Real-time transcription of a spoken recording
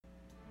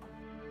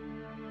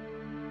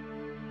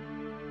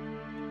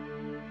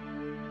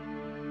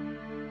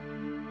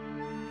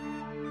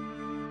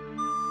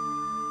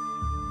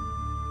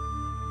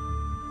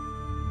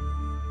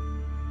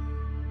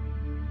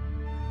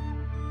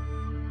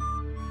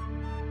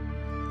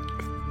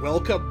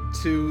Welcome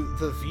to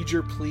the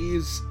V'ger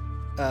Please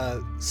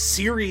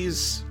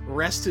series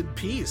Rest in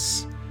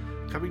Peace.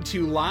 Coming to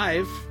you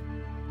live,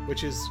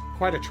 which is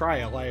quite a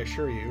trial, I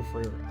assure you,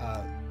 for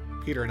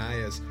Peter and I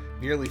as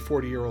nearly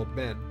 40-year-old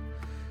men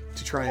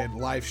to try and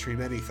live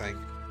stream anything.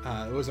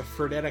 It was a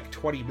frenetic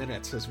 20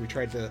 minutes as we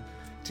tried to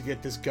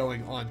get this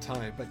going on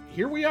time. But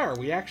here we are.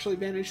 We actually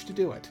managed to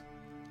do it.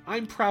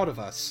 I'm proud of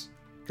us.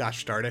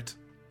 Gosh darn it.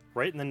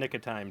 Right in the nick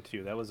of time,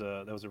 too. That was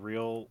a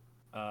real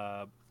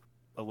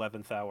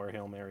 11th hour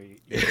Hail Mary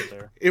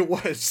there. It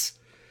was.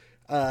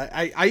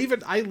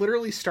 I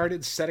literally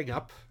started setting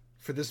up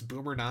for this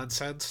boomer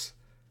nonsense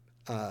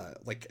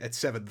like at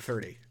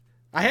 7:30.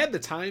 I had the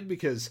time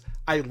because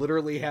I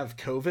literally have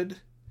COVID.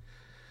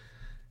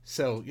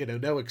 So,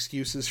 no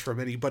excuses from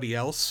anybody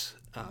else.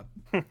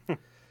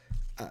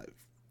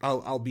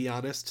 I'll be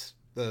honest.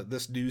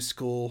 This new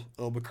school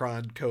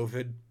Omicron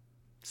COVID,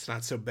 it's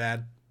not so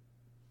bad.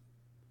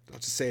 I'll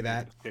just say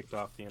that. Kicked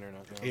off the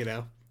internet.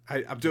 Now.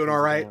 I'm doing all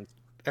right.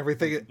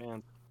 Everything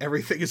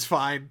is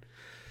fine.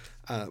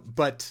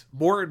 But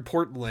more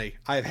importantly,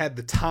 I've had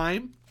the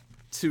time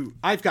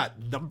I've got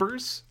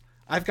numbers.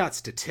 I've got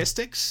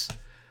statistics.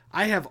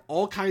 I have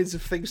all kinds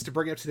of things to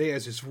bring up today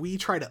as we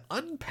try to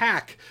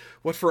unpack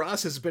what for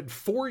us has been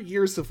 4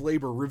 years of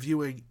labor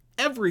reviewing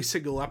every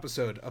single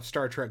episode of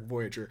Star Trek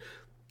Voyager.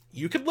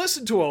 You can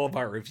listen to all of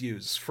our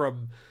reviews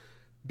from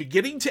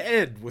beginning to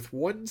end with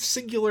one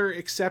singular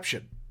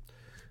exception.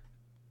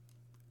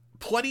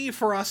 Plenty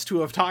for us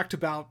to have talked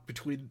about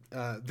between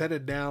then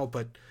and now,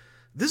 but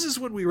this is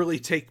when we really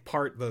take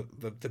part the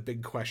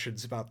big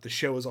questions about the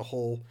show as a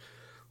whole,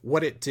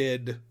 what it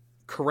did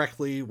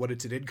correctly, what it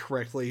did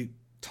incorrectly,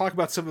 talk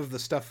about some of the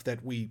stuff that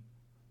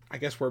I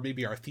guess were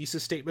maybe our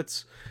thesis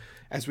statements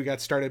as we got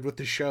started with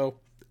the show,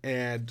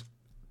 and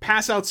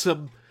pass out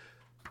some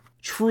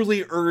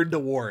truly earned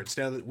awards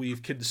now that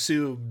we've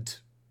consumed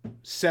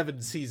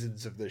 7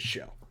 seasons of this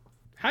show.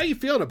 How are you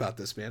feeling about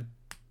this, man?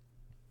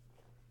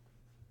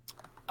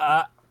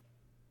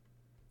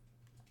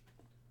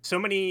 So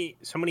many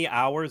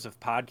hours of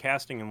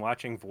podcasting and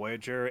watching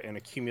Voyager and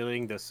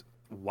accumulating this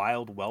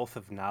wild wealth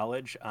of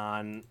knowledge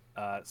on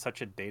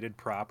such a dated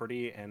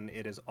property, and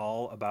it is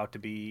all about to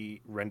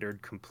be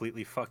rendered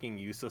completely fucking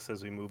useless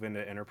as we move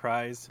into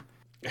Enterprise.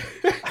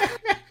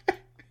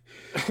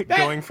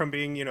 Going from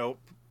being,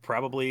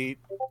 probably,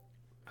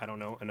 I don't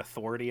know, an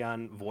authority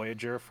on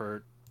Voyager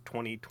for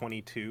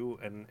 2022,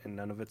 and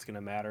none of it's going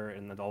to matter,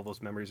 and then all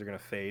those memories are going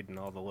to fade, and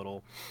all the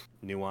little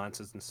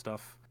nuances and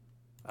stuff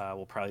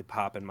will probably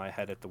pop in my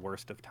head at the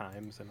worst of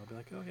times, and I'll be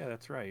like, oh yeah,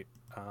 that's right.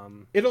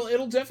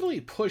 It'll definitely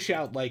push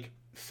out like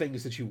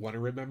things that you want to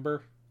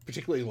remember,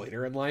 particularly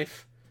later in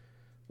life.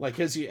 Like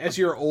as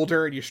you're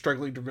older and you're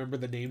struggling to remember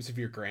the names of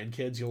your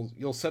grandkids,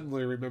 you'll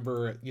suddenly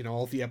remember,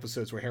 all the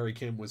episodes where Harry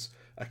Kim was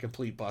a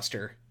complete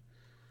buster.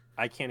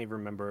 I can't even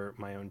remember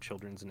my own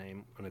children's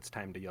name when it's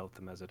time to yell at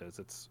them as it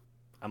is.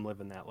 I'm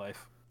living that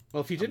life.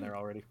 Well, if you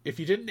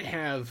didn't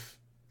have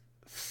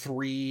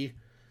 3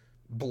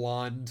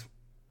 blonde,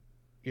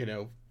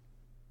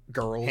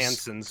 girls,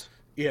 Hansons,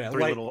 3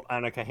 little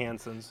Annika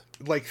Hansons,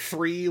 like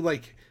 3,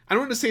 like I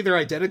don't want to say they're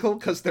identical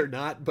because they're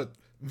not, but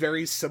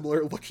very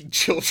similar looking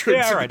children.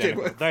 Yeah,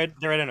 identical.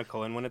 They're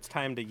identical, and when it's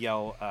time to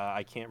yell,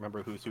 I can't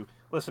remember who's who.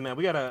 Listen, man,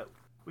 we got a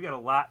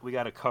lot we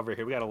got to cover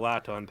here. We got a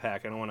lot to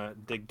unpack. I don't want to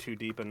dig too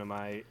deep into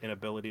my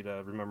inability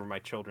to remember my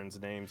children's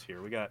names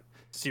here. We got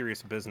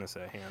serious business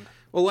at hand.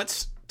 Well,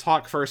 let's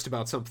talk first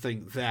about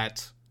something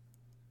that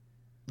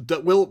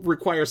will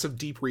require some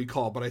deep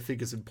recall, but I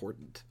think is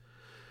important.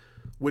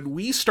 When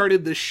we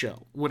started this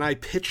show, when I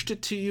pitched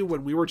it to you,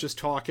 when we were just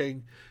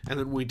talking, and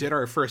then we did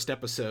our first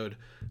episode,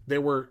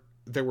 there were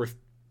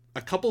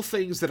a couple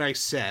things that I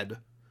said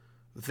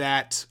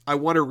that I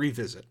want to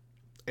revisit.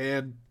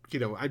 And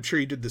I'm sure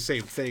you did the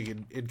same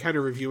thing in kind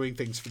of reviewing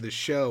things for this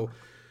show.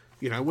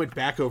 I went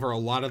back over a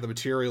lot of the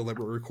material that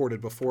were recorded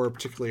before,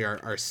 particularly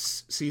our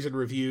season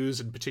reviews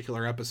and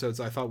particular episodes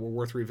I thought were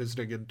worth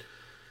revisiting. And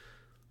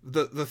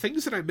the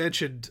things that I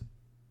mentioned,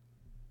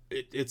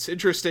 it's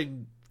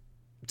interesting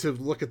to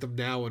look at them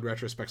now in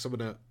retrospect. So I'm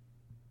going to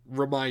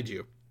remind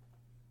you.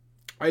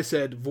 I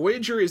said,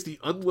 Voyager is the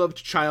unloved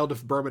child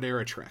of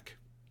Berman-era Trek,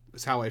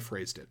 is how I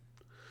phrased it.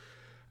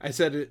 I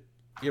said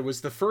it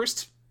was the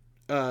first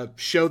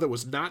show that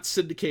was not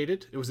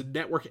syndicated. It was a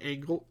network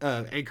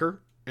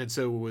anchor, and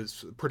so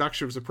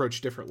production was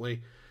approached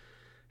differently.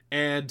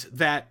 And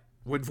that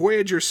when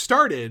Voyager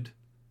started,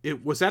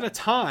 it was at a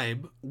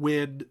time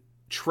when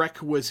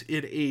Trek was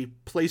in a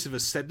place of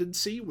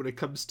ascendancy when it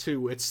comes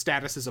to its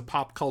status as a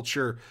pop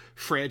culture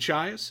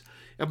franchise.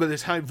 And by the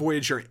time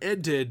Voyager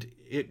ended,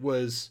 it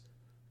was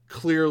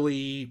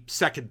clearly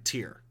second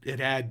tier. It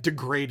had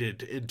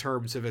degraded in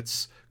terms of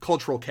its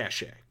cultural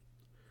cachet.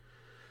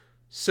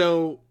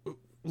 So,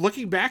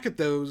 looking back at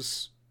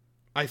those,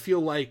 I feel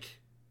like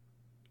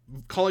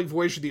calling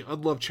Voyager the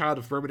unloved child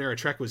of Berman-era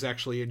Trek was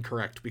actually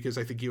incorrect, because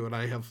I think you and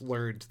I have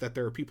learned that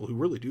there are people who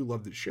really do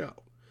love the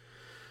show.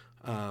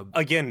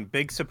 Again,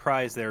 big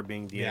surprise there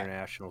being the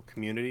international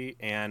community,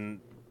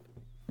 and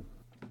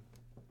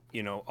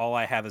all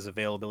I have is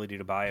availability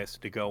to bias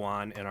to go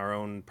on and our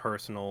own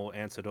personal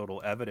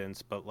anecdotal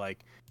evidence. But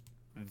like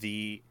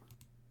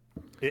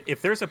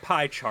if there's a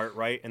pie chart,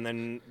 right, and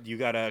then you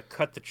got to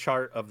cut the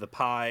chart of the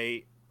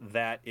pie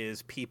that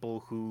is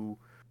people who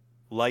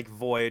like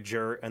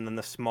Voyager, and then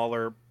the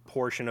smaller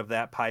portion of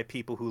that pie,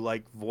 people who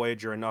like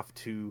Voyager enough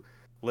to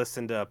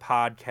listen to a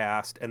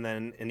podcast, and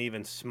then an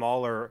even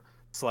smaller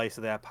slice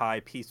of that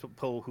pie,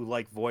 people who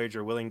like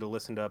Voyager willing to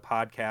listen to a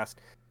podcast,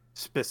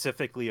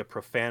 specifically a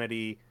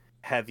profanity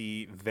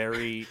heavy,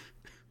 very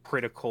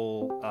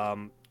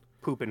critical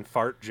poop and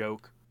fart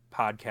joke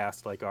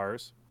podcast like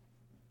ours.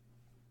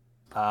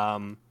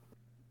 And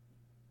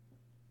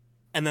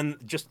then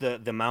just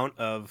the amount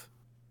of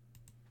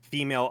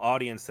female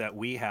audience that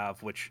we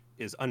have, which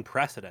is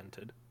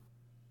unprecedented.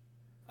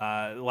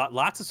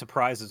 Lots of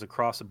surprises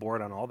across the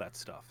board on all that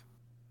stuff.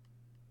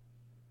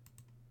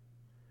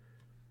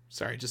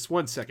 Sorry, just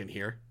 1 second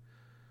here.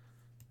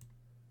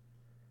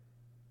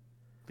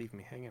 Leave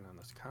me hanging on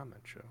this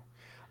comment show.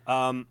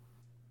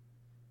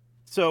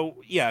 So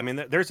yeah, I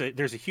mean, there's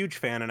a huge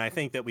fan, and I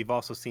think that we've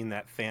also seen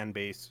that fan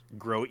base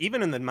grow,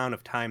 even in the amount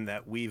of time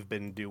that we've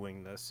been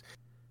doing this.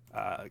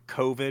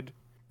 COVID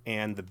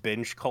and the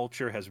binge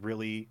culture has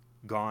really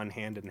gone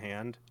hand in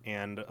hand,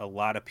 and a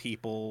lot of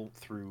people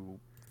through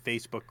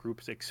Facebook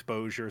groups,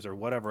 exposures, or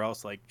whatever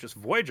else, like just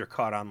Voyager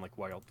caught on like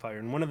wildfire.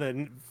 And one of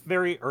the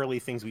very early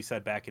things we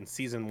said back in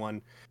season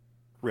 1,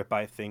 Rip,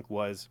 I think,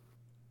 was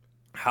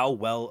how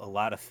well a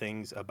lot of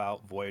things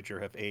about Voyager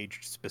have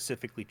aged,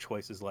 specifically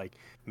choices like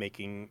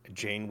making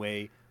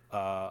Janeway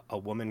a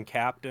woman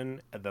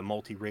captain, the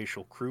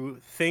multiracial crew,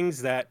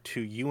 things that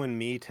to you and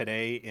me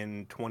today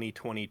in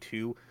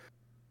 2022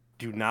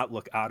 do not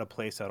look out of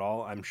place at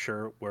all. I'm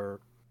sure were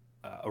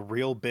a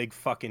real big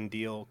fucking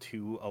deal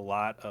to a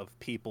lot of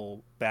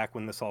people back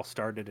when this all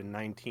started in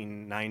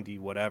 1990,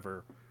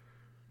 whatever.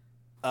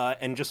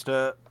 And just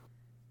a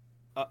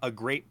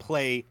great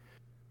play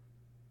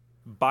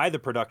by the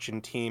production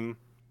team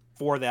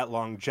for that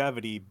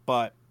longevity,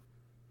 but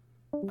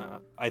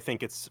I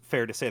think it's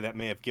fair to say that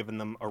may have given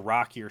them a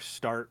rockier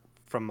start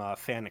from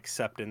fan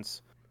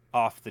acceptance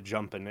off the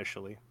jump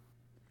initially.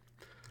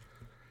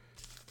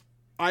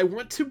 I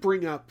want to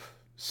bring up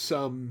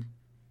some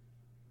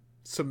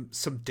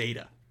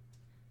data,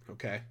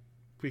 okay?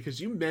 Because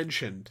you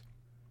mentioned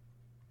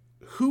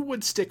who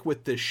would stick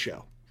with this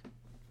show.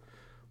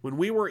 When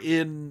we were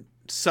in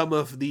some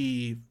of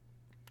the,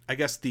 I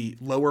guess, the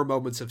lower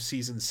moments of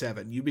season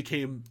 7, you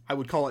became, I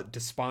would call it,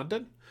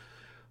 despondent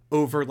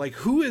over like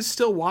who is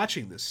still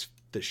watching this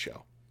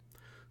show,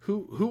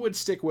 who would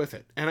stick with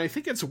it. And I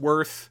think it's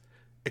worth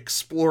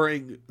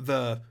exploring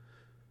the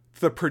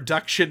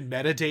production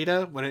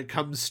metadata when it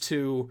comes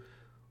to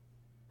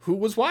who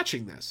was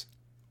watching this.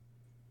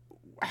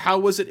 How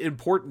was it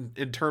important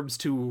in terms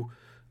to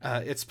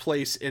its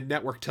place in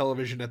network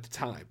television at the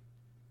time?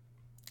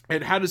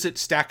 And how does it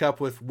stack up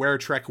with where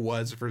Trek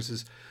was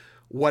versus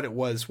what it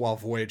was while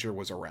Voyager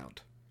was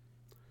around?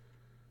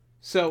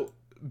 So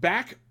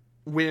back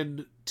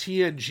when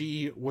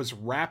TNG was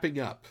wrapping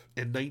up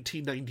in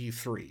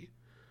 1993,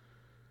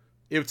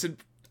 it's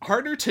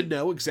harder to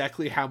know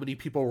exactly how many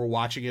people were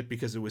watching it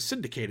because it was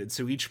syndicated,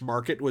 so each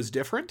market was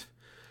different.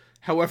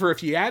 However,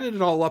 if you added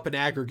it all up in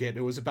aggregate,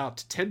 it was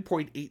about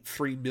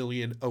 10.83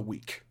 million a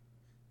week.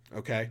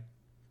 Okay?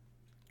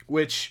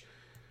 Which,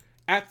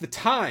 at the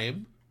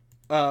time,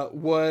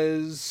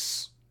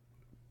 was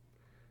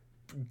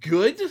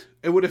good.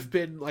 It would have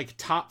been like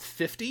top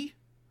 50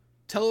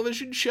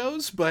 television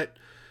shows, but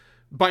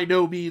by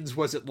no means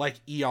was it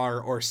like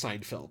ER or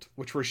Seinfeld,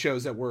 which were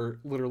shows that were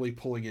literally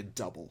pulling in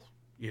double.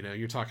 You know,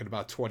 you're talking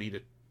about 20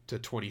 to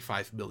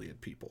 25 million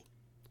people.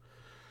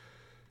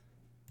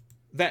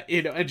 That,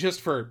 you know, and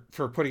just for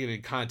putting it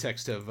in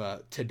context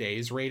of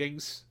today's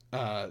ratings,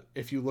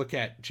 if you look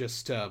at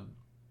just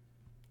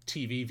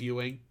TV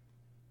viewing,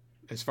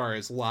 as far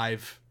as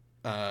live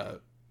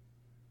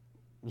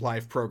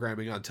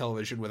programming on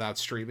television without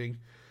streaming,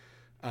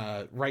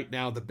 right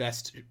now the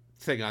best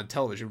thing on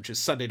television, which is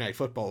Sunday Night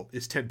Football,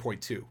 is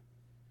 10.2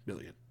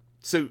 million.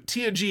 So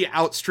TNG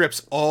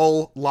outstrips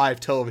all live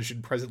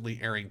television presently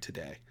airing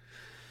today.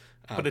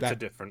 But it's a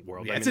different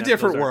world. Yeah, it's a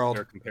different world.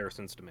 There are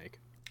comparisons to make.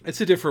 It's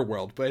a different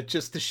world, but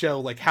just to show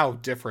like how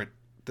different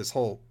this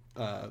whole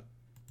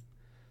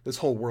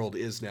world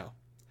is now.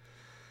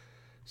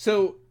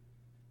 So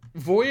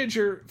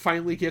Voyager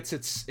finally gets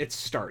its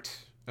start,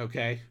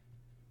 okay?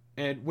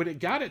 And when it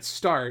got its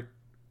start,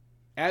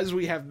 as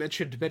we have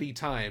mentioned many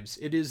times,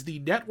 it is the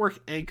network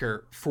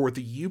anchor for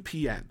the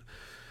UPN.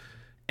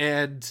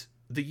 And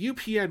the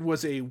UPN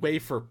was a way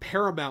for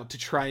Paramount to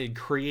try and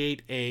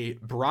create a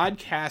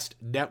broadcast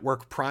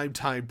network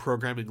primetime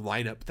programming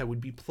lineup that would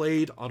be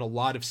played on a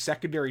lot of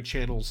secondary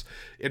channels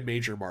in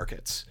major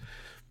markets.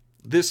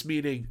 This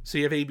meaning, so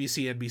you have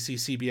ABC,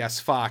 NBC,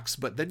 CBS, Fox,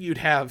 but then you'd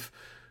have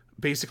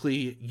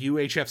basically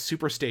UHF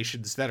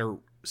superstations that are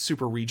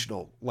super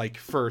regional. Like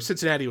for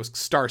Cincinnati, it was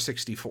Star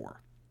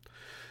 64.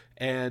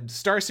 And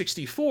Star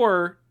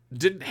 64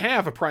 didn't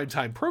have a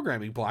primetime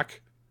programming block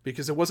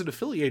because it wasn't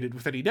affiliated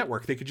with any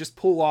network. They could just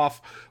pull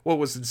off what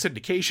was in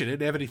syndication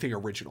and have anything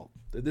original.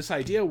 And this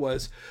idea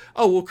was,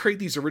 we'll create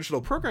these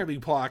original programming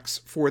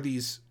blocks for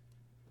these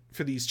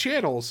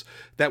channels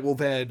that will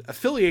then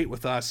affiliate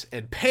with us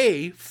and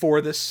pay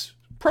for this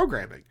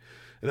programming.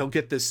 And they'll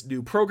get this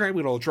new programming,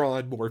 it'll draw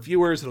in more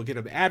viewers, it'll get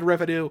them ad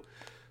revenue.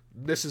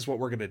 This is what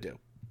we're going to do.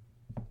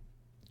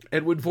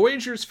 And when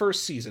Voyager's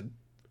first season,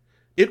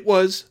 it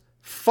was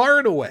far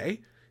and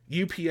away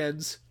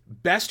UPN's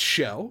best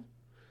show.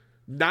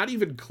 Not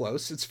even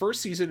close. Its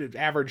first season, it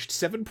averaged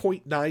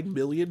 7.9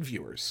 million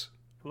viewers.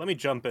 Let me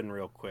jump in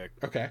real quick.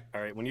 Okay.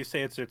 All right. When you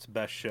say it's its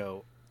best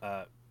show,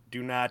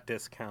 do not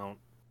discount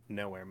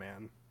Nowhere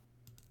Man.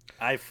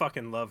 I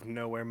fucking love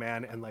Nowhere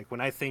Man, and like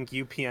when I think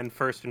UPN,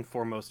 first and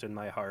foremost in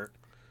my heart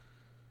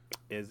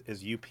is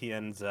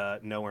UPN's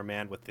Nowhere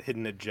Man with the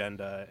hidden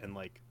agenda and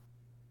like,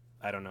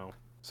 I don't know,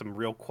 some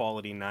real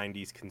quality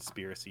 90s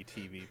conspiracy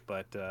TV.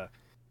 But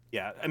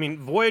yeah, I mean,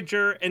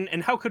 Voyager,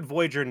 and how could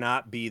Voyager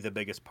not be the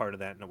biggest part of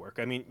that network?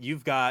 I mean,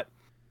 you've got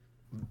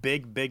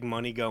big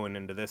money going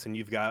into this, and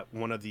you've got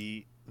one of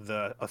the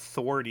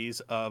authorities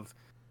of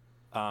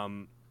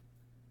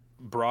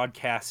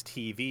broadcast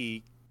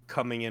TV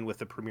coming in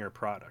with a premiere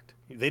product.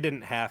 They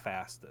didn't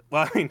half-ass it.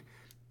 Well, I mean,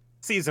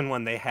 season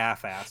 1 they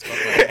half-assed,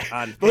 but like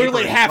on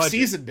literally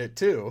half-seasoned it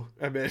too.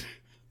 I mean,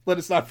 let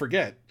us not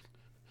forget.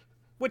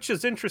 Which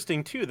is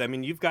interesting too. I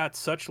mean, you've got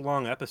such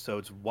long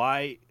episodes.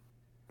 Why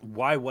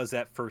was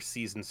that first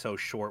season so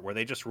short? Were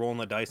they just rolling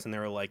the dice and they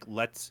were like,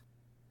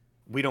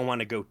 we don't want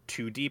to go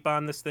too deep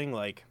on this thing?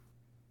 Like,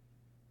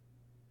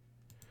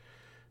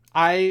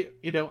 I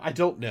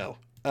don't know.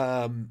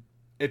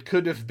 It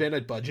could have been a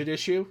budget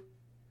issue.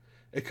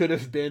 It could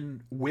have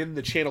been when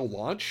the channel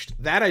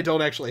launched. That I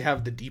don't actually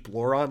have the deep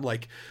lore on.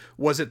 Like,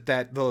 was it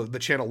that the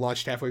channel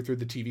launched halfway through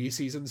the TV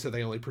season, so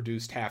they only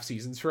produced half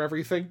seasons for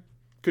everything?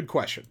 Good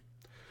question.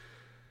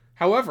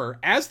 However,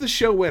 as the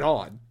show went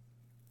on,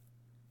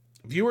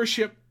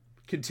 viewership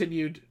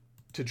continued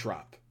to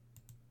drop.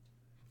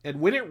 And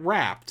when it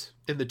wrapped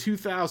in the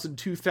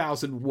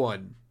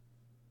 2000-2001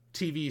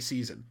 TV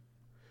season,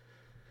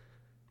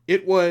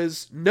 it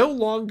was no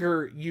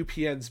longer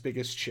UPN's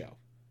biggest show.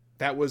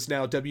 That was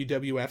now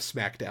WWF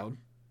SmackDown,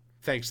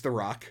 thanks to The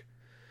Rock,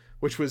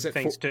 which was at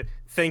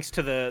thanks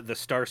to the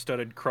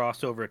star-studded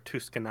crossover at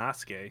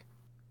Tuskanaske.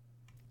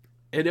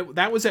 And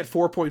that was at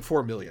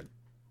 4.4 million.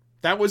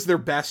 That was their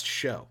best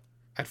show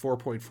at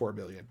 4.4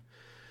 million.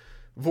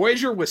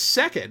 Voyager was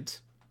second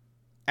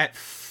at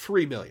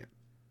 3 million.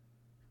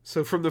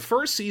 So from the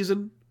first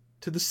season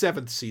to the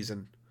 7th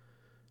season,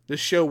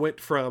 this show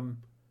went from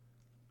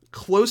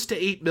close to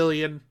 8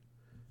 million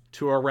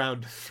to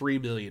around 3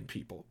 million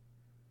people.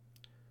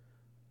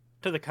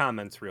 To the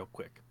comments real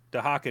quick.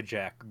 Dahaka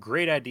Jack,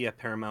 great idea,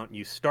 Paramount.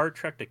 Use Star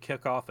Trek to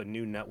kick off a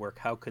new network.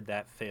 How could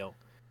that fail?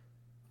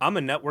 I'm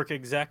a network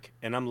exec,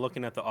 and I'm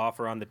looking at the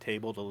offer on the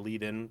table to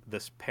lead in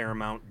this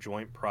Paramount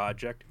joint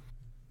project.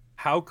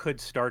 How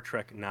could Star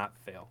Trek not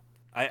fail?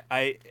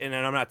 And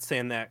I'm not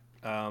saying that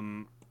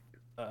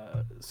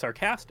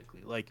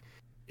sarcastically. Like,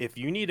 if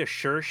you need a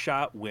sure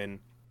shot win,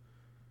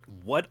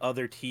 what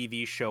other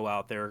TV show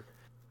out there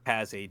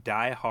has a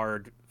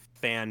diehard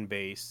fan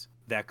base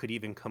that could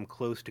even come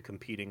close to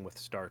competing with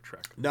Star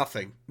Trek?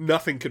 Nothing.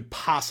 Nothing could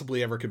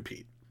possibly ever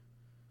compete.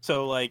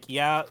 So, like,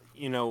 yeah,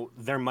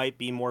 there might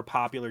be more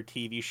popular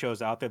TV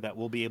shows out there that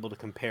we'll be able to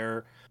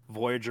compare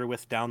Voyager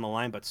with down the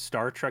line, but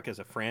Star Trek as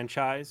a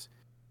franchise,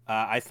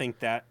 I think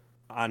that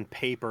on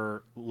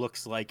paper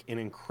looks like an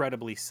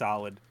incredibly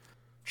solid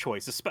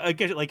choice.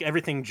 Again, like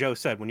everything Joe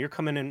said, when you're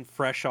coming in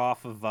fresh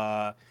off of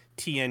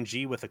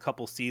TNG with a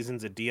couple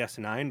seasons of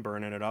DS9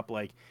 burning it up,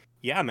 like,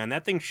 yeah, man,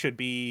 that thing should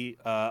be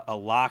a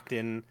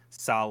locked-in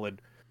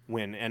solid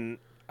win. And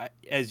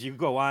as you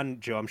go on,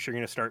 Joe, I'm sure you're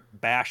going to start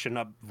bashing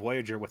up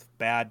Voyager with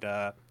bad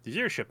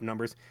viewership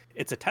numbers.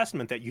 It's a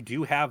testament that you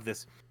do have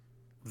this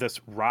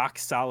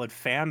rock-solid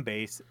fan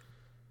base,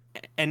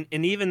 and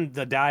even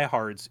the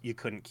diehards you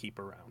couldn't keep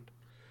around.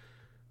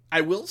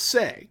 I will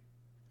say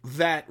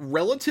that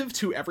relative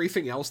to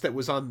everything else that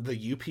was on the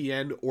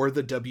UPN or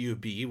the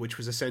WB, which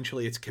was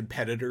essentially its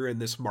competitor in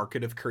this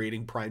market of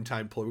creating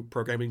primetime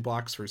programming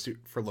blocks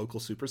for local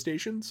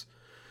superstations,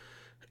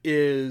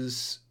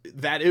 is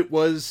that it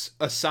was,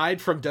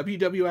 aside from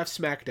WWF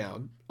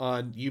SmackDown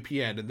on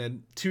UPN, and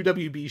then 2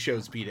 WB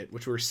shows beat it,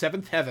 which were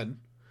Seventh Heaven,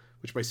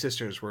 which my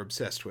sisters were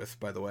obsessed with,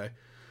 by the way,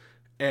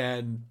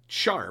 and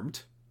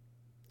Charmed.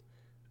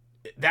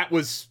 That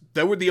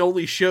were the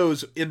only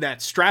shows in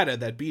that strata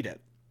that beat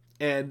it.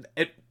 And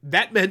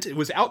that meant it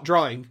was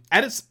outdrawing,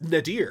 at its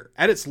nadir,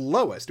 at its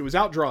lowest, it was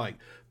outdrawing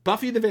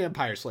Buffy the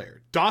Vampire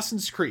Slayer,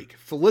 Dawson's Creek,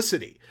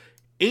 Felicity,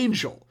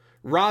 Angel,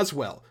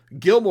 Roswell,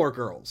 Gilmore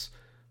Girls.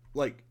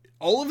 Like,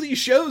 all of these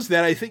shows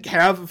that I think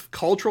have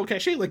cultural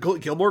cachet. Like,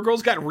 Gilmore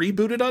Girls got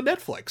rebooted on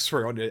Netflix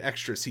for an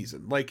extra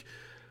season. Like,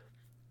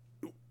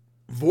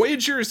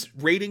 Voyager's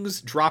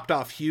ratings dropped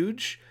off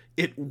huge.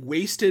 It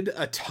wasted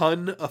a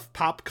ton of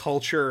pop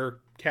culture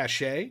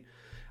cachet.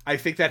 I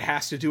think that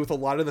has to do with a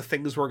lot of the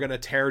things we're going to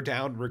tear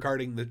down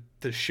regarding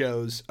the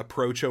show's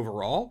approach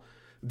overall.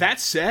 That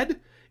said,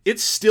 it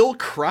still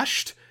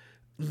crushed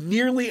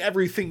nearly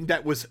everything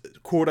that was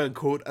quote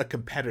unquote a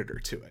competitor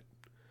to it.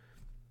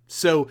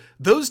 So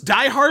those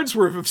diehards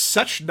were of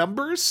such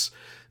numbers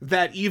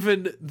that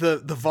even the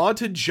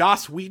vaunted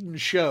Joss Whedon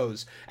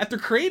shows at their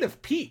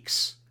creative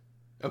peaks,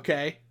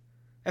 okay,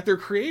 at their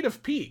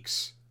creative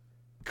peaks,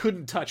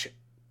 couldn't touch it.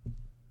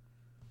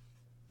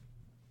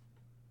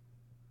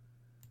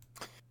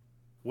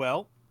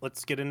 Well,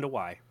 let's get into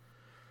why.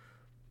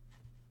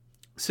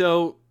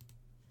 So,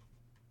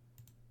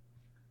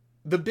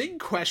 the big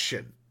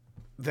question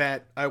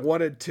that I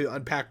wanted to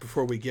unpack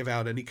before we give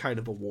out any kind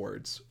of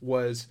awards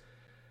was,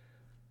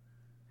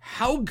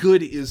 how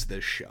good is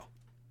this show?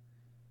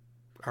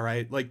 All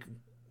right, like,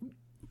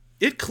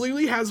 it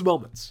clearly has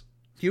moments.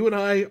 You and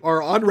I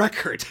are on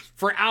record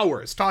for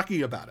hours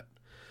talking about it.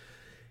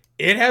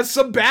 It has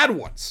some bad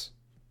ones.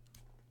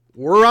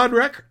 We're on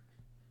record.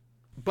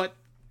 But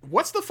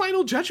what's the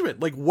final judgment?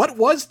 Like, what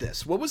was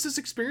this? What was this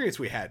experience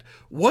we had?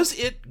 Was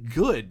it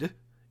good?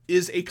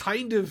 Is a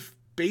kind of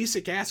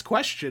basic ass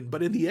question,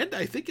 but in the end,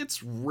 I think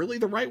it's really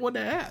the right one to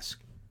ask.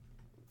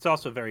 It's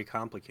also very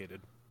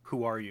complicated.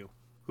 Who are you?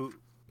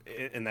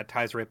 And that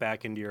ties right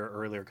back into your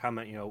earlier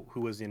comment,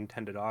 who was the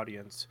intended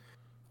audience?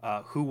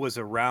 Who was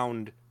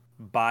around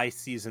by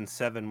season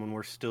 7 when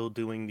we're still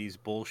doing these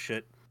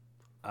bullshit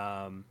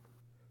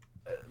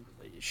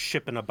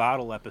ship in a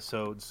bottle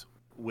episodes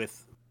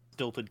with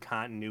stilted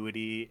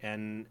continuity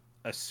and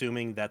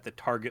assuming that the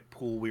target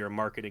pool we are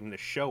marketing the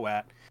show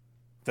at,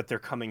 that they're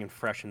coming in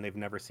fresh and they've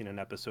never seen an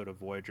episode of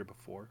Voyager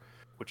before,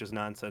 which is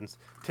nonsense.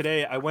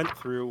 Today I went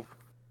through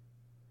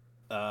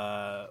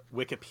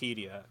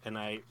Wikipedia and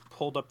I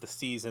pulled up the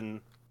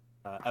season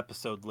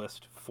episode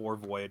list for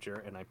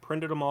Voyager and I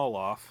printed them all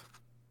off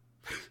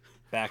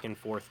back and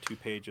forth 2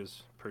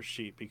 pages per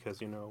sheet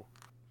because,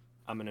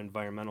 I'm an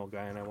environmental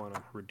guy and I want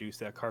to reduce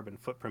that carbon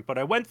footprint. But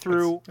I went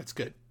through... That's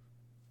good.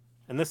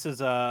 And this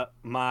is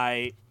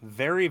my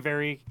very,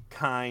 very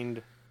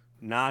kind,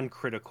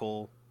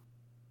 non-critical,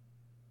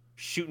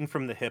 shooting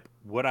from the hip,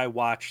 would I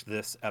watch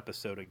this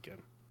episode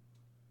again?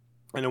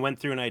 And I went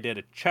through and I did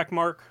a check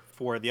mark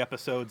for the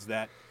episodes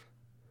that,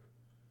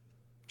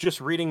 just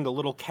reading the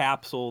little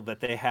capsule that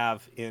they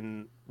have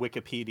in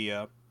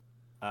Wikipedia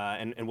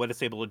and what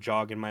it's able to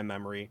jog in my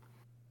memory,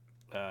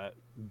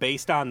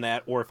 based on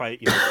that, or if I,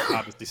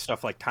 obviously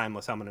stuff like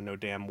Timeless, I'm going to know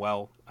damn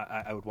well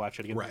I would watch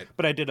it again. Right.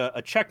 But I did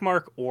a check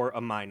mark or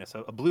a minus,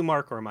 a blue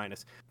mark or a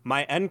minus.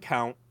 My end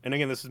count, and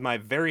again, this is my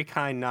very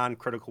kind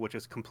non-critical, which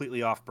is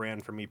completely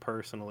off-brand for me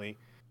personally.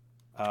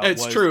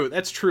 It's true.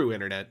 That's true,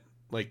 Internet.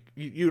 Like,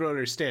 you don't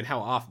understand how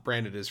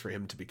off-brand it is for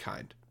him to be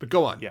kind. But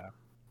go on. Yeah.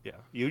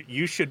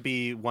 You should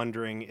be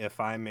wondering if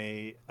I'm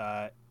a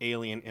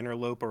alien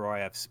interloper or I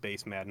have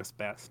space madness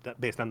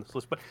based on this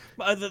list. But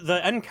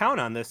the end count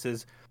on this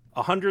is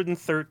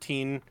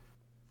 113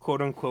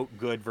 quote-unquote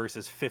good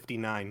versus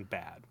 59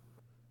 bad.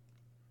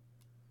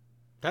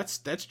 That's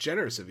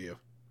generous of you.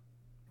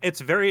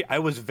 I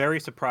was very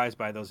surprised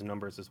by those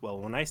numbers as well.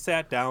 When I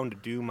sat down to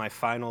do my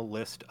final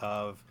list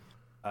of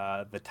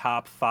the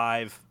top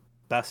 5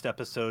 best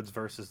episodes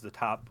versus the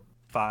top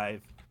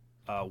 5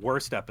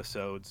 worst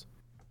episodes,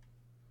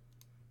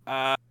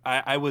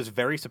 I was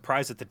very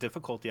surprised at the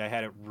difficulty I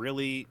had at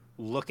really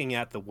looking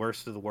at the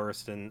worst of the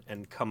worst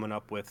and coming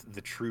up with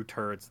the true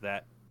turds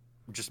that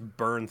just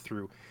burn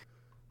through.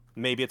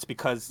 Maybe it's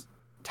because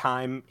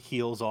time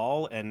heals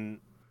all and,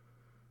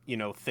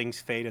 things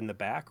fade in the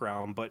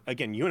background. But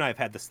again, you and I have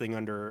had this thing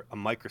under a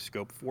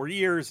microscope for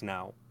years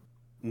now,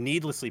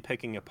 needlessly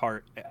picking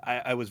apart.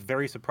 I was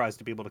very surprised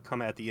to be able to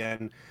come at the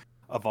end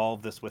of all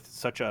of this with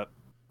such a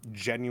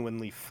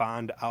genuinely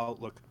fond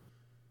outlook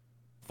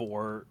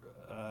for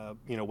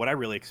what I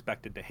really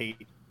expected to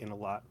hate in a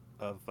lot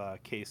of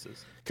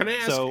cases. Can I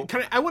ask?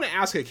 I want to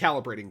ask a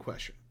calibrating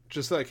question,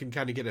 just so I can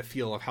kind of get a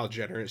feel of how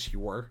generous you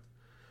were.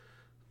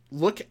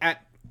 Look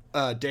at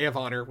Day of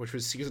Honor, which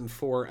was season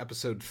 4,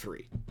 episode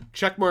 3.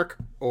 Check mark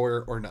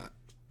or not?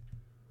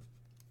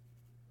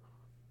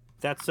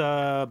 That's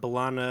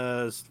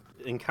B'Elanna's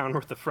encounter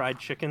with the fried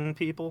chicken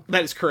people.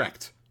 That is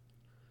correct.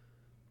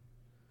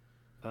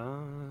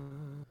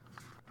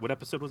 What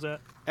episode was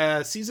that?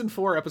 Season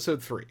 4,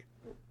 episode 3.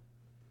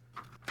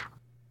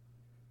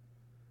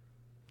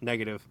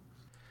 Negative.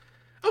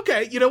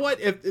 Okay, you know what?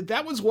 If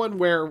that was one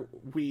where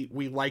we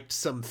liked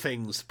some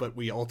things, but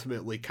we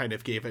ultimately kind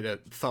of gave it a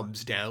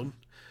thumbs down.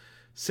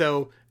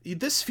 So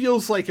this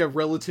feels like a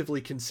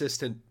relatively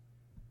consistent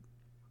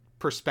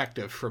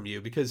perspective from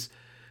you, because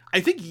I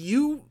think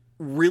you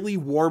really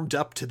warmed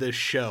up to this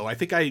show. I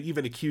think I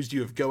even accused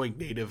you of going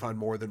native on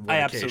more than one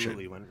occasion. I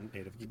absolutely went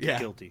native. Yeah.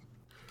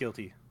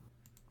 Guilty.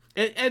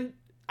 And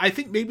I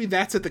think maybe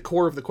that's at the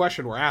core of the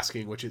question we're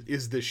asking, which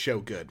is this show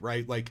good,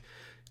 right? Like,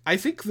 I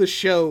think the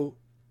show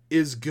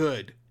is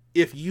good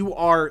if you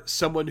are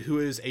someone who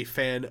is a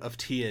fan of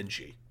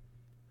TNG.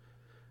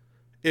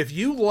 If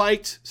you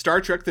liked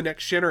Star Trek The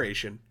Next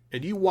Generation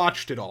and you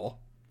watched it all,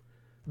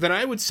 then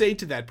I would say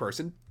to that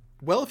person,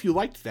 well, if you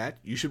liked that,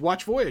 you should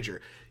watch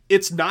Voyager.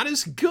 It's not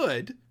as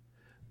good,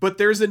 but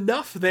there's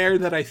enough there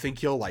that I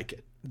think you'll like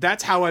it.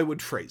 That's how I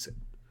would phrase it.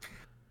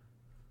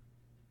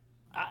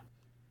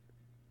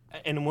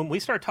 And when we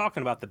start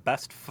talking about the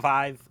best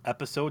 5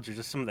 episodes or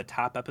just some of the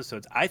top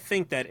episodes, I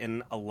think that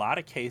in a lot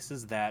of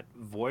cases that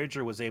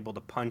Voyager was able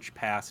to punch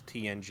past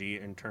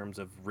TNG in terms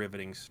of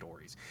riveting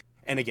stories.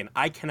 And again,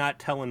 I cannot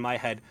tell in my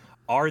head,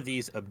 are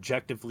these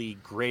objectively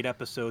great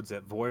episodes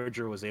that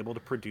Voyager was able to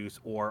produce,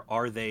 or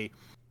are they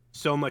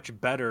so much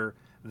better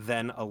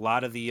than a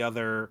lot of the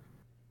other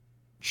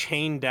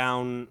chained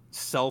down,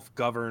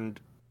 self-governed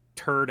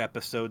turd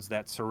episodes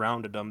that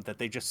surrounded them, that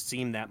they just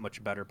seem that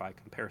much better by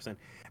comparison.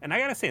 And I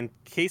gotta say, in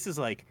cases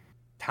like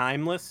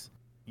Timeless,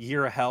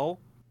 Year of Hell,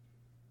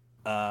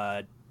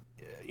 a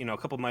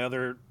couple of my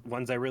other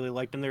ones I really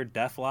liked in there,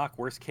 Deathlock,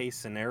 Worst Case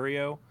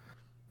Scenario,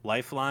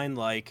 Lifeline,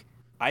 like,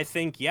 I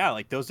think,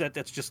 like those,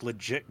 that's just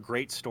legit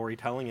great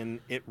storytelling and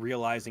it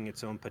realizing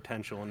its own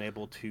potential and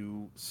able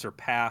to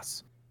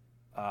surpass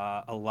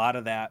a lot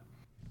of that.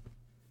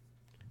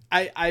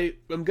 I'm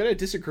going to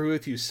disagree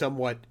with you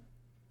somewhat,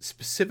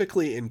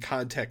 specifically in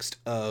context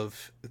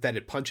of that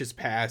it punches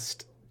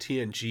past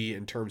TNG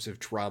in terms of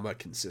drama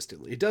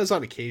consistently. It does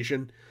on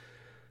occasion,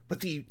 but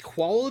the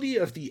quality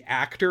of the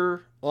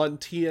actor on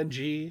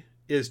TNG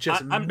is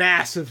just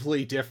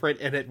massively different,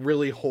 and it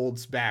really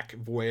holds back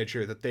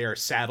Voyager, that they are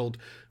saddled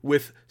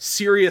with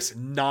serious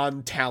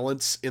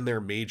non-talents in their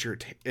major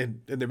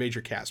in their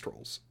major cast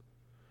roles.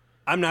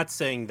 I'm not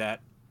saying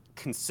that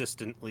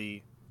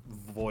consistently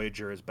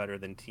Voyager is better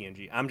than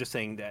TNG. I'm just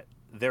saying that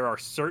there are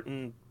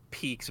certain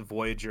peaks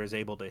Voyager is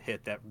able to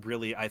hit that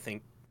really, I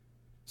think,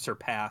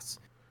 surpass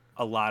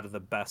a lot of the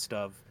best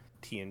of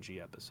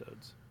TNG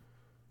episodes,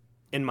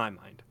 in my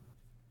mind.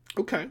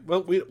 Okay,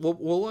 well,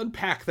 we'll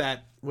unpack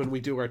that when we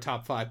do our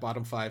top 5,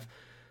 bottom 5.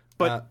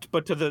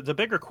 But to the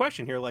bigger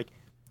question here, like,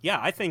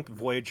 I think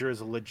Voyager is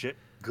a legit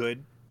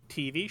good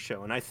TV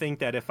show, and I think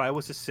that if I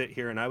was to sit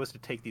here and I was to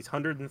take these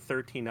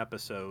 113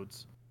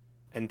 episodes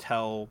and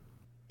tell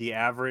the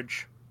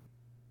average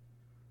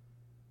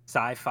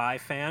sci-fi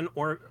fan,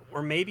 or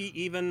maybe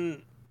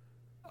even,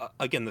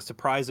 again, the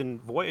surprise in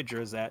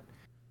Voyager is that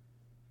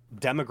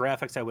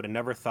demographics I would have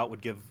never thought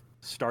would give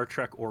Star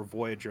Trek or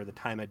Voyager the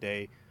time of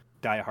day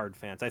diehard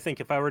fans. I think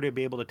if I were to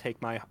be able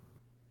to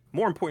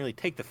more importantly,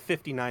 take the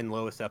 59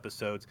 lowest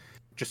episodes,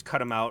 just cut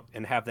them out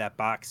and have that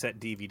box set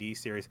DVD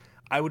series,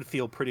 I would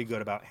feel pretty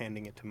good about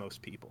handing it to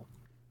most people.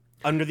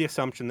 Under the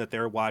assumption that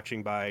they're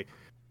watching by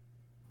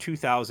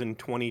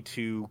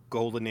 2022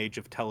 golden age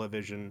of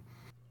television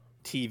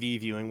TV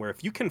viewing, where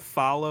if you can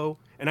follow,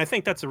 and I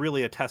think that's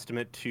really a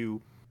testament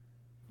to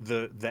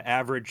the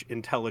average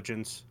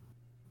intelligence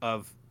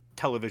of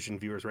television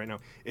viewers right now.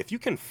 If you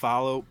can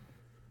follow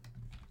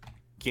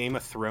Game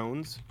of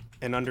Thrones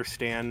and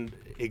understand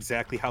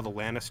exactly how the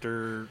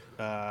Lannister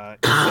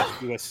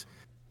incestuous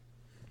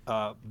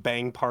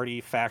bang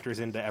party factors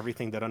into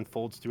everything that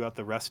unfolds throughout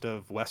the rest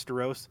of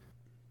Westeros,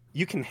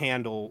 you can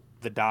handle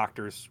the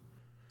Doctor's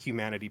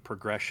humanity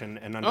progression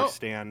and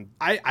understand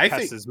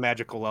Tess's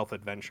magical elf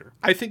adventure.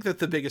 I think that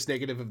the biggest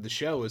negative of the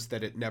show is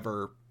that it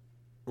never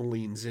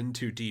leans in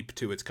too deep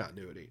to its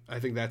continuity. I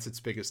think that's its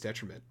biggest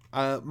detriment.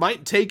 My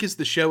take is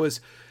the show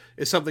is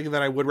something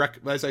that I would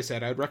as I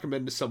said, I would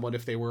recommend to someone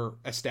if they were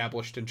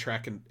established in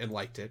Trek and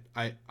liked it.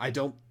 I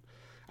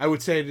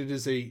would say that it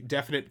is a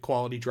definite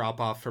quality drop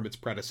off from its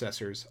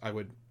predecessors. I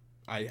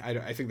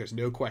think there's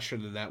no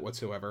question in that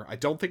whatsoever. I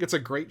don't think it's a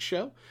great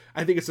show.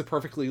 I think it's a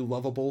perfectly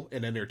lovable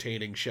and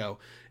entertaining show,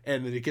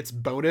 and it gets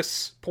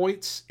bonus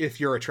points if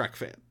you're a Trek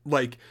fan.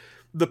 Like,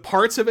 the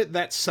parts of it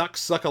that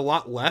suck a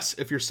lot less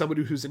if you're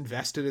somebody who's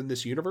invested in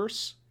this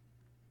universe.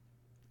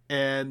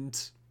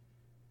 And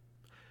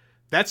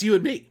that's you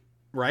and me,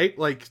 right?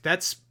 Like,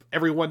 that's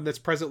everyone that's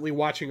presently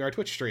watching our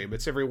Twitch stream.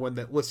 It's everyone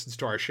that listens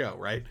to our show,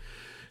 right?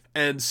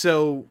 And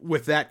so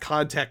with that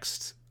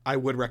context, I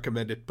would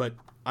recommend it, but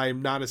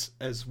I'm not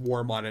as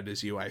warm on it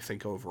as you, I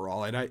think,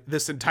 overall. And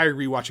this entire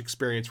rewatch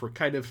experience would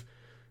kind of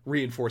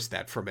reinforce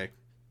that for me.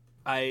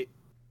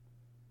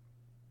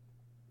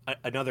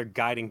 Another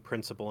guiding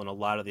principle in a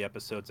lot of the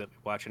episodes that we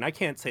watch, and I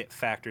can't say it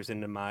factors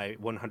into my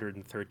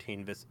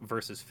 113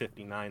 versus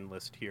 59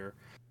 list here,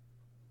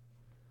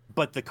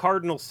 but the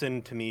cardinal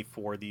sin to me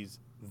for these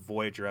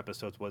Voyager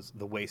episodes was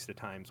the waste of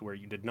times, where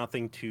you did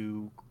nothing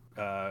to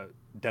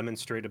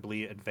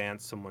demonstrably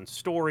advance someone's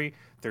story.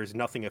 There's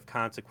nothing of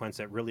consequence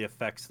that really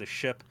affects the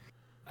ship,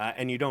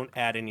 and you don't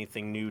add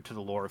anything new to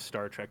the lore of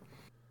Star Trek.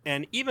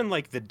 And even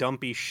like the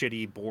dumpy,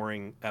 shitty,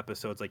 boring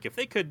episodes, like if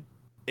they could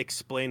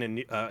explain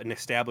an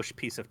established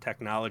piece of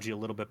technology a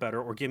little bit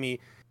better, or give me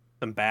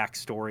some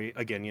backstory.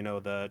 Again,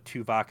 the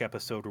Tuvok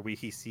episode where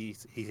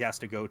he has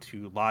to go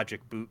to Logic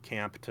boot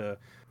camp to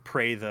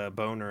pray the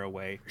boner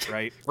away,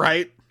 right?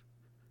 Right.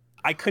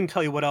 I couldn't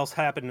tell you what else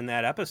happened in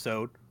that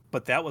episode,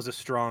 but that was a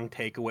strong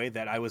takeaway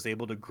that I was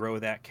able to grow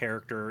that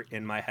character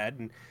in my head.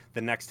 And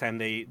the next time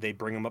they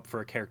bring him up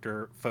for a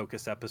character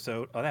focus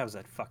episode, that was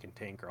that fucking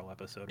Tank Girl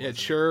episode. It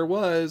sure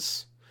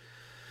was.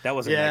 That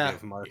was a Yeah.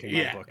 negative mark in my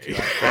Yeah. book too.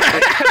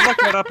 I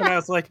looked that up and I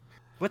was like,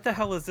 what the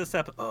hell is this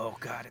episode? Oh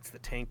god, it's the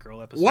Tank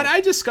Girl episode. What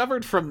I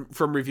discovered from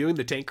reviewing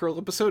the Tank Girl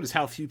episode is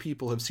how few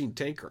people have seen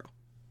Tank Girl.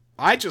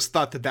 I just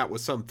thought that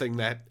was something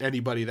that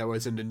anybody that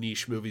was into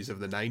niche movies of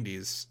the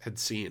 90s had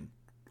seen.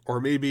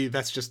 Or maybe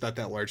that's just not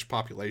that large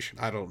population.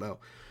 I don't know.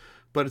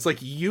 But it's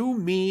like you,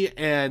 me,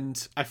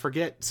 and I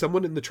forget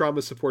someone in the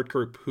trauma support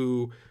group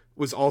who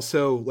was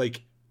also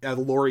like a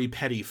Lori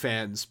Petty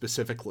fan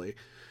specifically.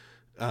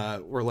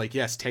 Were like,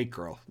 yes, Tank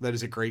Girl. That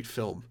is a great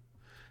film.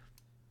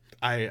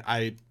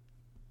 I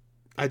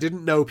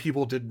didn't know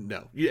people didn't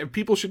know.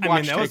 People should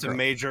watch. That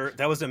Tank Girl.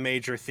 That was a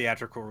major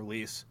theatrical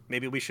release.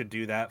 Maybe we should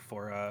do that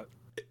for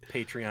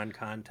Patreon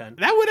content.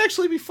 That would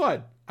actually be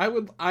fun.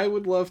 I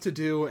would love to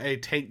do a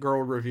Tank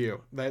Girl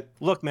review. That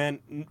look,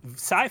 man,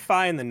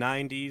 sci-fi in the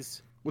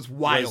 90s was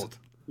wild.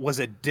 Was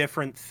a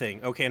different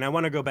thing. Okay, and I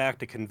want to go back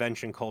to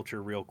convention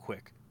culture real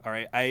quick. All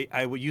right,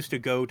 I used to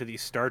go to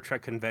these Star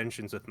Trek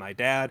conventions with my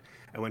dad.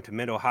 I went to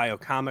Mid-Ohio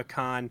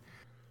Comic-Con.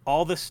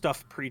 All this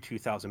stuff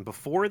pre-2000.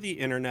 Before the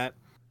internet,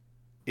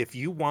 if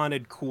you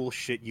wanted cool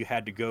shit, you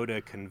had to go to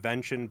a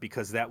convention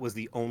because that was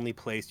the only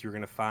place you were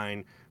going to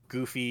find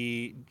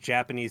goofy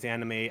Japanese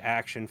anime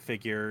action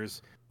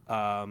figures,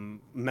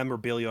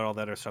 memorabilia, all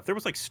that other stuff. There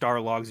was like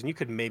Star Logs, and you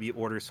could maybe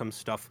order some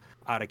stuff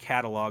out of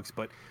catalogs,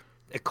 but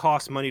it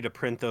cost money to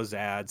print those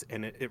ads,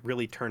 and it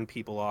really turned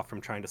people off from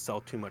trying to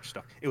sell too much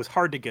stuff. It was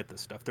hard to get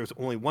this stuff. There was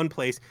only one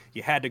place.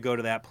 You had to go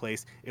to that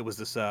place. It was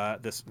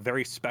this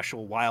very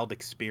special, wild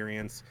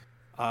experience.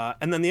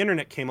 And then the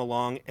internet came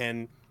along,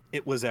 and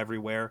it was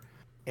everywhere,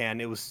 and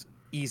it was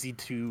easy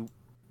to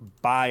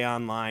buy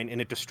online,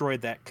 and it destroyed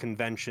that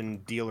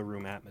convention dealer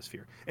room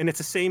atmosphere. And it's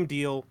the same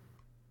deal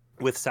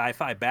with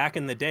sci-fi. Back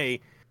in the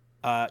day,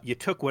 you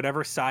took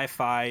whatever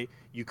sci-fi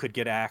you could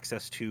get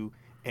access to,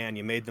 and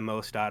you made the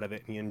most out of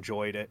it, and you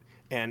enjoyed it.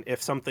 And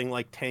if something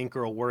like Tank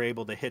Girl were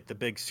able to hit the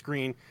big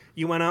screen,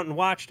 you went out and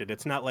watched it.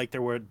 It's not like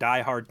there were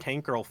diehard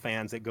Tank Girl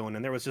fans that go in,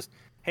 and there was just,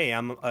 hey,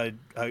 I'm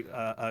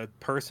a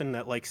person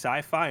that likes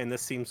sci-fi, and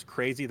this seems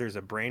crazy. There's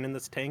a brain in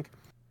this tank.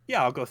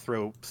 Yeah, I'll go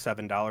throw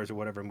 $7 or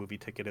whatever movie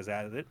ticket is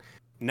at it.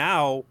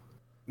 Now,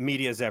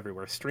 media is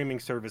everywhere. Streaming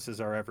services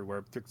are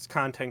everywhere. There's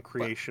content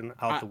creation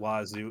out the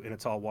wazoo, and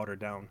it's all watered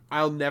down.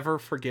 I'll never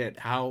forget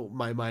how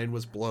my mind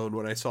was blown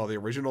when I saw the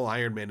original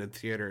Iron Man in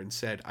theater and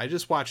said, I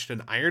just watched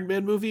an Iron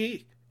Man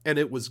movie, and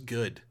it was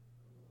good.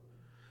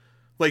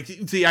 Like,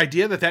 the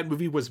idea that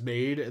movie was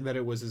made and that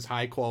it was as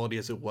high quality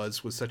as it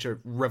was such a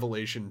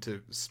revelation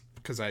to,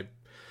 because I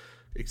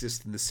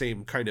exist in the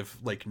same kind of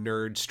like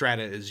nerd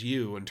strata as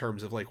you in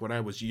terms of like when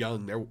I was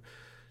young,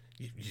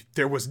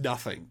 there was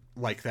nothing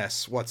like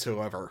this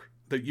whatsoever.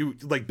 That you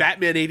like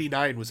Batman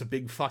 89 was a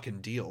big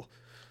fucking deal.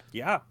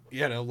 Yeah.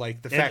 You know,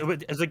 like the fact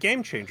it was a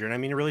game changer. And I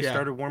mean, it really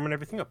started warming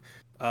everything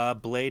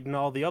up. Blade and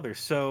all the others.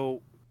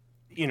 So,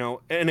 you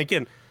know, and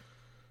again,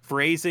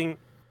 phrasing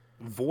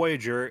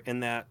Voyager in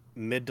that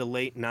mid to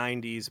late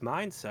 90s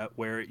mindset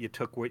where you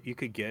took what you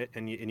could get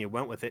and you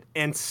went with it.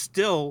 And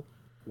still,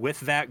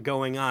 with that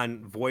going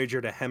on, Voyager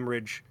to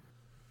hemorrhage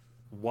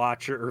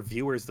watcher or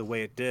viewers the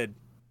way it did,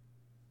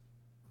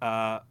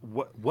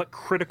 what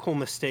critical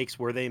mistakes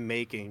were they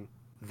making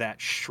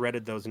that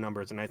shredded those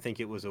numbers? And I think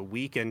it was a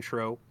weak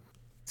intro.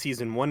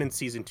 Season 1 and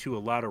Season 2, a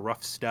lot of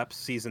rough steps.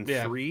 Season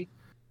 3,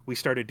 we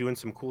started doing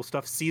some cool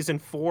stuff. Season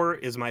 4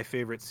 is my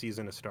favorite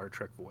season of Star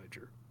Trek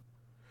Voyager.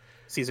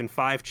 Season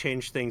 5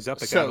 changed things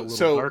up. It got a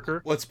little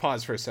darker. Let's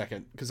pause for a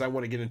second because I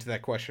want to get into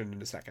that question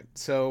in a second.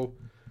 So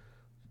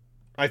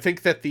I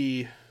think that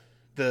the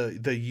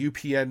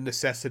UPN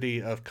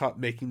necessity of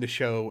making the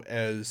show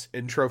as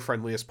intro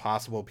friendly as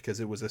possible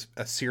because it was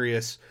a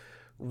serious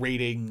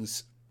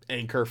ratings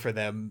anchor for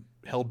them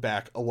held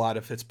back a lot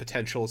of its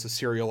potential as a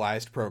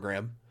serialized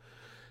program.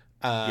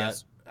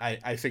 Yes.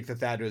 I think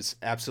that is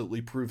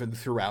absolutely proven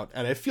throughout,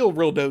 and I feel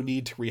real no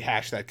need to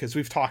rehash that because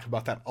we've talked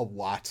about that a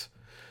lot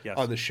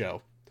on the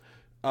show.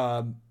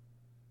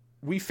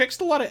 We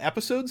fixed a lot of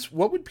episodes.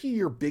 What would be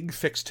your big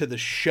fix to the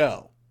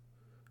show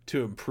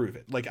to improve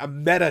it? Like a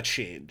meta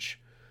change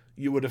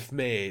you would have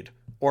made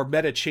or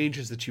meta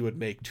changes that you would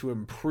make to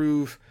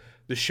improve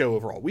the show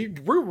overall.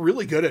 We're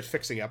really good at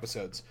fixing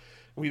episodes.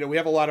 You know, we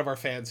have a lot of our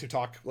fans who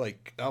talk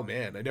like, oh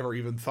man, I never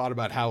even thought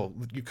about how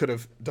you could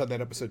have done that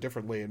episode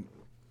differently. And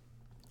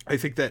I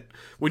think that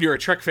when you're a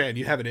Trek fan,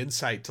 you have an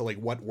insight to like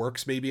what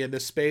works maybe in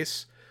this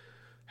space.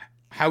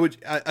 How would,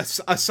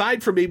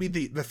 aside from maybe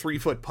the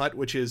 3-foot putt,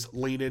 which is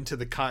lean into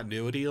the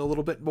continuity a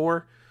little bit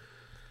more,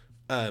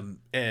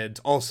 and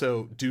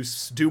also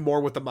do more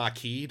with the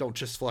Maquis. Don't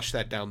just flush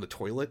that down the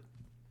toilet.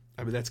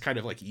 I mean, that's kind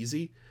of like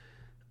easy.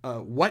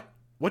 What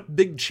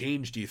big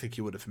change do you think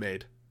you would have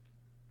made?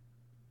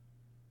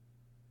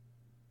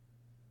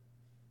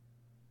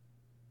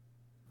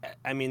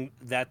 I mean,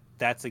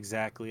 that's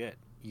exactly it.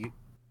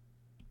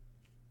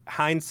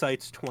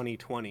 Hindsight's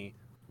 2020.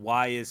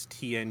 Why is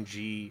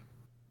TNG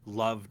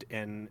loved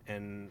and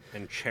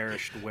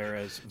cherished,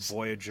 whereas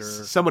Voyager...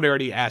 Someone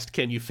already asked,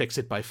 can you fix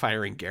it by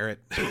firing Garrett?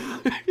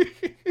 I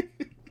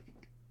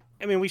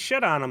mean, we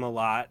shit on him a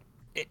lot.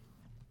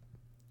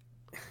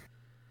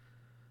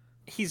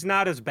 he's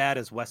not as bad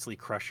as Wesley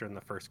Crusher in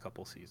the first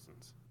couple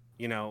seasons.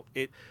 You know,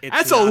 it's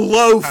that's a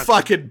low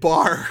fucking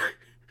bar.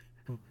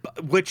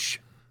 Which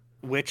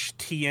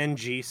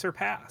TNG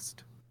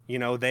surpassed. You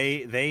know,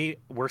 they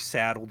were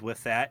saddled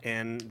with that,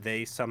 and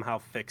they somehow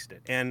fixed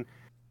it. And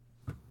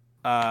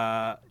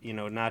you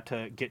know, not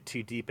to get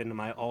too deep into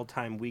my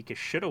all-time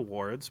weakest shit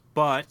awards,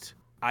 but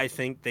I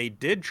think they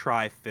did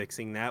try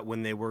fixing that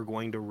when they were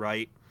going to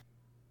write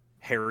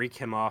Harry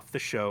Kim off the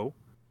show,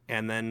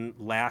 and then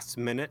last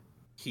minute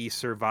he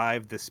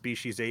survived the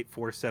Species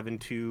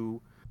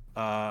 8472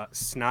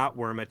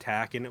 snotworm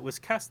attack, and it was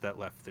Kes that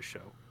left the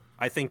show.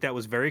 I think that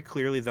was very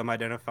clearly them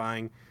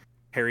identifying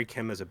Harry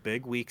Kim as a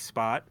big weak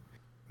spot.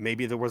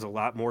 Maybe there was a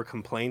lot more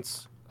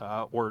complaints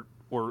or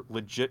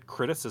legit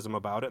criticism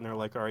about it, and they're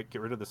like, all right,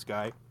 get rid of this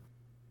guy.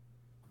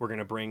 We're going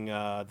to bring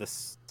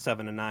this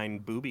 7 to 9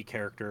 booby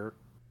character,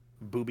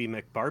 Booby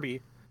McBarbie,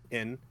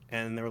 in,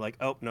 and they were like,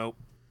 oh, no,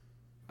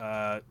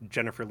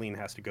 Jennifer Lean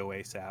has to go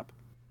ASAP.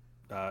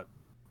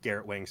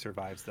 Garrett Wang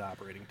survives the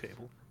operating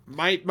table.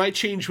 My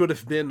change would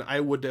have been I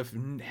would have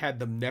had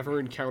them never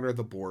encounter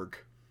the Borg.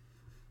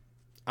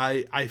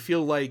 I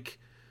feel like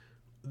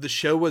the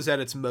show was at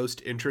its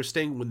most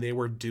interesting when they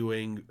were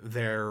doing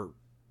their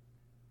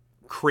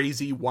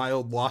crazy,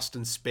 wild, lost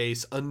in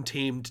space,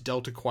 untamed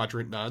Delta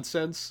Quadrant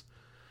nonsense.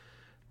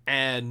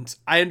 And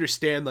I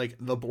understand, like,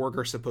 the Borg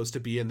are supposed to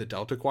be in the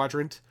Delta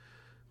Quadrant.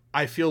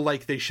 I feel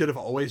like they should have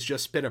always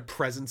just been a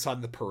presence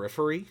on the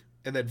periphery,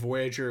 and that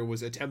Voyager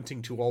was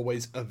attempting to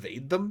always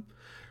evade them,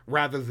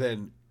 rather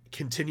than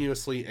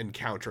continuously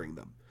encountering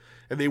them.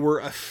 And they were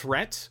a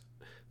threat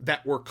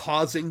that were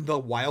causing the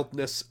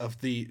wildness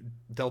of the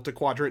Delta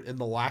Quadrant and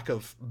the lack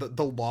of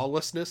the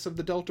lawlessness of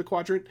the Delta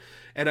Quadrant.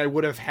 And I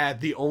would have had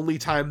the only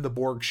time the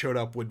Borg showed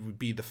up would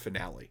be the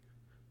finale.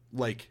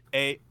 Like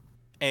I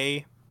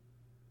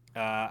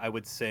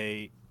would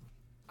say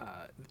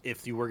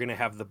if you were going to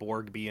have the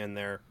Borg be in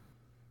there,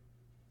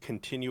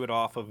 continue it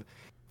off of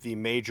the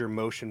major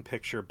motion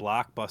picture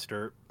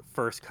blockbuster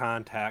First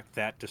Contact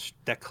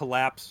that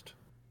collapsed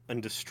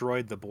and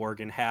destroyed the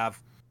Borg, and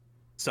have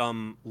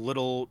some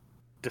little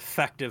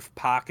defective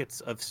pockets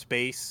of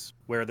space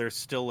where there's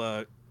still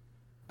a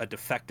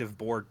defective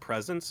Borg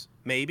presence,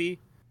 maybe,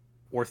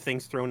 or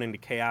things thrown into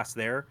chaos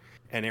there,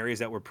 and areas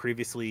that were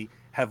previously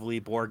heavily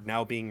Borg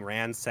now being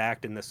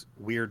ransacked in this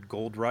weird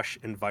gold rush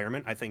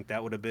environment. I think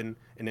that would have been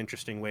an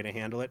interesting way to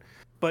handle it.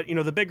 But, you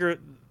know, the bigger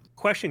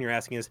question you're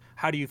asking is,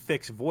 how do you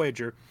fix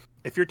Voyager?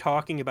 If you're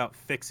talking about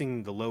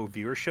fixing the low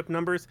viewership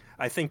numbers,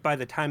 I think by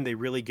the time they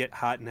really get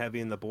hot and heavy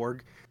in the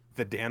Borg,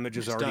 the damage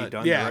is already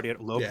done. Yeah. They're already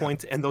at low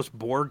points. And those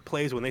Borg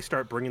plays, when they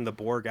start bringing the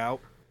Borg out,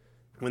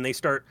 when they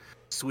start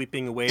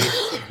sweeping away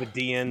the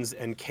Dians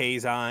and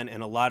Kazon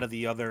and a lot of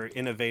the other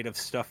innovative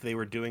stuff they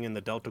were doing in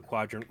the Delta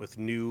Quadrant with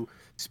new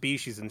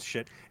species and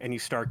shit, and you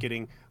start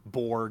getting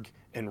Borg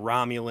and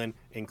Romulan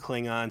and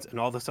Klingons and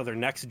all this other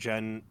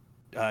next-gen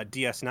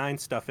DS9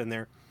 stuff in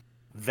there,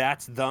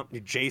 that's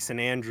the Jason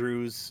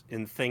Andrews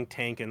in Think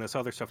Tank and this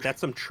other stuff.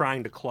 That's them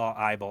trying to claw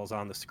eyeballs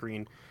on the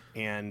screen.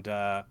 And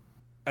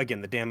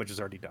again, the damage is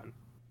already done.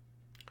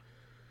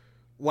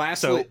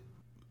 Lastly,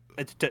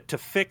 so to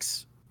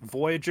fix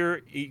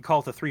Voyager, you call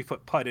it the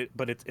 3-foot putt,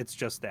 but it's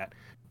just that.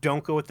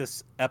 Don't go with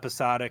this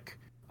episodic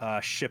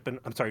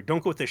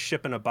don't go with this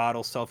ship in a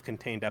bottle,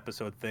 self-contained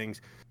episode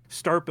things.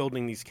 Start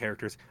building these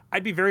characters.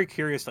 I'd be very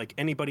curious, like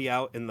anybody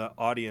out in the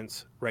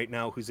audience right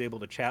now who's able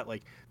to chat,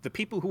 like the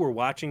people who were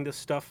watching this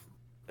stuff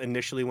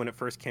initially when it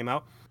first came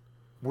out,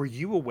 were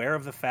you aware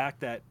of the fact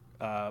that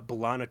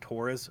B'Elanna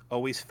Torres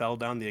always fell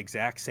down the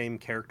exact same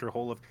character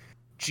hole of,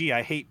 gee,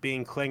 I hate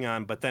being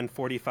Klingon, but then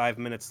 45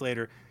 minutes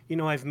later, you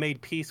know, I've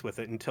made peace with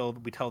it until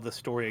we tell the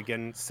story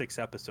again 6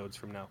 episodes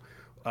from now.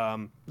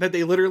 That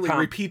they literally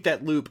repeat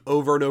that loop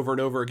over and over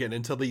and over again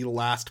until the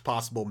last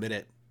possible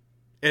minute.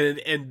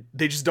 And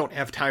they just don't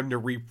have time to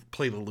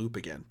replay the loop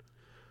again.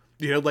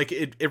 You know, like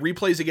it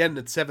replays again in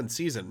its 7th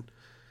season,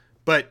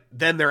 but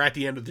then they're at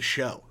the end of the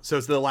show. So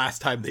it's the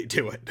last time they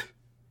do it.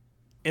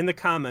 In the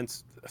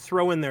comments,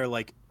 throw in there,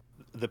 like,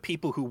 the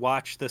people who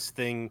watched this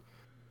thing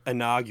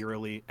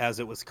inaugurally as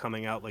it was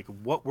coming out, like,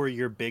 what were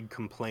your big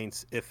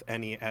complaints, if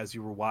any, as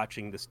you were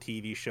watching this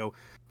TV show?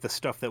 The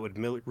stuff that would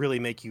really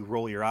make you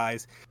roll your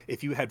eyes.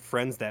 If you had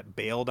friends that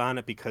bailed on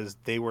it because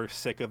they were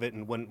sick of it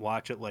and wouldn't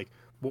watch it, like,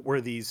 what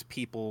were these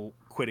people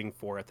quitting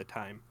for at the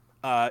time?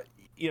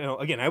 You know,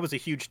 again, I was a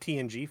huge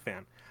TNG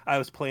fan. I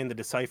was playing the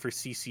Decipher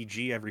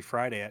CCG every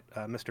Friday at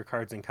Mr.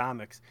 Cards and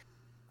Comics.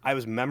 I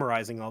was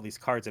memorizing all these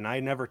cards, and I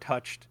never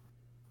touched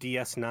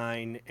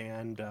DS9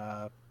 and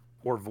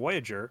or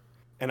Voyager.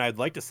 And I'd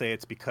like to say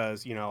it's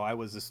because, you know, I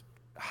was this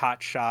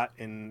hot shot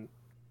in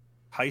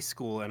high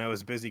school, and I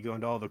was busy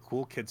going to all the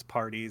cool kids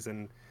parties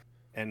and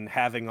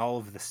having all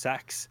of the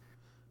sex.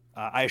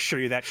 I assure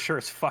you that sure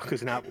as fuck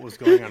was not what was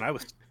going on. I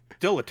was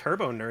still a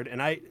turbo nerd,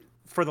 and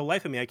for the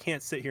life of me, I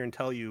can't sit here and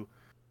tell you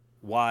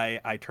why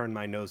I turned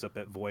my nose up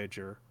at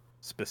Voyager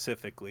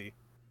specifically.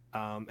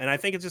 And I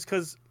think it's just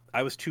because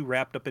I was too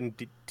wrapped up in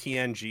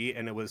TNG,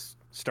 and it was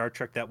Star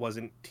Trek that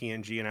wasn't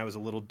TNG, and I was a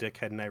little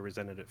dickhead, and I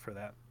resented it for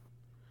that.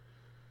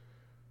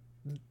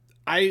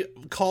 I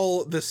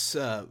call this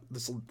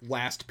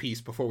last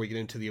piece before we get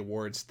into the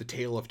awards the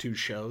Tale of Two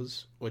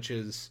Shows, which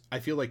is I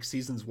feel like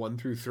seasons 1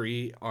 through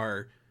 3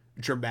 are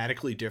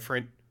dramatically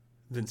different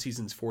than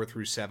seasons 4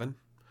 through 7.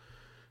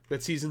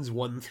 That seasons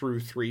 1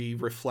 through 3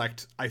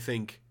 reflect, I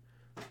think,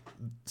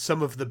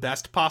 some of the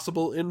best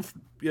possible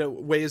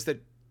ways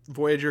that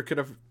Voyager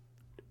could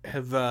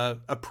have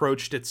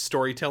approached its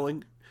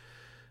storytelling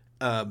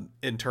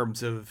in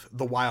terms of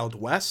the Wild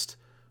West,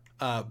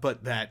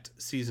 but that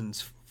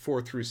seasons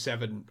 4 through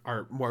 7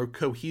 are more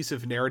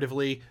cohesive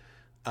narratively,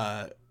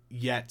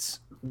 yet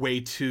way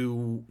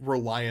too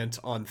reliant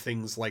on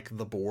things like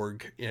the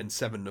Borg and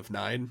Seven of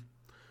Nine.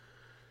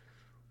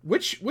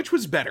 Which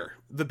was better,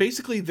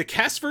 basically the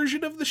Cass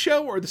version of the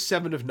show or the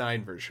Seven of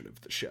Nine version of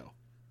the show?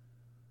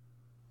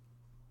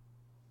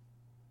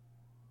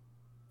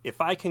 If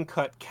I can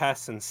cut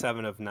Kes and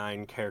Seven of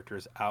Nine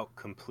characters out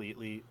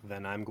completely,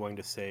 then I'm going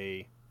to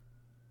say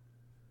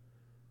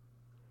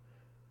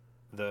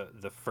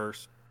the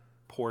first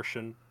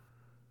portion,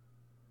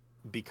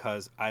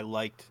 because I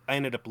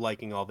ended up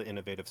liking all the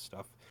innovative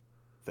stuff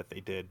that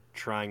they did,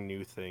 trying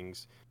new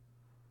things,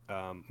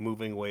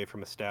 moving away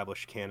from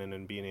established canon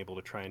and being able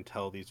to try and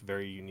tell these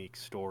very unique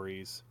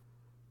stories.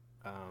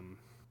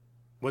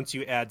 Once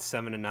you add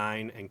 7 and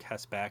 9 and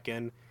Kes back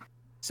in,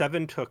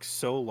 7 took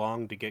so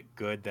long to get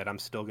good that I'm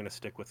still going to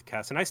stick with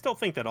Kes. And I still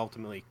think that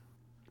ultimately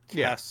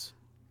Kes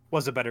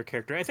was a better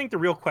character. I think the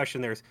real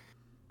question there is,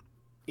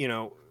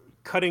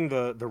 cutting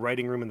the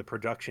writing room and the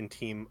production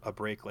team a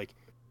break, like,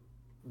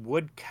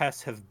 would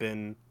Kes have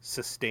been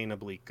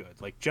sustainably good?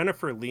 Like,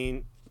 Jennifer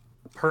Lean,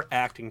 her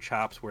acting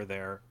chops were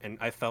there, and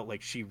I felt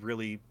like she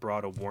really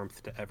brought a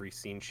warmth to every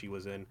scene she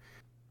was in.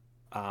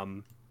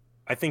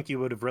 I think you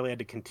would have really had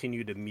to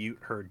continue to mute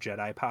her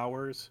Jedi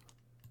powers.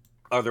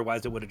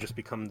 Otherwise, it would have just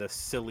become this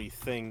silly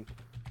thing.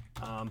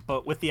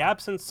 But with the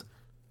absence,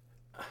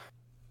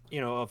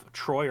 of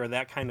Troy or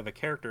that kind of a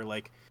character,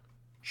 like,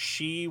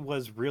 she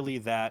was really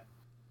that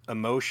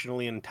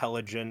emotionally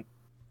intelligent,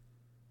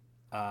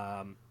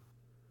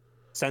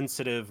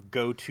 sensitive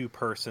go-to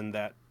person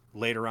that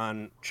later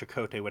on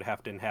Chakotay would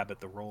have to inhabit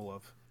the role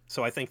of.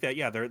 So I think that,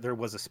 there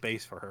was a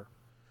space for her.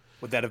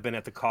 Would that have been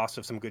at the cost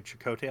of some good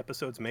Chakotay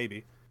episodes?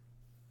 Maybe.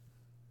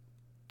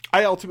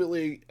 I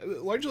ultimately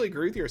largely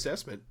agree with your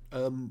assessment.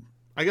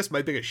 I guess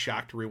my biggest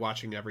shock to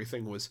rewatching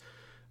everything was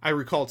I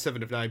recalled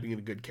 7 of 9 being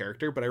a good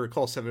character, but I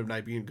recall 7 of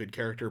 9 being a good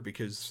character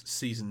because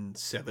season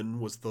 7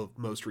 was the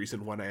most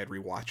recent one I had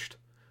rewatched.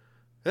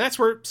 And that's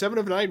where 7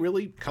 of 9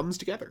 really comes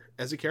together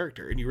as a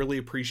character, and you really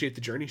appreciate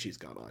the journey she's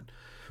gone on.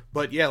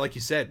 But yeah, like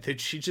you said,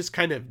 she just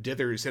kind of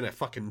dithers in a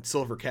fucking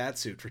silver cat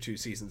suit for 2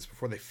 seasons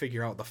before they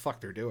figure out what the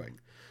fuck they're doing.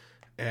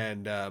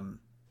 And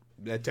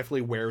that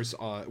definitely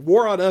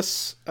wore on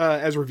us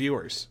as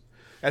reviewers,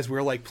 as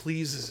we're like,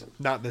 please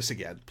not this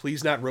again.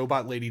 Please not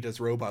Robot Lady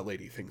does Robot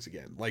Lady things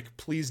again. Like,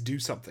 please do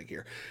something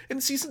here. In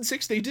season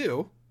 6 they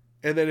do,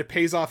 and then it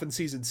pays off in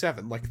season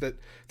 7. Like, that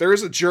there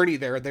is a journey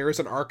there is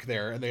an arc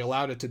there, and they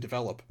allowed it to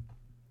develop.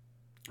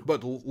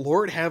 But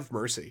Lord have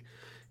mercy,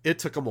 it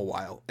took them a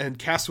while. And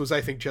Cass was,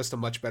 I think, just a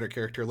much better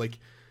character. Like,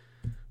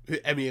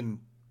 I mean,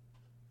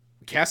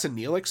 Cass and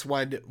Neelix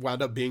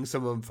wound up being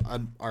some of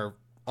our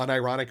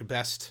unironic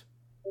best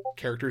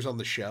characters on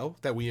the show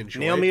that we enjoyed.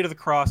 Nail me to the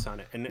cross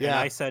on it. And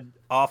I said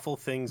awful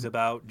things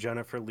about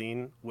Jennifer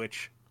Lean,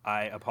 which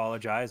I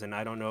apologize, and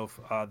I don't know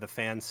if the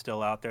fans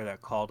still out there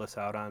that called us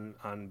out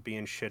on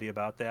being shitty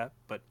about that,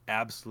 but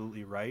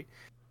absolutely right.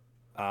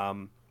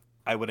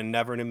 I would have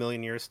never in a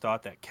million years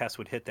thought that Kes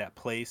would hit that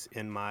place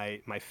in my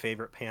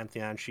favorite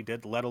pantheon she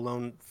did, let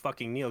alone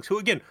fucking Neelix, who,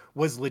 again,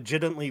 was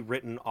legitimately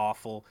written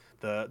awful.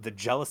 The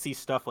jealousy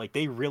stuff, like,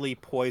 they really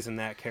poisoned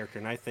that character,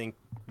 and I think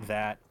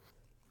that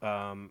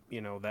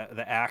that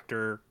the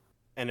actor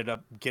ended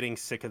up getting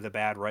sick of the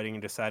bad writing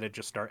and decided to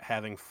just start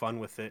having fun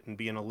with it and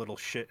being a little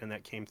shit, and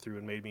that came through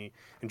and made me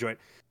enjoy it.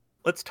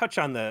 Let's touch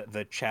on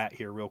the chat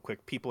here real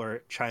quick. People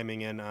are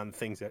chiming in on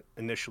things that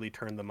initially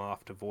turned them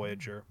off to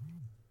Voyager.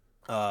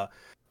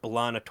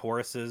 B'Elanna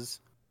Torres's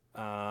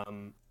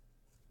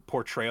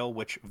portrayal,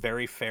 which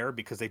very fair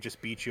because they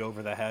just beat you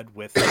over the head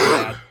with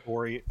that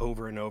story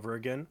over and over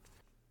again.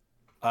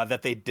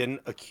 That they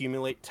didn't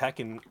accumulate tech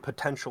and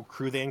potential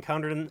crew they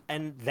encountered,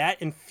 and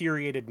that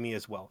infuriated me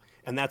as well.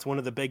 And that's one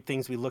of the big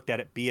things we looked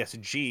at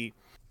BSG,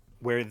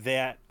 where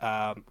that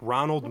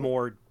Ronald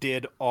Moore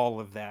did all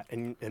of that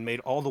and made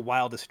all the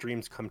wildest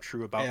dreams come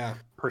true about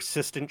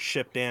persistent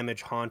ship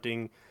damage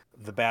haunting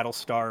the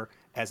Battlestar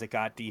as it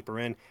got deeper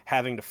in,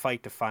 having to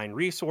fight to find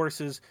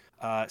resources,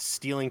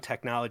 stealing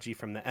technology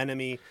from the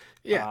enemy.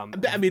 Yeah,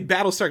 I mean,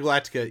 Battlestar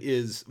Galactica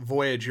is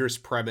Voyager's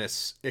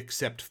premise,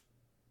 except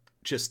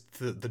just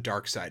the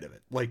dark side of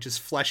it, like,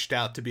 just fleshed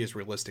out to be as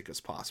realistic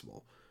as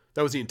possible.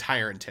 That was the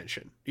entire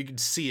intention. You can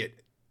see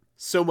it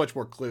so much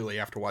more clearly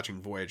after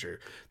watching Voyager,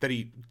 that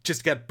he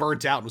just got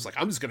burnt out and was like,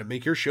 I'm just going to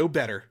make your show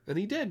better. And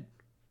he did.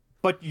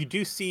 But you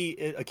do see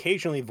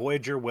occasionally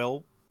Voyager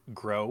will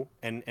grow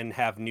and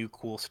have new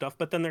cool stuff.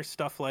 But then there's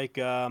stuff like,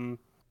 I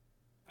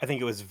I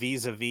think it was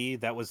Vis-a-Vis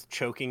that was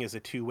choking as a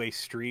two-way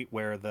street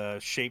where the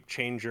shape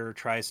changer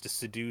tries to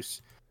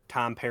seduce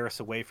Tom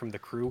Paris away from the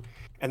crew,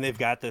 and they've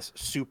got this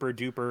super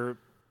duper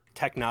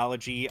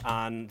technology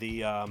on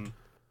the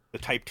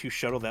Type 2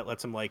 shuttle that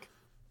lets them like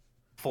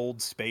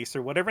fold space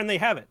or whatever, and they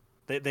have it.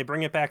 They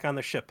bring it back on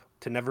the ship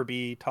to never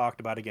be talked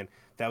about again.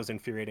 That was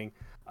infuriating.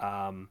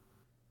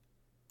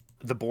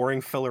 The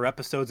boring filler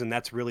episodes, and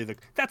that's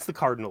the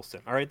cardinal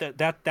sin. All right,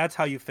 that's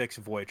how you fix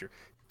Voyager.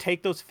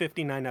 Take those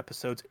 59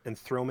 episodes and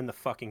throw them in the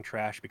fucking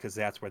trash, because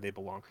that's where they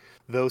belong.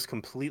 Those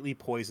completely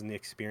poisoned the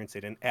experience.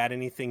 They didn't add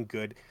anything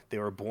good. They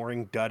were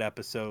boring dud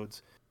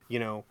episodes, you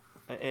know.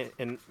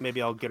 And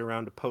maybe I'll get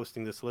around to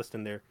posting this list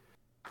in there.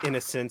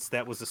 Innocence,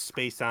 that was a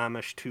space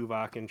Amish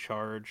Tuvok in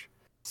charge.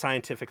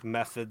 Scientific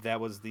Method, that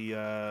was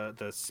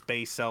the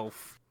space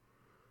elf.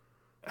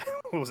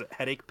 What was it?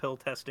 Headache pill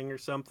testing or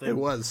something? It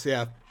was,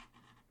 yeah.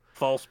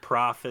 False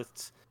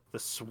Prophets, The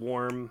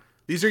Swarm.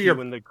 These are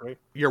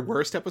your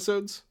worst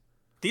episodes?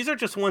 These are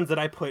just ones that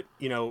I put,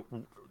 you know,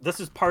 this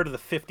is part of the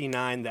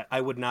 59 that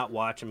I would not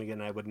watch them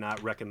again. I would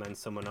not recommend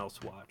someone else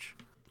watch.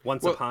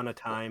 Once Upon a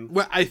Time.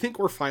 Well, I think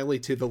we're finally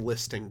to the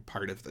listing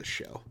part of this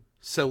show.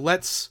 So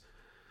let's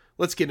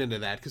get into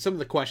that, because some of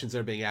the questions that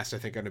are being asked, I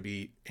think, are going to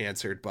be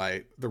answered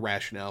by the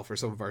rationale for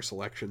some of our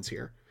selections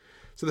here.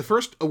 So the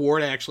first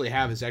award I actually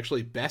have is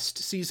actually best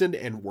season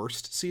and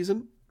worst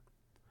season.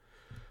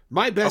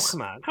 My best... Oh,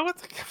 come on. How about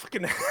the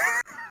fucking...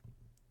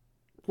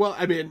 Well,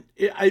 I mean,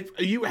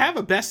 you have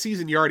a best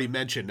season you already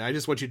mentioned. I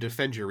just want you to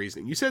defend your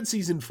reasoning. You said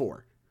season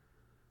 4.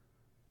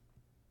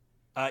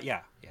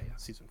 Yeah,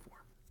 season 4.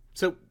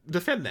 So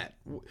defend that.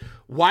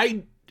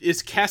 Why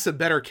is Kes a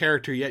better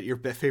character, yet your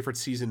favorite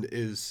season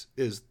is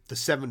the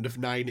 7 of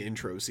 9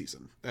 intro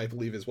season, I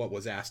believe is what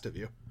was asked of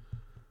you?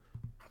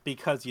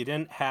 Because you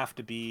didn't have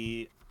to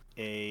be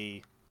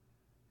a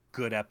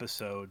good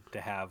episode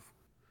to have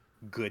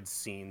good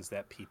scenes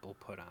that people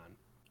put on.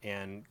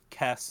 And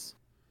Kes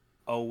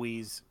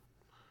always...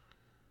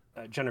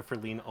 Jennifer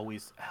Lean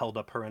always held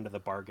up her end of the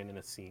bargain in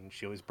a scene.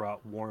 She always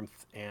brought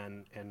warmth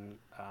and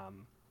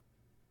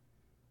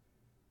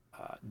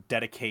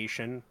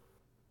dedication,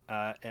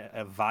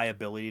 a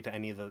viability to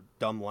any of the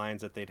dumb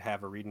lines that they'd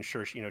have her read. And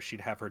sure, you know,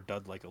 she'd have her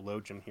dud like a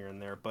Lojum here and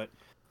there. But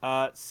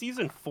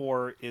season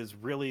 4 is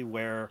really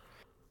where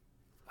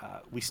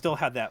we still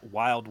had that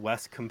Wild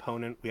West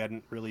component. We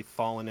hadn't really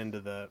fallen into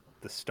the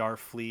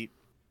Starfleet.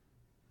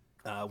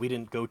 We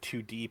didn't go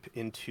too deep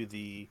into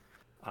the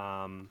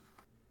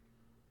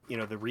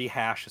the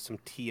rehash of some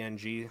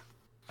TNG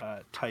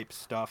type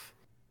stuff.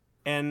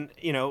 And,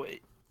 you know,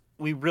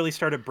 we really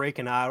started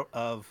breaking out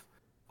of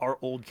our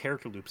old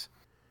character loops.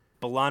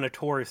 B'Elanna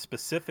Torres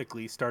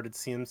specifically started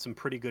seeing some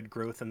pretty good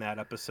growth in that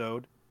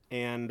episode.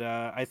 And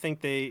I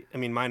think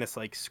minus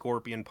like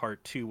Scorpion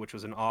Part 2, which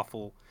was an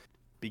awful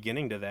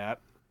beginning to that.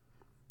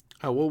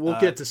 Oh, well,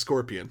 we'll get to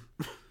Scorpion.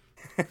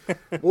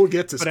 We'll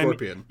get to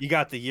Scorpion. I mean, you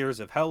got the Years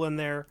of Hell in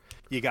there.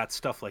 You got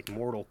stuff like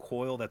Mortal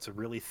Coil. That's a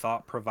really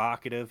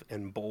thought-provocative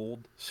and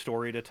bold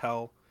story to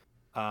tell.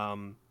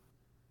 Hirogen,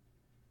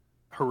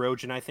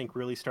 I think,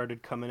 really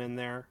started coming in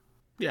there.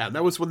 Yeah, and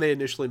that was when they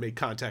initially made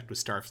contact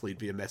with Starfleet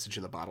via message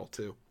in the bottle,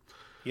 too.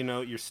 You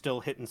know, you're still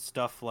hitting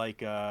stuff like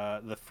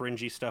the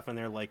fringy stuff in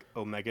there, like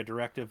Omega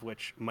Directive,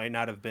 which might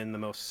not have been the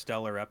most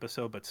stellar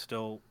episode, but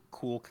still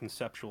cool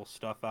conceptual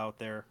stuff out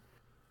there.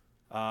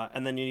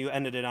 And then you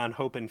ended it on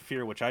Hope and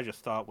Fear, which I just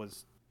thought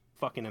was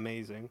fucking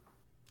amazing.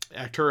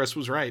 Arcturus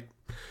was right.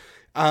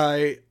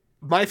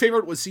 My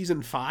favorite was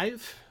season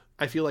 5.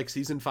 I feel like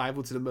season 5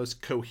 was the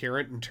most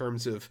coherent in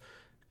terms of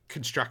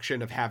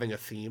construction of having a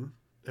theme.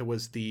 It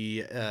was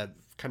the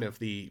kind of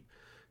the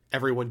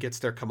everyone gets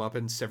their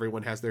comeuppance,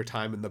 everyone has their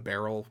time in the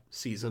barrel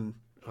season,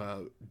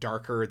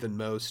 darker than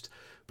most,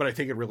 but I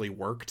think it really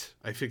worked.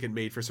 I think it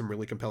made for some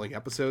really compelling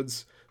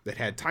episodes that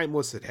had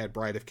Timeless, that had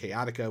Bride of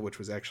Chaotica, which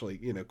was actually,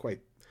 you know,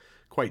 quite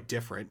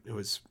different. It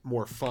was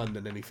more fun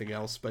than anything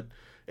else, but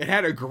it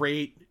had a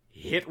great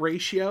hit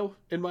ratio,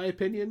 in my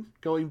opinion,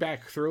 going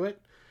back through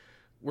it,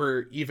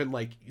 where even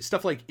like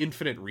stuff like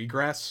Infinite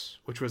Regress,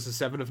 which was a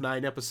 7 of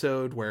 9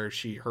 episode where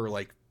her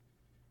like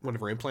one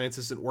of her implants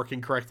isn't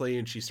working correctly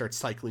and she starts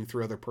cycling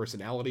through other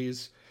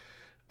personalities.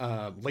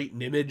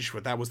 Latent Image,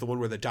 that was the one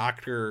where the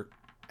doctor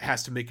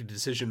has to make a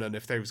decision on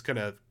if they was going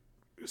to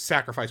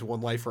sacrifice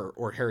one life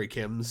or Harry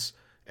Kim's,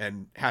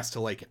 and has to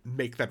like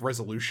make that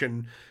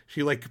resolution.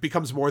 She like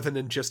becomes more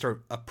than just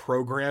a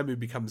program. He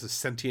becomes a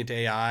sentient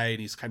AI,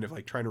 and he's kind of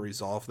like trying to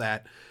resolve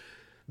that.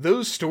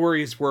 Those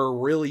stories were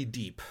really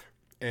deep,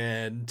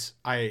 and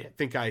I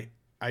think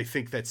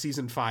that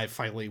season 5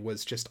 finally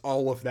was just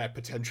all of that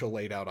potential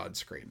laid out on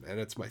screen, and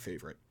it's my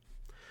favorite.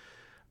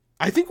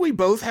 I think we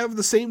both have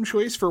the same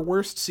choice for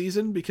worst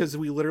season because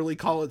we literally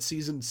call it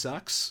Season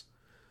Sucks.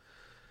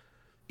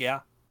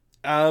 Yeah.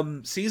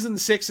 Season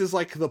 6 is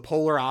like the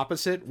polar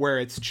opposite, where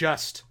it's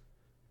just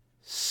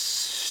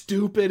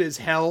stupid as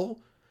hell.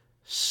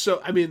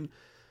 So, I mean,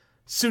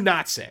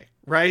 Tsunatse,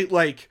 right?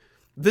 Like,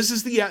 this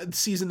is the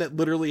season that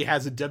literally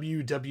has a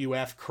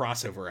WWF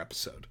crossover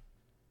episode.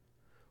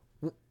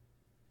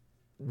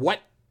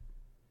 What?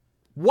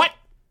 What?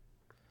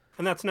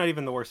 And that's not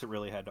even the worst it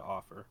really had to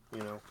offer, you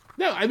know?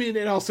 No, I mean,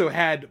 it also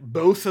had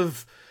both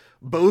of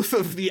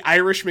the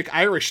Irish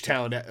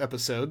McIrishtown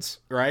episodes,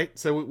 right?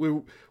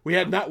 So we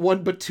had not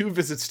one but two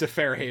visits to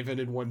Fairhaven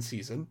in one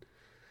season.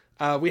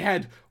 We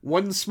had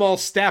one small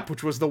step,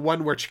 which was the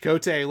one where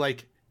Chakotay,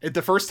 like,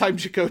 the first time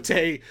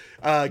Chakotay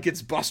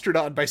gets busted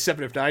on by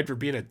Seven of Nine for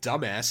being a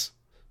dumbass.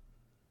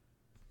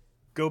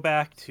 Go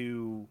back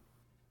to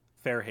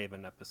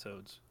Fairhaven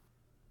episodes.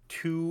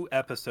 2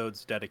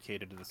 episodes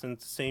dedicated to this. And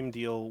it's the same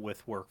deal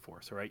with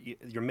Workforce, right?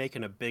 You're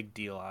making a big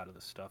deal out of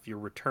this stuff. You're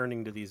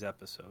returning to these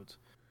episodes.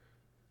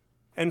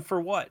 And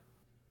for what?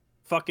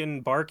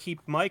 Fucking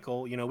Barkeep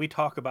Michael, you know, we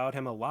talk about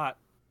him a lot.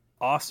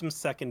 Awesome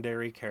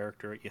secondary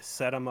character. You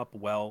set him up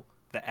well.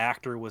 The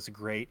actor was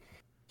great.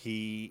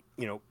 He,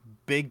 you know,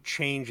 big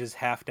changes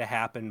have to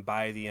happen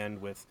by the end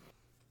with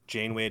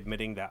Janeway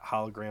admitting that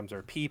holograms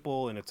are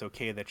people and it's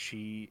okay that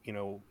she, you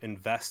know,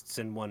 invests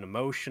in one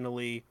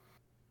emotionally.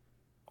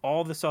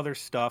 All this other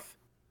stuff.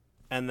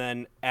 And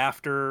then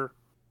after,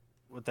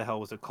 what the hell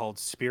was it called?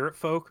 Spirit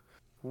Folk?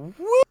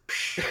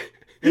 Whoosh!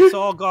 It's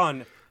all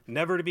gone.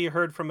 Never to be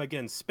heard from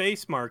again.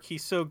 Space Mark,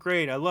 he's so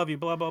great. I love you,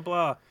 blah, blah,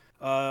 blah.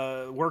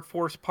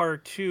 Workforce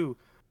Part 2.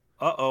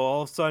 Uh-oh,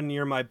 all of a sudden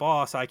you're my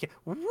boss. I can't.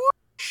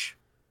 Whoosh!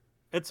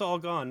 It's all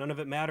gone. None of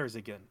it matters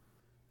again.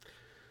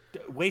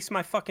 Waste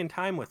my fucking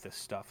time with this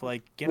stuff.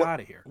 Like, get out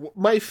of here.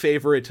 My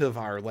favorite of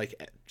our, like,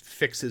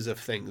 fixes of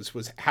things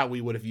was how we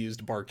would have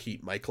used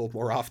Barkeep Michael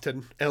more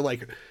often. And,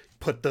 like,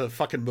 put the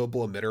fucking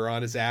mobile emitter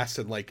on his ass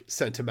and, like,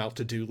 sent him out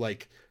to do,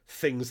 like,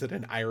 things that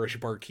an Irish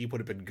barkeep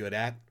would have been good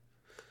at.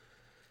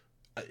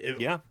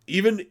 Yeah.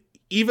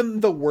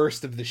 Even the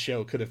worst of the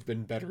show could have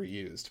been better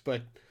used.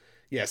 But,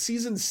 yeah,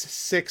 Season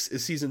 6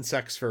 is Season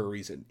 6 for a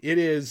reason. It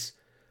is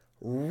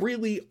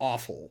really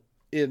awful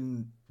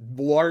in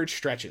large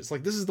stretches.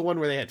 Like, this is the one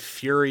where they had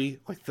Fury,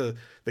 like the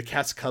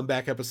Cat's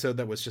comeback episode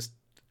that was just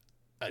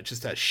a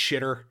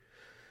shitter.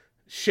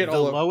 Shit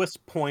all over. The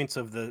lowest points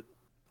of the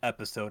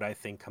episode, I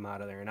think, come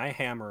out of there. And I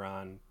hammer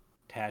on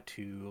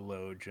Tattoo,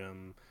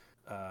 Logum,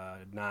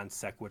 Non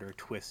Sequitur,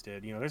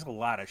 Twisted. You know, there's a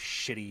lot of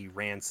shitty,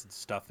 rancid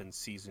stuff in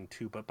Season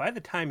 2. But by the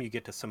time you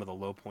get to some of the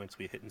low points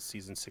we hit in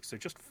Season 6, they're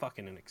just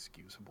fucking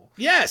inexcusable.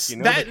 Yes, you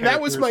know,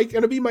 that was going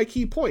to be my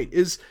key point,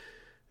 is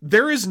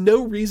there is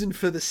no reason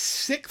for the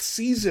 6th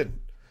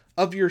season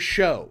of your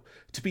show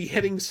to be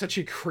hitting such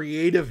a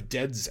creative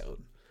dead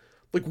zone.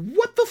 Like,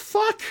 what the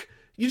fuck?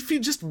 If you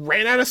just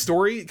ran out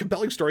of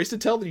compelling stories to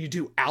tell, then you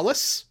do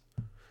Alice?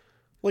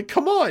 Like,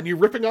 come on, you're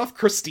ripping off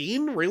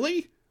Christine?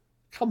 Really?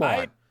 Come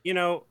on. You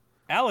know,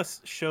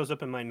 Alice shows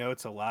up in my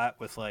notes a lot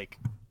with, like,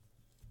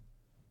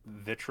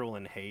 vitriol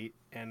and hate.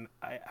 And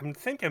I'm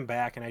thinking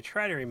back, and I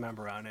try to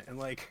remember on it, and,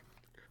 like,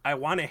 I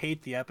want to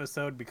hate the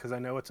episode because I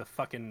know it's a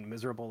fucking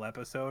miserable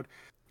episode,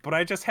 but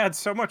I just had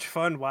so much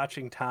fun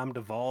watching Tom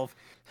devolve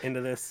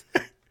into this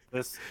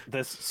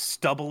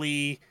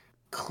stubbly,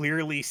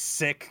 clearly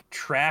sick,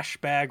 trash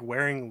bag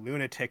wearing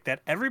lunatic that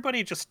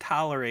everybody just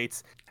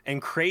tolerates. And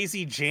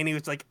crazy Janie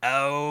was like,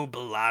 oh,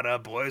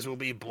 Bellotta, boys will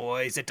be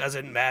boys. It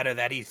doesn't matter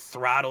that he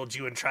throttled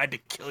you and tried to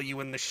kill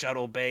you in the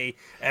shuttle bay.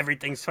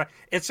 Everything's fine.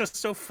 It's just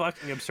so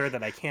fucking absurd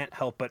that I can't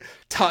help but...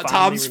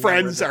 Tom's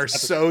friends are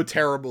so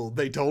terrible.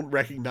 They don't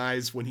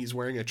recognize when he's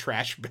wearing a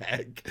trash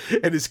bag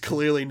and is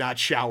clearly not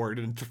showered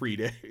in 3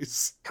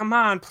 days. Come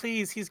on,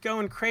 please. He's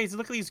going crazy.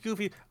 Look at these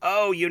goofy...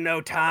 Oh, you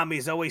know, Tom,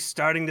 he's always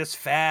starting this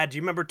fad. Do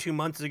you remember 2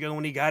 months ago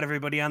when he got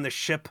everybody on the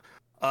ship...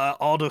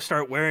 Aldo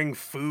start wearing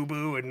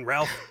FUBU and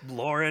Ralph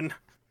Lauren.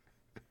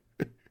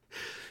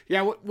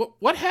 Yeah,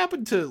 what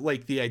happened to,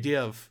 like, the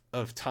idea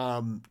of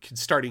Tom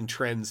starting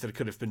trends that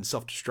could have been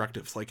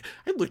self-destructive? Like,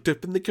 I looked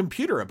up in the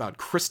computer about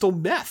crystal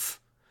meth.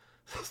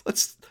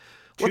 Let's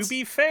To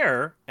be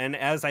fair, and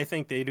as I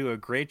think they do a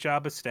great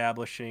job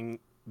establishing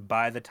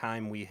by the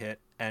time we hit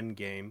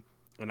Endgame,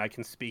 and I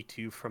can speak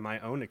to you from my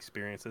own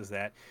experiences,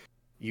 that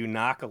you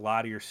knock a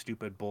lot of your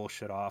stupid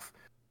bullshit off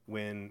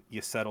when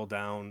you settle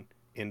down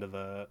into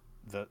the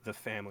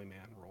family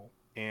man role.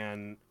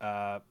 And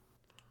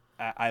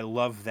I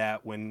love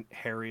that when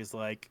Harry's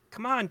like,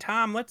 come on,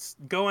 Tom, let's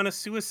go on a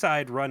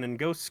suicide run and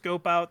go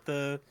scope out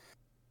the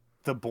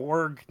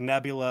Borg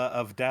nebula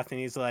of death. And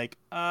he's like,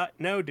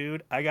 no,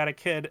 dude, I got a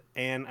kid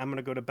and I'm going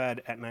to go to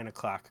bed at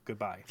 9:00.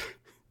 Goodbye.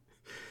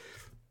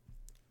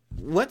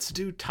 Let's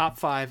do top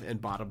 5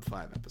 and bottom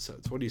 5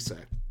 episodes. What do you say?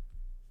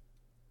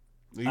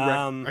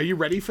 Are you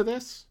ready for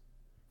this?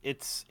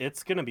 It's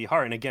going to be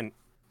hard. And again,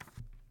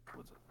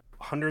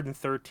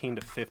 113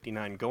 to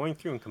 59, going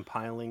through and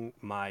compiling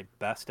my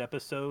best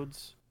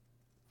episodes,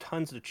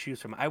 tons to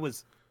choose from. I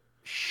was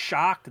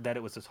shocked that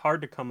it was as hard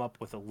to come up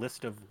with a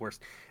list of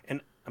worst. And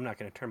I'm not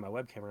going to turn my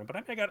webcam around,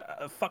 but I got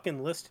a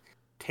fucking list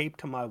taped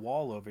to my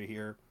wall over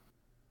here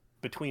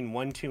between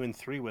 1, 2, and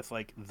 3 with,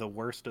 like, the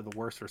worst of the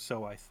worst, or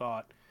so I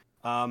thought.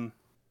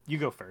 You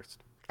go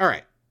first. All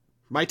right.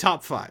 My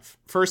top 5.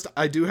 First,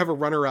 I do have a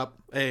runner-up,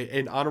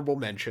 an honorable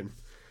mention,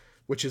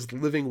 which is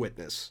Living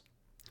Witness,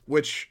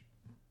 which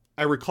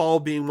I recall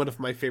being one of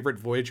my favorite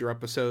Voyager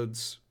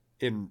episodes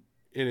in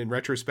And in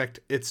retrospect,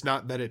 it's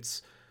not that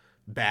it's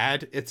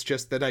bad. It's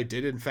just that I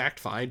did, in fact,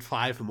 find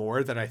 5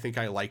 more that I think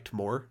I liked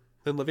more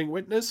than Living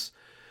Witness.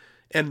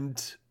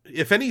 And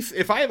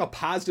if I have a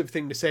positive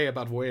thing to say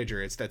about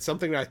Voyager, it's that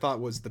something that I thought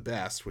was the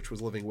best, which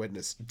was Living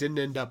Witness, didn't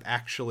end up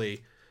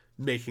actually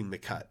making the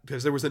cut,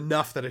 because there was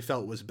enough that I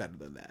felt was better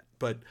than that.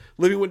 But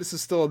Living Witness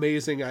is still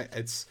amazing. I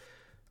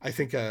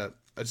think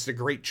it's a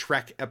great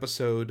Trek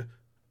episode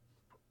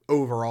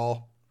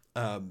overall.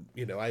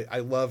 I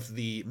love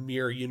the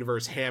mirror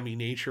universe hammy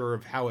nature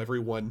of how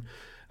everyone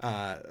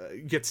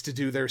gets to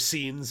do their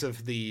scenes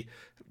of the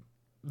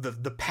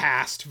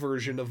past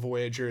version of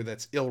Voyager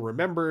that's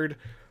ill-remembered.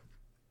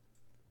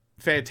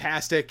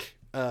 Fantastic,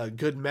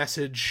 good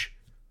message.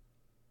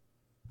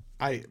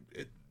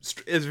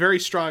 It's very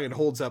strong and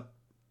holds up.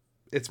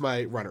 It's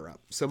my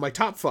runner-up. So my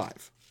top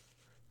 5.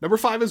 Number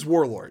 5 is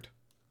Warlord,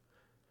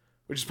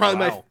 which is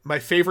probably my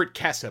favorite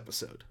Kes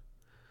episode.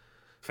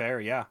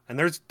 Fair, yeah. And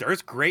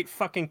there's great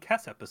fucking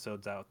Kes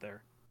episodes out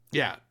there.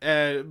 Yeah,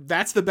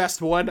 that's the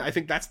best one. I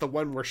think that's the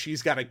one where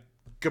she's got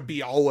to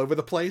be all over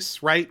the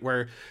place, right?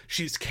 Where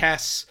she's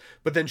Kes,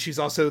 but then she's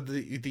also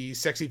the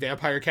sexy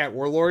vampire cat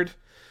warlord,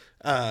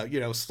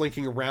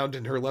 slinking around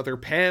in her leather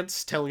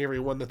pants, telling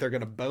everyone that they're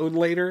going to bone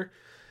later,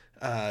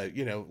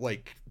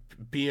 like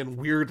being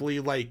weirdly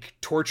like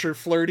torture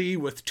flirty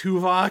with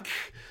Tuvok.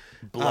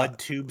 Blood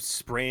tubes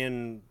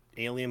spraying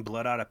alien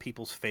blood out of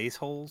people's face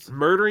holes.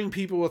 Murdering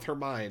people with her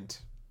mind.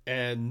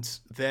 And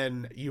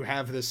then you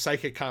have this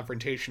psychic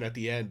confrontation at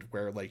the end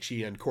where like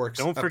she uncorks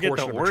Don't forget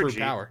the orgy.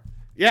 Power.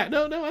 Yeah,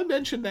 no, I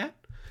mentioned that.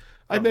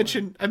 I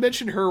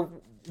mentioned her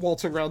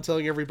waltzing around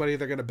telling everybody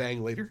they're gonna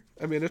bang later.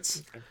 I mean,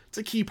 it's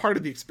a key part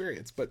of the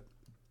experience. But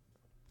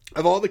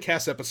of all the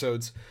Kes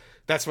episodes,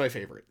 that's my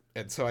favorite,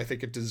 and so I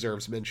think it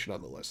deserves mention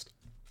on the list.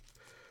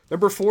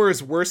 Number 4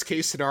 is Worst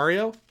Case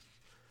Scenario.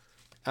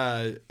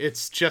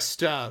 It's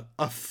just a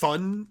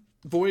fun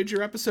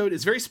Voyager episode.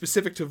 Is very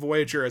specific to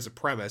Voyager as a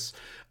premise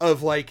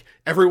of like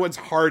everyone's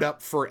hard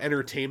up for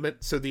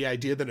entertainment. So the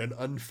idea that an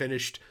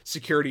unfinished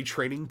security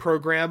training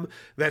program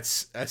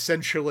that's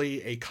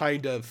essentially a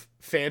kind of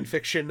fan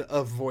fiction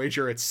of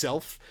Voyager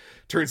itself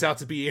turns out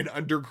to be an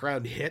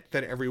underground hit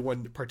that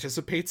everyone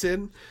participates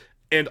in.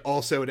 And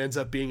also it ends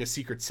up being a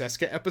Secret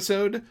Seska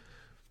episode.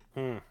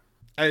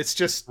 It's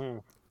just...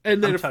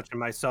 And then I'm touching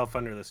myself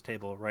under this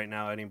table right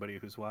now, anybody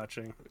who's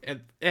watching.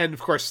 And of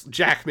course,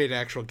 Jack made an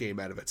actual game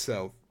out of it,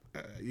 so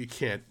you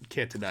can't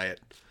deny it.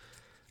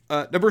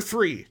 Number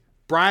 3,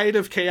 Bride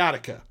of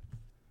Chaotica.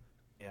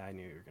 Yeah, I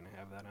knew you were going to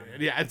have that on.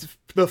 Yeah, it's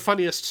the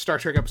funniest Star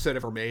Trek episode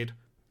ever made.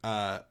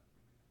 I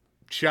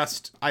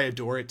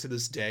adore it to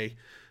this day.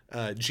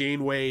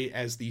 Janeway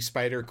as the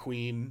Spider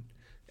Queen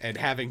and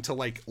having to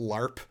like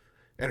LARP,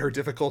 and her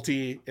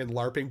difficulty in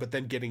LARPing, but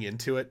then getting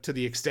into it to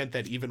the extent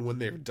that even when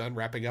they're done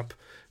wrapping up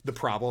the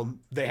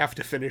problem, they have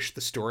to finish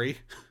the story,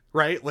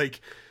 right?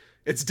 Like,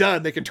 it's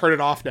done, they can turn it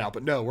off now,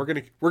 but no, we're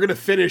gonna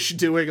finish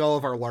doing all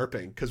of our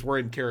LARPing because we're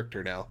in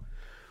character now.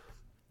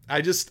 I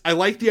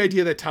like the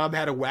idea that Tom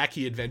had a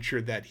wacky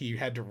adventure that he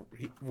had to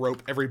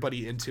rope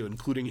everybody into,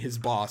 including his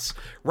boss,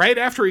 right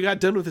after he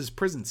got done with his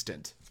prison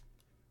stint.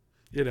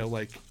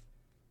 Like,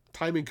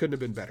 timing couldn't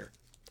have been better.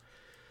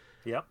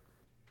 Yep.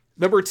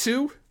 Number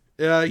 2,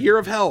 Year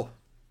of Hell.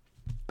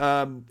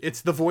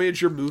 It's the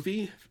Voyager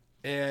movie,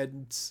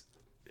 and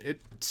it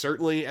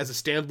certainly, as a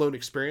standalone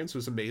experience,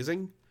 was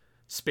amazing.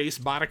 Space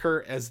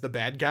Boddicker as the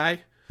bad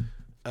guy,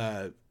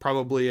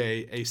 probably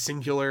a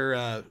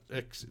singular,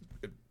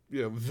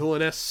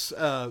 villainous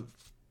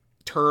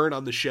turn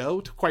on the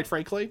show, quite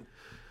frankly.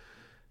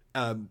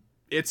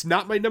 It's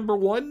not my number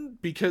 1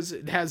 because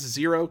it has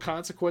 0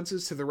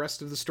 consequences to the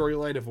rest of the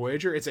storyline of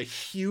Voyager. It's a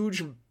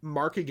huge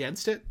mark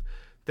against it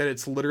that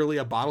it's literally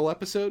a bottle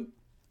episode,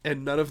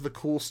 and none of the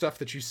cool stuff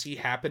that you see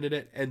happen in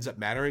it ends up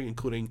mattering,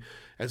 including,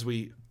 as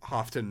we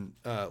often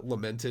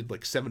lamented,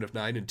 like 7 of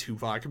 9 and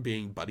Tuvok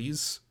being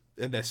buddies,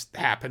 and this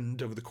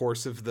happened over the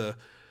course of the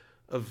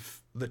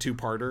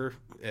two-parter,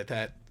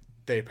 that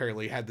they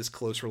apparently had this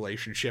close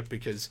relationship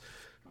because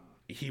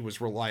he was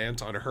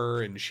reliant on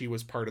her and she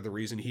was part of the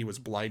reason he was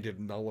blinded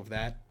and all of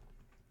that.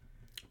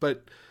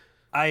 But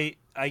I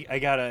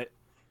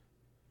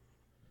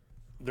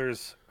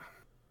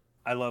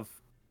love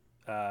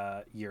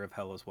Year of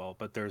Hell as well,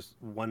 but there's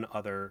one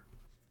other.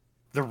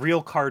 The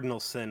real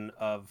cardinal sin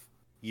of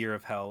Year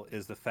of Hell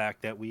is the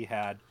fact that we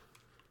had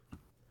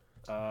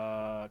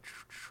Kes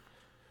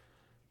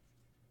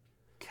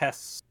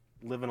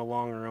living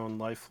along her own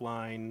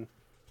lifeline.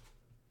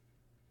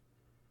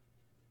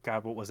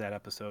 God, what was that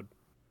episode?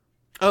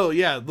 Oh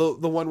yeah,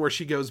 the one where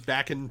she goes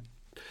back and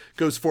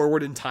goes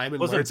forward in time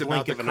and learns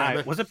about the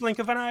Eye. Was it Blink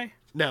of an Eye?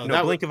 No,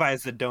 Blink of Eye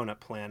is the donut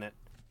planet.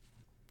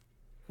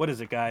 What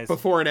is it, guys?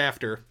 Before and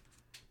after.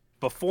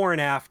 Before and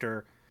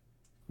after,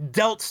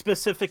 dealt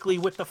specifically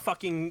with the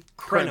fucking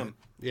Krenim.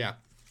 Yeah.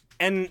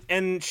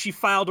 And she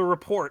filed a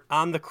report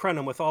on the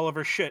Krenim with all of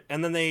her shit,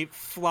 and then they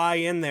fly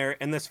in there,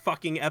 and this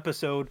fucking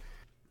episode,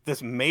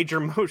 this major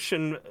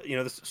motion,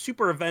 this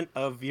super event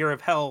of Year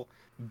of Hell,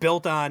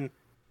 built on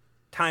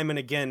time and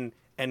again,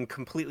 and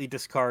completely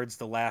discards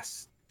the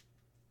last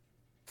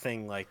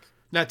thing, like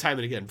Not Time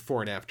and Again,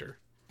 Before and After.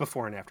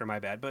 Before and After, my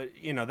bad. But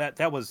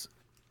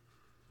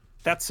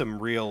that's some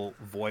real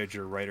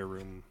Voyager writer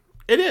room.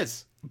 It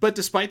is. But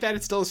despite that,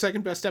 it's still the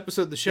second best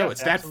episode of the show.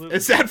 Yes,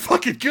 it's that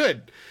fucking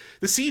good.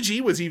 The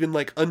CG was even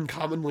like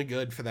uncommonly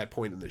good for that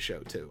point in the show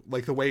too.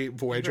 Like the way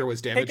Voyager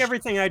was damaged. Take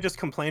everything I just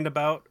complained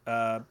about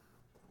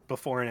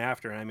Before and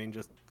After, and I mean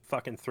just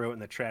fucking throw it in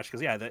the trash.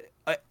 Because yeah,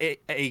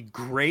 a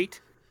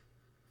great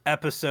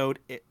episode.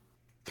 It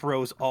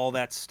throws all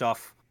that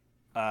stuff.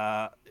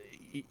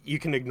 You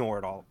can ignore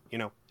it all. You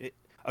know,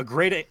 a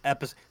great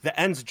episode. The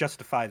ends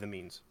justify the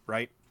means,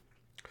 right?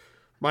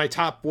 My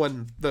top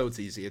one, though, it's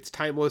easy. It's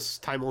Timeless.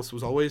 Timeless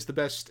was always the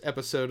best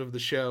episode of the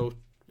show.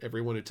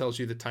 Everyone who tells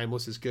you that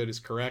Timeless is good is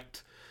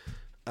correct.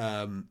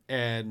 And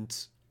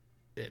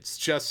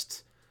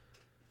it's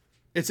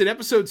an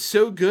episode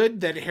so good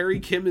that Harry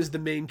Kim is the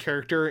main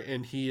character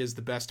and he is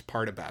the best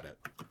part about it.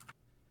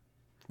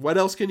 What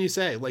else can you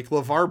say? Like,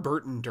 LeVar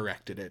Burton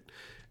directed it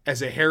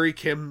as a Harry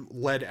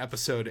Kim-led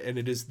episode, and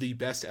it is the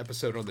best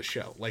episode on the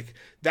show. Like,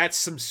 that's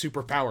some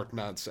superpowered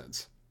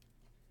nonsense.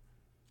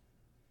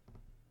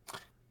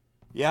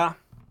 Yeah,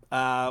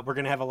 we're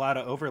gonna have a lot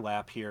of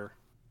overlap here.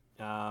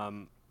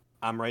 I'm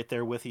right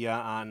there with you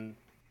on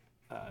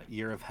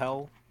Year of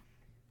Hell.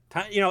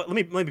 You know, let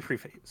me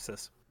preface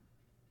this.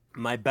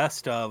 My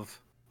best of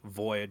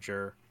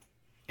Voyager,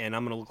 and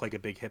I'm gonna look like a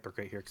big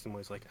hypocrite here because I'm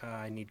always like,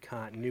 I need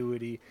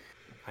continuity,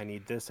 I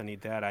need this, I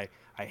need that. I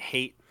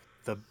hate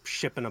the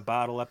ship in a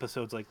bottle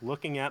episodes. Like,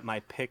 looking at my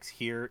picks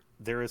here,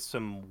 there is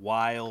some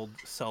wild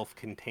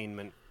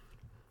self-containment,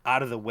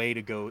 out of the way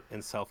to go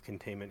in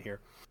self-containment here.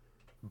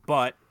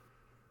 But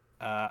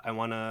I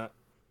want to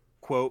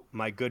quote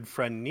my good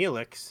friend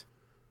Neelix.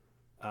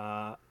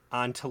 On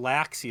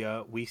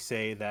Talaxia, we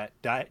say that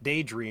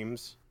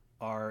daydreams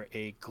are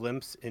a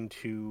glimpse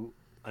into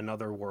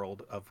another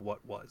world of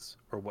what was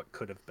or what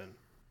could have been.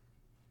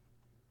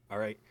 All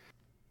right.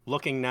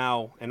 Looking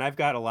now, and I've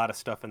got a lot of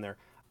stuff in there.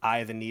 Eye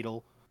of the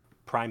Needle,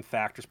 Prime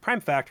Factors. Prime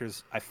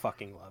Factors I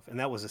fucking love. And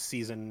that was a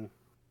season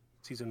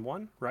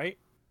 1, right?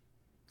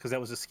 Because that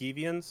was the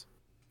Skeevians.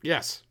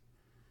 Yes.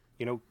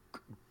 You know,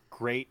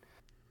 great.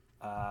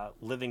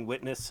 Living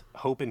Witness,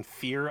 Hope and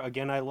Fear,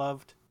 again, I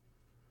loved.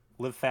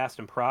 Live Fast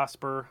and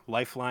Prosper.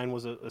 Lifeline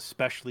was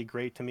especially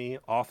great to me.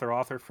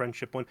 Author,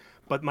 Friendship One.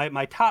 But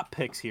my top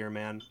picks here,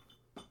 man.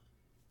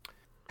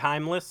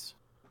 Timeless,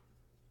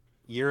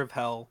 Year of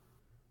Hell,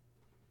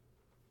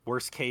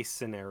 Worst Case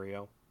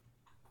Scenario,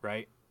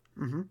 right?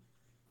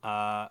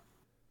 Mm-hmm.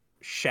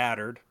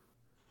 Shattered.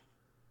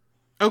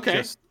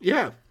 Okay.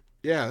 Yeah,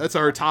 that's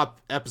our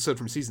top episode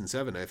from season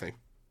 7, I think.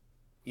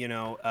 You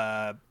know,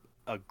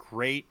 a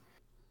great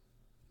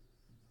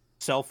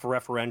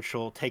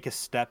self-referential, take a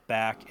step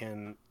back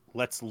and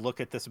let's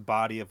look at this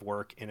body of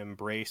work and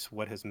embrace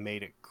what has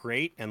made it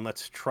great, and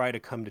let's try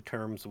to come to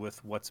terms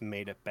with what's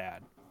made it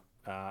bad.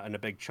 And a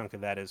big chunk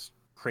of that is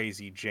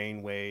crazy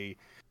Janeway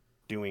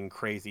doing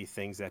crazy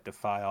things that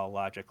defy all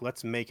logic.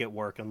 Let's make it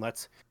work, and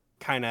let's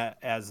kind of,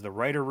 as the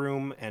writer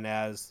room and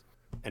as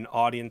an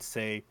audience,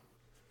 say,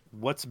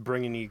 what's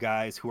bringing you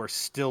guys who are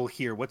still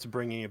here, what's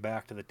bringing you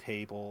back to the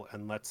table,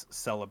 and let's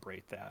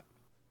celebrate that.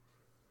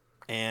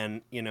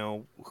 And, you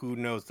know, who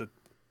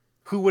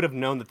would have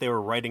known that they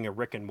were writing a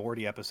Rick and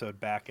Morty episode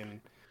back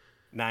in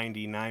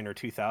 99 or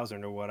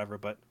 2000 or whatever,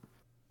 but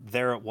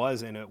there it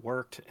was, and it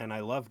worked, and I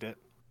loved it.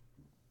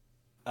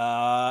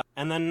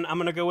 And then I'm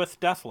going to go with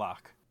Deathlock.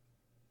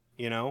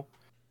 You know,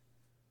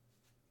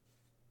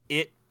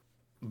 it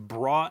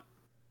brought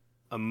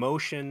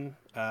emotion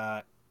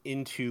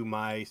into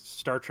my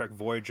Star Trek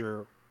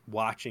Voyager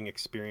watching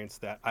experience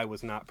that I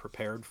was not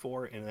prepared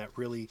for, and that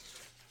really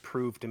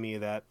proved to me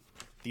that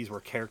these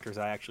were characters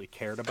I actually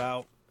cared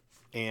about.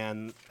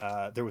 And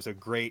there was a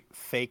great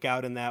fake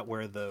out in that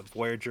where the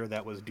Voyager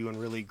that was doing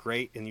really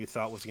great and you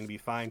thought was going to be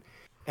fine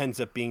ends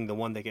up being the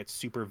one that gets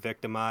super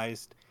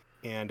victimized,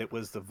 and it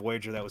was the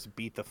Voyager that was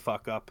beat the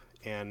fuck up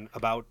and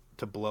about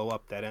to blow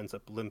up that ends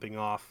up limping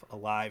off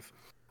alive.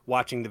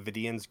 Watching the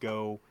Vidians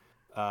go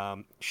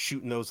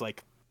shooting those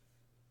like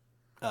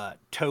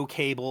tow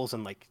cables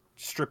and like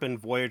stripping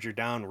Voyager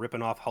down,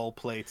 ripping off hull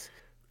plates.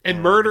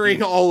 And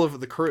murdering all of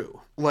the crew.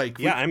 Like,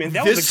 yeah, I mean,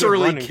 that was a good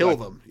viscerally running, kill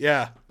them.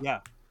 Yeah.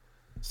 Yeah.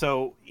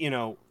 So, you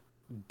know,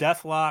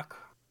 Deathlock,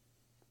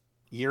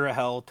 Year of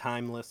Hell,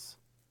 Timeless,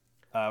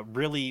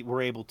 really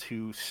were able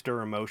to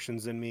stir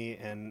emotions in me,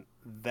 and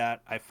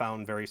that I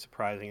found very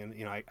surprising. And,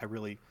 you know, I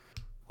really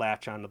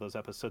latch onto those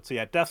episodes. So,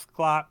 yeah,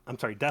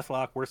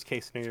 Deathlock, Worst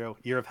Case Scenario,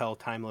 Year of Hell,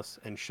 Timeless,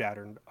 and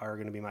Shattered are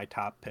going to be my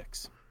top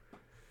picks.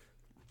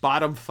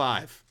 Bottom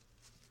 5.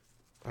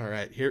 All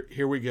right,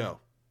 here we go.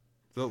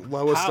 The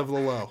lowest of the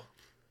low.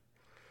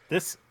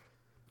 This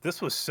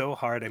was so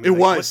hard. I mean, it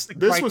was. What's the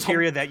this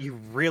criteria was that you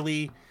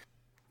really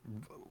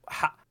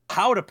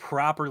how to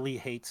properly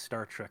hate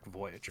Star Trek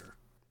Voyager?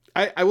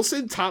 I will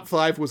say top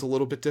 5 was a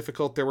little bit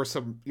difficult. There were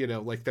some, you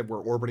know, like that were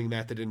orbiting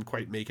that didn't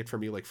quite make it for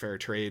me, like Fair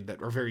Trade,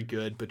 that are very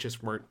good but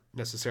just weren't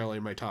necessarily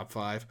in my top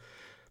 5.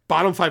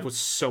 Bottom 5 was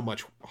so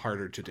much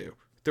harder to do.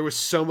 There was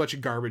so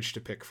much garbage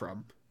to pick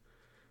from.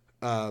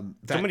 So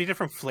many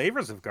different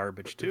flavors of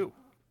garbage too.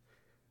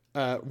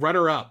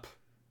 Runner up.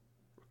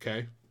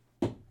 Okay.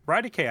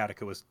 Ride of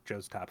Chaotica was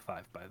Joe's top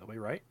 5, by the way,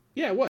 right?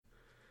 Yeah, what?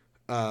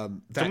 So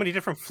many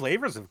different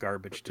flavors of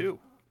garbage too.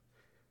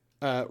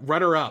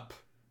 Runner up.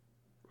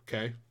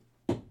 Okay.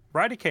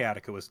 Ride of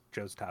Chaotica was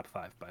Joe's top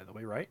 5, by the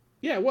way, right?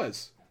 Yeah, it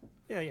was.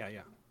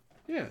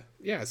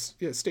 Yeah.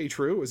 Stay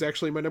True was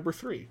actually my number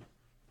 3.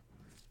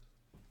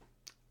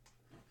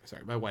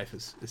 Sorry, my wife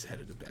is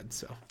headed to bed,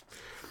 so.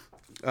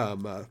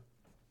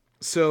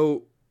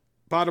 So,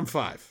 bottom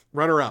 5,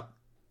 runner up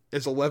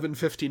is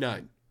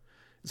 11:59.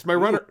 It's my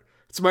runner.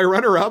 It's my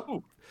runner up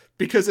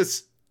because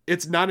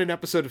it's not an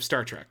episode of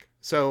Star Trek.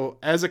 So,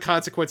 as a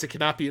consequence, it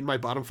cannot be in my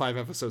bottom 5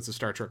 episodes of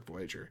Star Trek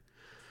Voyager.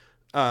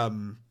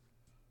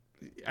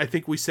 I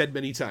think we said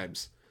many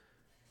times,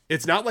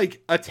 it's not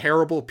like a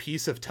terrible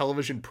piece of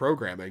television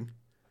programming.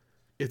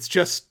 It's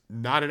just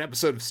not an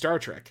episode of Star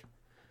Trek.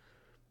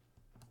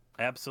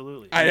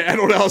 Absolutely. I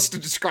don't know how else to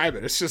describe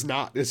it. It's just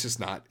not. It's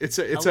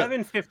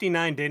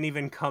 11:59 didn't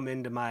even come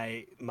into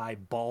my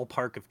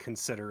ballpark of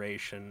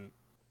consideration.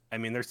 I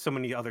mean, there's so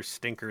many other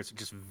stinkers,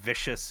 just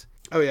vicious,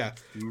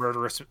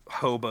 murderous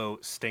hobo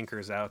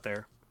stinkers out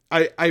there.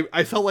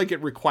 I felt like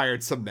it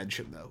required some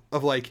mention, though,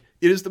 of like,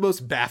 it is the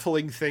most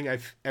baffling thing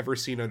I've ever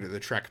seen under the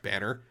Trek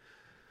banner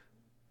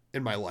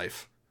in my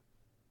life.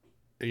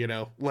 You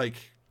know, like,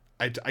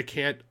 I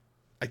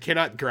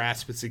cannot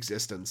grasp its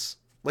existence.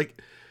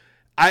 Like,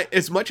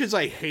 as much as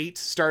I hate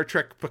Star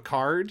Trek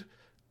Picard,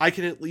 I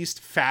can at least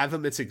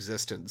fathom its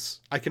existence.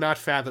 I cannot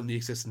fathom the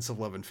existence of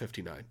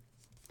 11:59.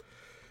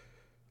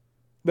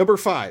 Number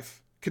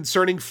 5,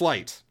 Concerning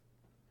Flight.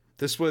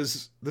 This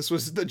was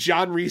the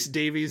John Rhys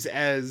Davies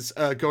as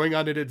going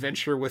on an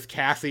adventure with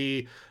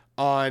Kathy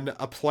on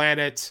a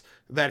planet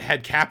that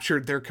had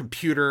captured their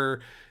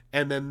computer,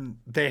 and then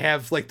they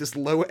have like this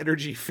low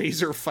energy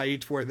phaser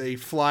fight where they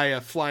fly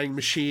a flying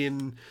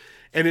machine,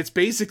 and it's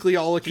basically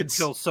all it can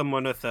kill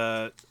someone with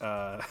a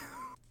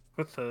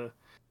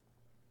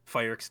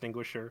fire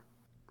extinguisher.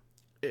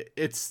 It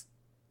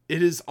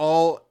is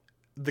all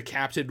the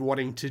captain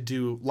wanting to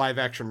do live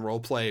action role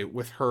play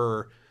with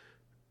her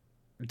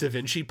Da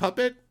Vinci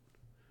puppet,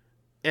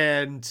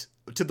 and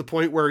to the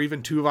point where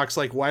even Tuvok's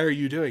like, why are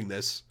you doing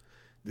this?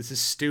 This is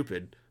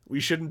stupid. We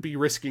shouldn't be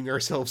risking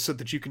ourselves so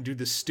that you can do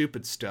this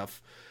stupid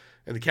stuff.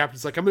 And the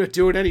captain's like, I'm going to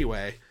do it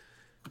anyway.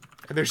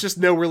 And there's just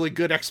no really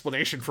good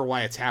explanation for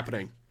why it's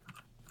happening.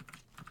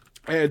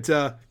 And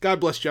God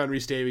bless John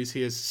Rhys Davies.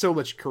 He has so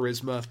much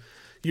charisma.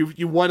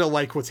 You want to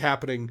like what's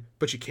happening,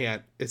 but you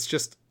can't. It's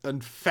just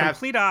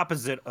complete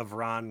opposite of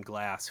Ron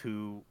Glass,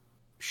 who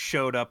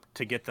showed up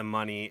to get the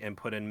money and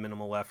put in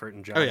minimal effort,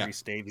 and John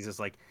Rhys Davies is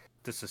like,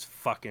 this is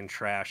fucking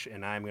trash,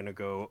 and I'm going to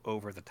go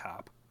over the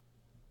top.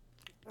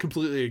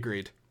 Completely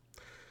agreed.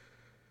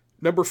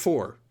 Number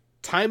 4,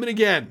 Time and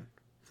Again.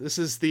 This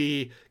is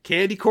the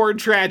candy corn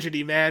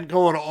tragedy, man,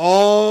 going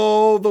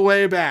all the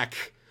way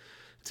back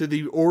to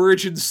the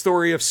origin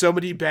story of so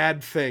many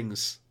bad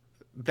things.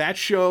 That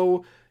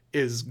show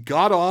is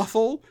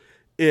god-awful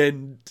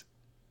and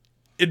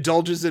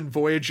indulges in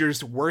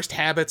Voyager's worst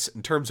habits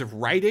in terms of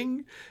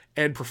writing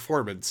and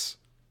performance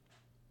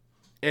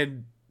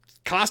and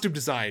costume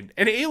design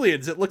and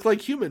aliens that look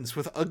like humans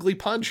with ugly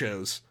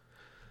ponchos.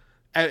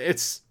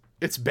 It's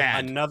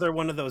bad. Another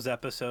one of those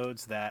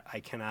episodes that I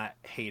cannot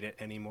hate it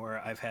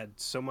anymore. I've had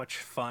so much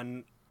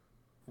fun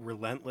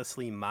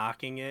relentlessly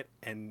mocking it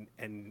and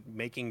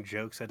making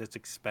jokes at its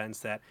expense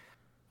that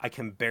I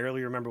can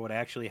barely remember what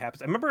actually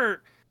happens. I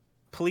remember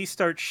police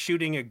start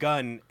shooting a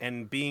gun,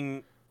 and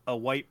being a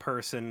white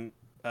person,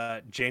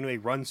 Janeway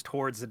runs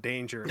towards the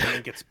danger and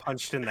then gets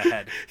punched in the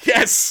head.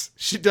 Yes,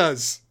 she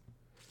does.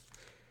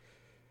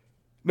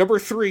 Number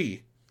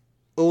 3,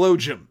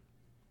 Elogium.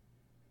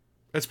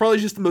 It's probably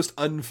just the most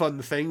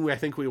unfun thing I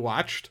think we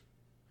watched.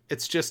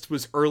 It's just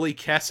was early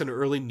Kess and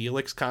early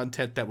Neelix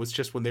content that was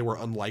just when they were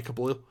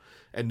unlikable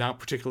and not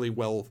particularly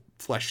well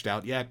fleshed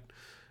out yet.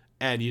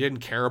 And you didn't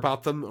care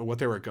about them or what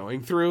they were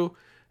going through.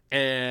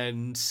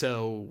 And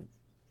so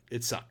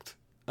it sucked.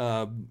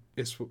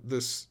 It's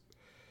this,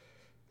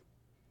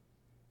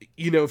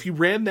 you know, if you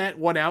ran that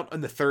one out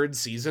on the 3rd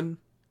season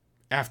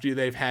after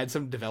they've had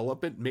some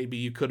development, maybe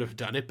you could have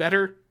done it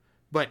better.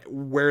 But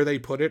where they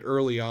put it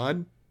early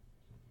on,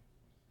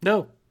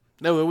 no,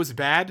 it was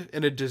bad,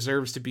 and it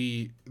deserves to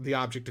be the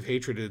object of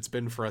hatred it's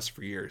been for us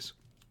for years.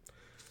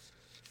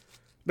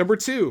 Number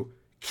 2,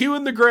 Q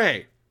and the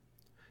Gray.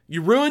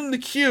 You ruined the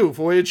Q,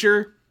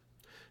 Voyager.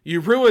 You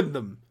ruined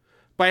them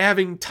by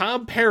having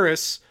Tom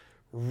Paris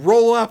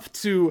roll up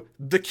to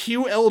the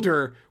Q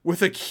Elder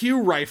with a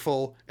Q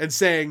rifle and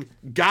saying,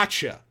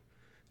 gotcha,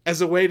 as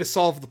a way to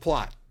solve the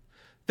plot.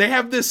 They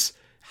have this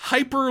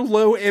hyper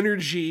low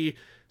energy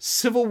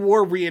Civil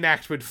War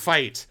reenactment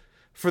fight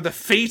for the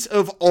fate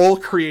of all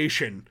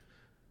creation,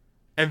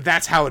 and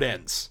that's how it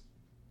ends.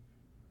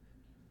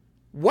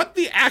 What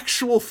the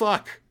actual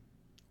fuck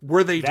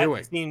were they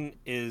doing? That scene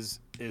is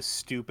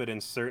stupid,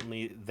 and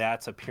certainly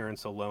that's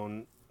appearance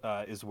alone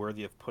is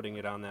worthy of putting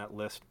it on that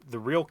list. The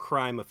real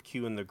crime of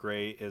Q and the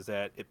Gray is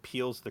that it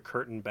peels the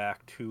curtain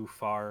back too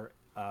far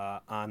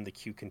on the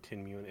Q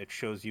continuum. It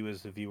shows you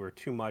as the viewer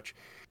too much.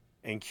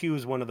 And Q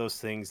is one of those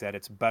things that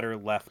it's better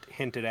left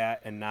hinted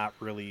at and not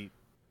really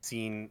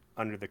seen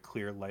under the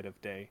clear light of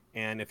day.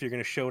 And if you're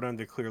going to show it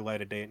under the clear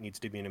light of day, it needs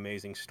to be an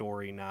amazing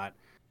story, not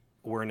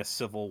we're in a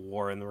civil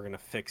war and we're going to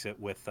fix it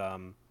with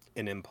an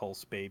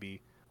impulse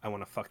baby. I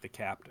want to fuck the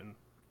captain.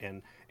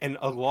 And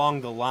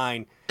along the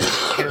line,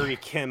 Harry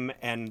Kim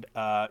and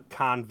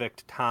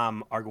convict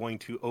Tom are going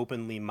to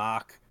openly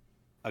mock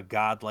a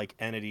godlike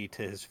entity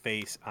to his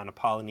face on a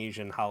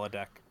Polynesian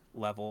holodeck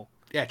level.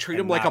 Yeah, treat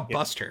him like a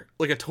buster,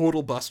 like a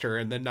total buster,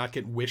 and then not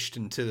get wished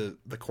into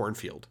the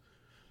cornfield.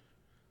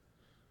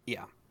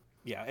 Yeah.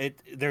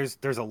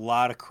 There's a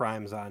lot of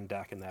crimes on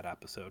deck in that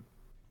episode.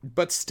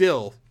 But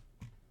still,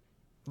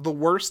 the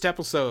worst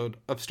episode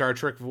of Star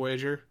Trek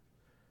Voyager,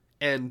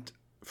 and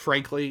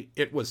frankly,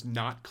 it was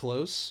not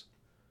close,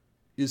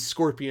 is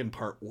Scorpion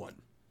Part 1.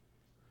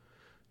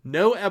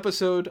 No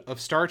episode of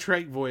Star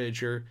Trek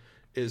Voyager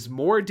is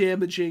more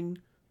damaging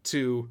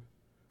to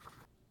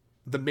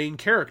the main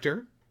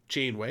character,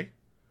 Janeway,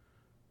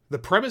 the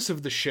premise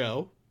of the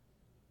show,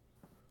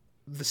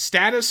 the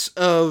status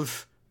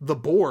of the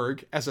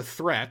Borg as a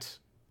threat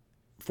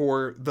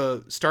for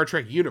the Star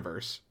Trek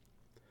universe,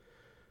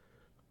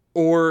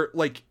 or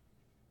like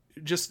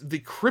just the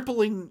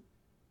crippling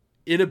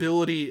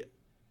inability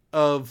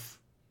of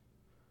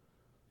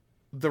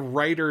the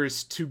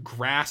writers to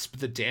grasp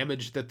the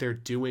damage that they're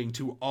doing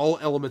to all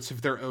elements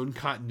of their own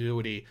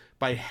continuity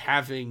by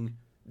having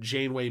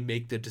Janeway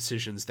make the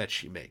decisions that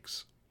she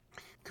makes.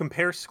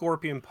 Compare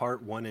Scorpion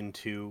Part 1 and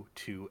 2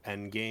 to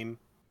Endgame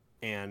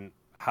and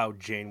how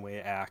Janeway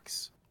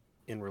acts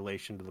in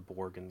relation to the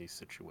Borg in these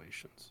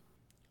situations.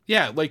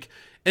 Yeah, like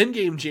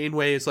Endgame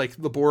Janeway is like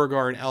the Borg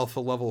are an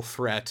alpha level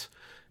threat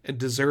and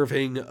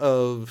deserving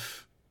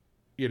of,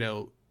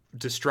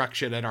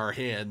 destruction at our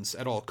hands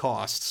at all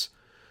costs.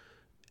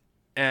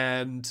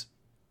 And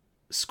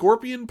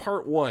Scorpion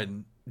Part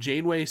 1,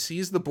 Janeway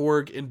sees the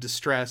Borg in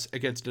distress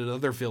against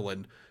another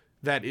villain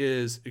that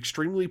is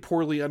extremely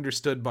poorly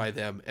understood by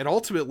them, and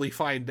ultimately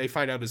they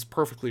find out is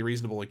perfectly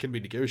reasonable and can be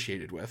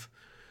negotiated with,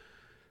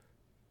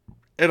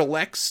 and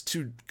elects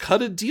to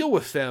cut a deal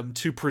with them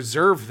to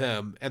preserve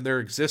them and their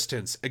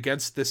existence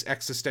against this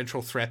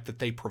existential threat that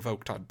they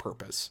provoked on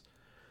purpose,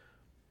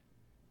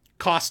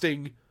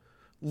 costing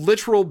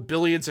literal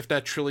billions if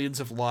not trillions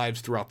of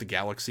lives throughout the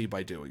galaxy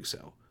by doing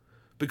so.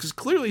 Because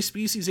clearly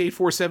Species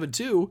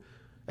 8472,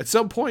 at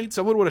some point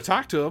someone would have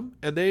talked to them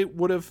and they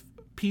would have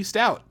pieced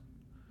out.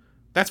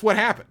 That's what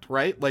happened,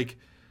 right? Like,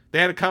 they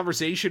had a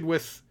conversation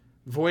with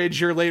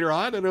Voyager later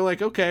on, and they're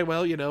like, okay,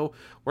 well,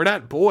 we're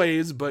not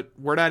boys, but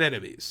we're not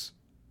enemies.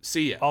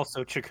 See ya.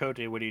 Also,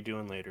 Chakotay, what are you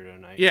doing later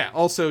tonight? Yeah,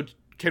 also,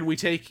 can we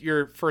take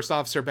your first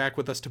officer back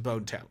with us to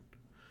Bone Town?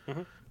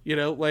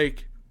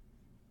 Mm-hmm.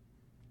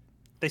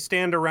 They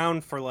stand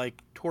around for,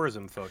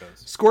 tourism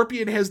photos.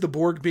 Scorpion has the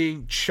Borg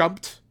being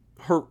chumped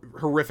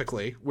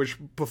horrifically, which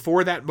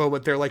before that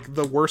moment, they're like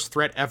the worst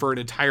threat ever. An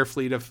entire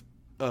fleet of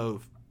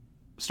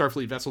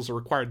Starfleet vessels are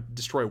required to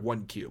destroy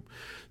one cube.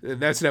 And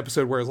that's an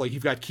episode where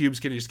you've got cubes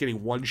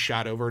getting one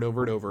shot over and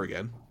over and over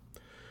again.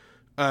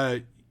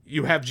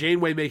 You have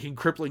Janeway making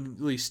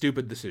cripplingly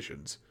stupid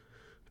decisions.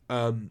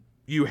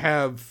 You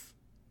have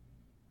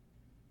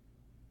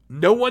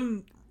no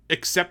one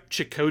except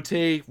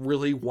Chakotay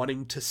really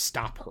wanting to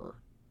stop her.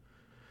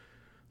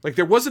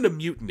 There wasn't a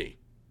mutiny.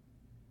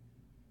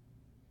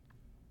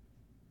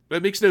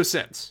 That makes no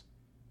sense.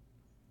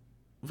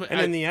 And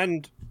in the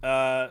end,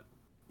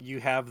 you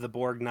have the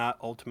Borg not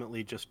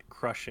ultimately just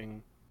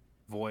crushing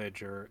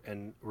Voyager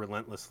and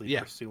relentlessly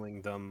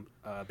pursuing them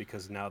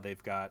because now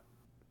they've got,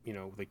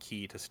 the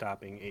key to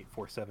stopping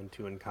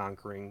 8472 and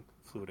conquering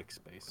fluidic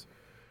space.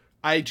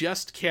 I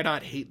just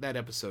cannot hate that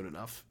episode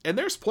enough. And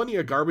there's plenty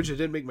of garbage that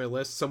didn't make my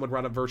list. Someone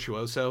brought up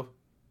Virtuoso.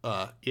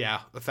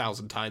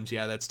 1,000 times.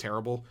 Yeah, that's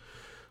terrible.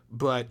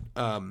 But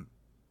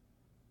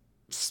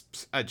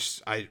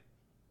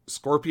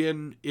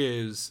Scorpion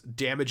is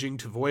damaging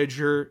to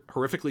Voyager,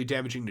 horrifically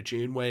damaging to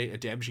Janeway, and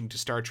damaging to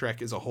Star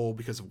Trek as a whole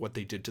because of what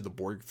they did to the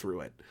Borg through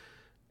it.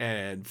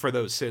 And for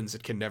those sins,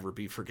 it can never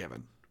be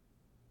forgiven.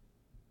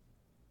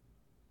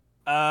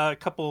 A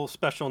couple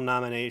special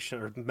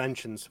nomination or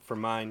mentions for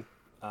mine.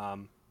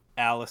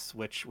 Alice,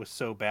 which was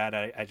so bad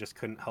I just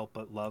couldn't help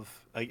but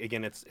love.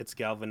 Again, it's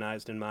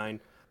galvanized in mine.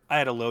 I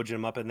had a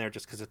Elogium up in there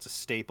just because it's a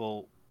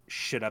staple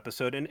shit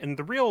episode. And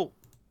the real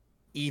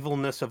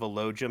evilness of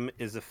Elogium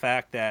is the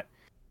fact that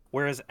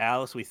whereas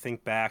Alice, we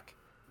think back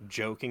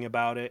joking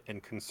about it,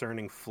 and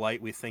concerning Flight,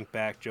 we think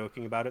back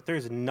joking about it,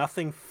 there's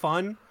nothing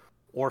fun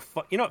or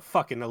you know what,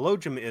 fucking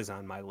Elogium is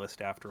on my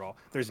list after all.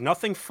 There's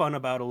nothing fun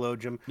about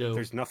Elogium. No.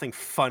 There's nothing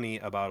funny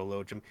about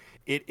Elogium.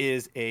 It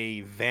is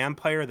a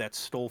vampire that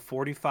stole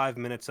 45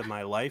 minutes of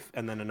my life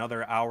and then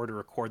another hour to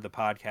record the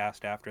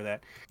podcast after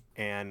that,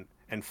 and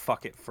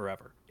fuck it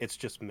forever. It's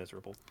just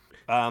miserable.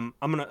 I'm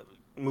gonna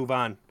move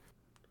on.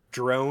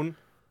 Drone.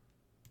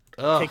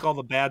 Take all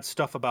the bad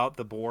stuff about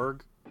the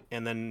Borg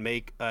and then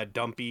make a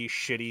dumpy,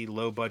 shitty,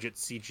 low-budget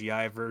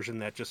CGI version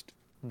that just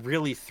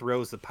really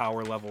throws the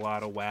power level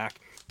out of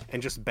whack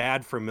and just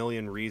bad for a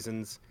million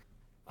reasons.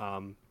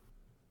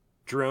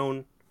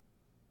 Drone,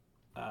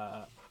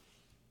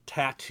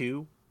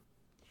 Tattoo,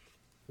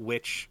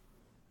 which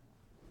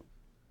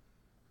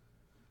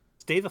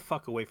stay the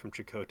fuck away from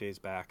Chakotay's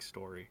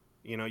backstory.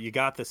 You know, you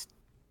got this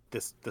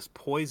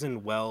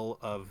poison well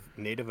of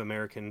Native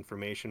American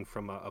information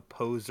from a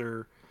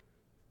poser,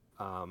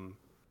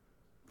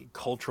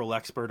 cultural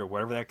expert, or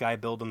whatever that guy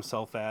billed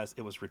himself as.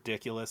 It was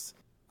ridiculous.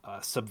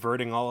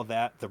 Subverting all of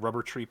that, the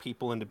rubber tree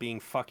people into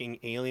being fucking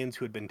aliens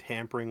who had been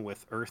tampering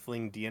with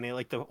Earthling DNA.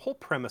 Like, the whole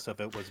premise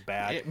of it was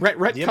bad. It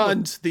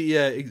retconned the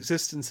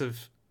existence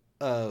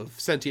of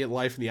sentient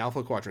life in the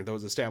Alpha Quadrant that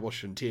was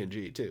established in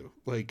TNG too.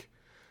 Like,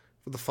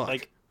 what the fuck?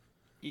 Like,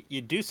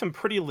 you do some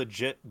pretty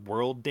legit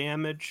world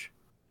damage.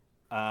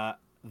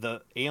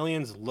 The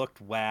aliens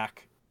looked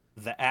whack.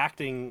 The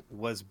acting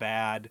was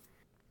bad.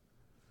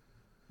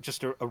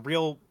 Just a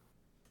real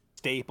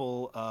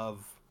staple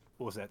of,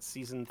 what was that,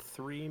 season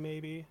 3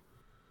 maybe?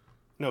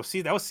 No,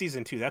 see, that was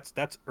season 2.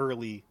 That's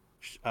early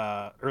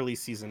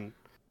season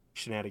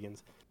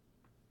shenanigans.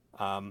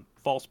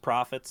 False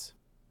Prophets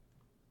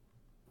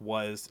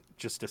was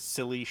just a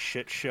silly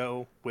shit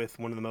show with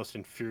one of the most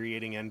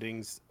infuriating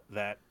endings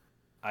that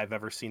I've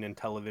ever seen in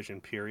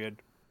television,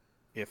 period.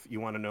 If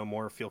you want to know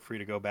more, feel free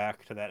to go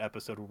back to that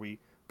episode where we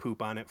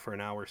poop on it for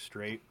an hour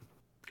straight.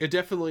 It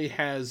definitely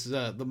has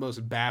the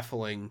most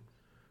baffling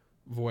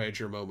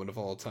Voyager moment of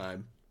all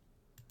time.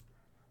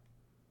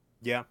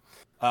 Yeah.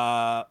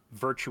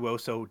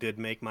 Virtuoso did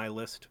make my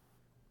list.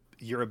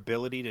 Your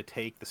ability to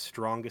take the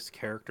strongest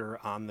character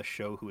on the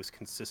show who is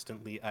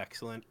consistently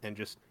excellent and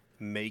just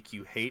make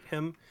you hate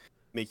him,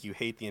 make you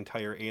hate the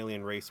entire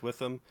alien race with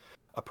him.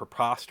 A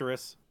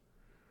preposterous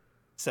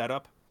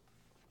setup.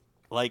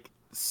 Like,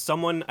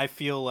 someone, I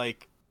feel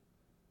like,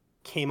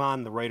 came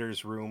on the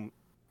writer's room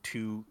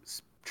to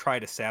try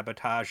to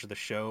sabotage the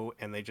show,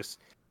 and they just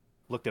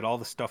looked at all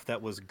the stuff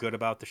that was good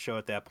about the show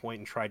at that point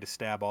and tried to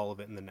stab all of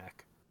it in the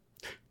neck.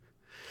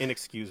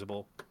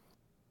 Inexcusable.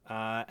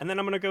 And then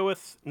I'm going to go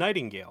with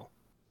Nightingale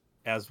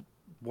as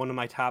one of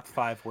my top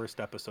 5 worst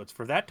episodes.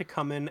 For that to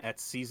come in at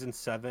season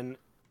 7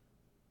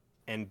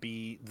 and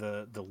be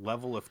the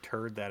level of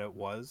turd that it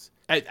was.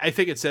 I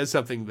think it says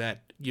something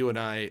that you and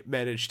I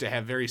managed to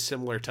have very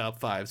similar top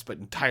 5s, but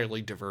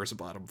entirely diverse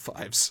bottom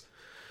 5s.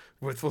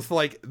 With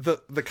like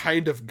the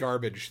kind of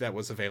garbage that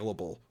was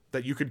available,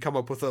 that you could come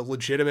up with a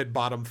legitimate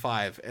bottom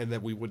 5 and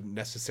that we wouldn't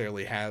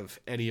necessarily have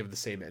any of the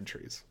same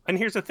entries. And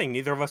here's the thing,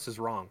 neither of us is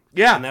wrong.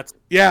 Yeah. And that's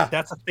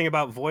the thing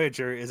about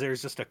Voyager, is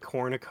there's just a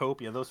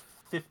cornucopia. Those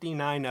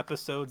 59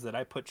 episodes that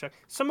I put check,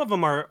 some of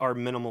them are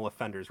minimal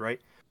offenders,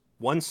 right?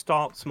 One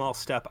small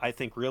step, I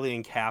think,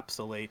 really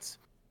encapsulates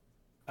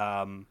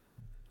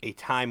a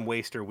time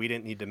waster. We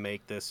didn't need to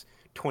make this.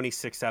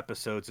 26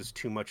 episodes is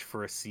too much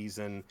for a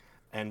season,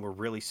 and we're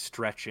really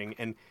stretching.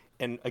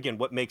 And again,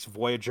 what makes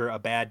Voyager a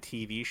bad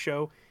TV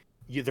show,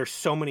 there's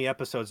so many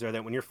episodes there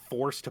that when you're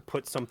forced to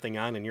put something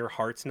on and your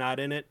heart's not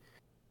in it,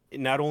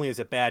 not only is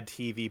it bad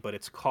TV, but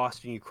it's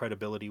costing you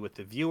credibility with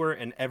the viewer,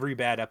 and every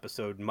bad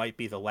episode might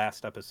be the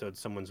last episode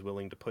someone's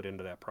willing to put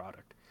into that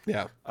product.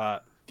 Yeah.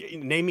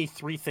 Name me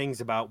 3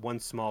 things about one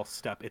small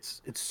step.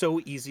 It's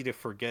so easy to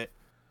forget,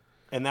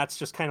 and that's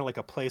just kind of like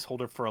a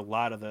placeholder for a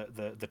lot of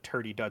the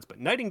turdy duds. But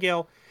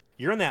Nightingale,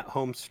 you're in that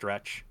home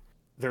stretch.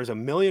 There's a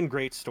million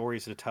great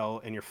stories to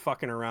tell, and you're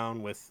fucking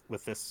around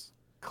with this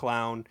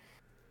clown.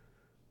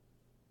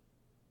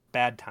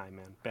 Bad time,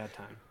 man. Bad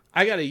time.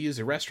 I gotta use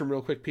the restroom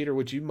real quick, Peter.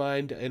 Would you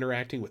mind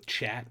interacting with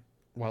chat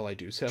while I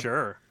do so?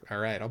 Sure. All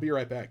right, I'll be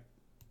right back.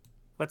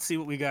 Let's see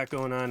what we got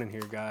going on in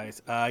here,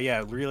 guys.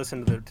 Yeah,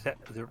 re-listen to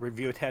the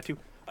review of Tattoo.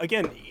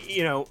 Again,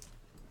 you know,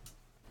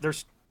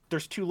 there's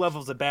 2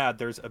 levels of bad.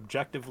 There's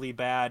objectively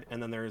bad,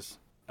 and then there's,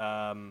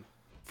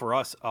 for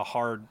us, a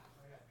hard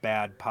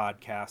bad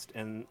podcast.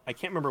 And I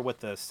can't remember what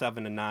the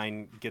 7 and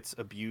 9 gets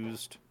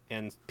abused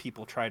and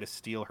people try to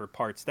steal her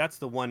parts. That's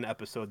the one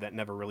episode that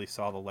never really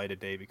saw the light of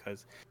day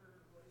because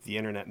the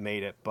internet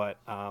made it. But,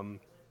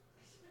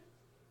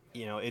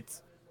 you know,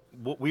 it's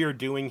what we are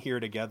doing here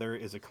together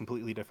is a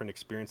completely different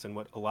experience than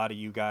what a lot of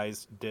you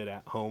guys did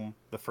at home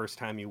the first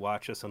time you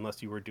watch us,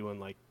 unless you were doing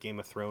like Game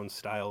of Thrones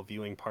style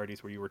viewing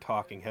parties where you were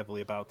talking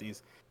heavily about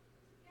these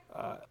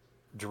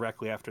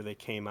directly after they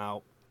came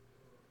out.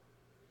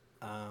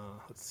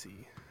 Let's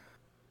see.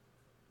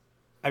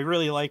 I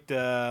really liked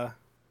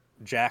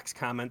Jack's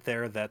comment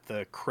there that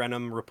the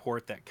Krenim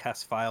report that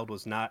Kess filed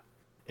was not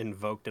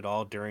invoked at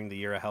all during the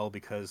Year of Hell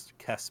because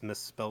Kess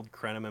misspelled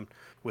Krenim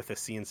with a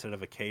C instead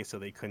of a K, so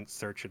they couldn't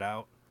search it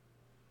out.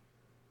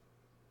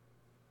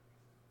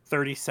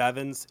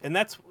 37s, and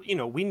that's, you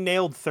know, we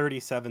nailed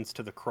 37s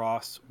to the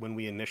cross when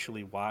we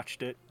initially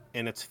watched it,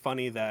 and it's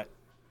funny that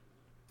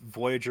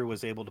Voyager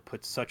was able to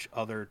put such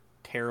other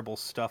terrible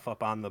stuff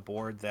up on the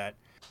board that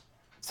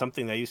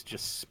something that used to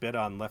just spit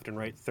on left and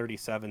right,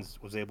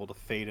 37s, was able to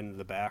fade into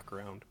the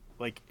background.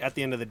 Like, at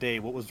the end of the day,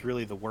 what was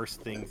really the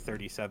worst thing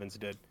 37s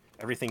did?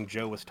 everything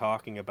Joe was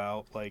talking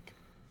about, like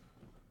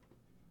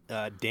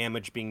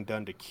damage being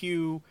done to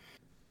Q,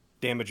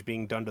 damage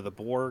being done to the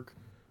Borg,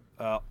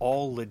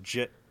 all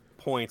legit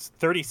points.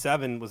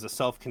 37 was a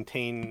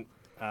self-contained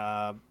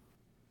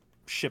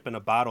ship in a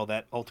bottle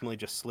that ultimately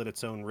just slit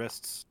its own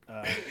wrists,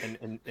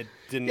 and it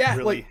didn't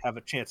really have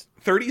a chance.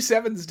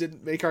 37s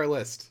didn't make our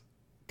list.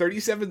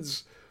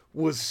 37s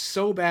was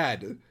so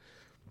bad.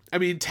 I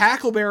mean,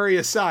 Tackleberry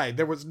aside,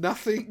 there was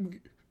nothing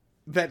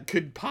that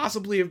could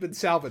possibly have been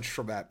salvaged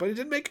from that, but it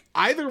didn't make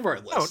either of our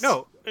lists.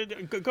 No,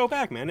 go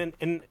back, man,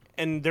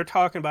 and they're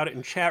talking about it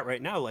in chat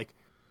right now. Like,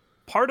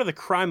 part of the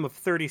crime of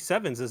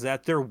 37s is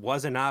that there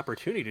was an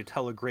opportunity to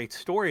tell a great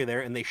story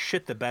there, and they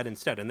shit the bed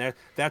instead. And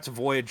that's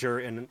Voyager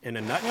in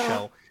a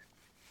nutshell.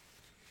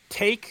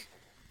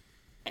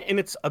 And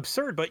it's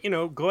absurd, but,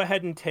 go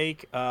ahead and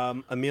take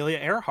Amelia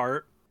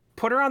Earhart,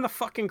 put her on the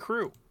fucking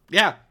crew.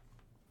 Yeah.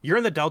 You're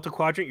in the Delta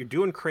Quadrant, you're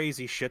doing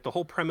crazy shit. The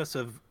whole premise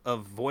of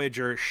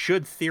Voyager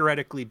should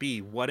theoretically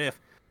be, what if?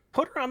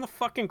 Put her on the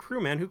fucking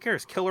crew, man. Who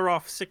cares? Kill her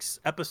off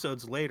 6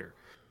 episodes later.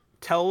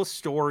 Tell a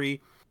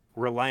story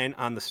reliant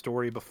on the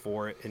story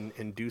before it,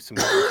 and do some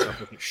cool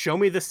stuff with it. Show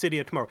me the city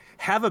of tomorrow.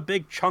 Have a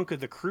big chunk of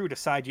the crew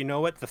decide, you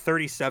know what? The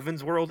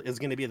 37s world is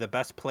going to be the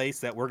best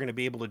place that we're going to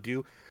be able to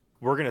do.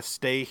 We're going to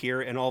stay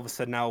here, and all of a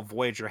sudden now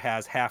Voyager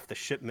has half the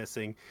ship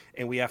missing,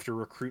 and we have to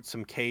recruit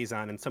some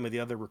Kazon and some of the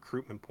other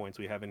recruitment points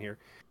we have in here.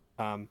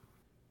 And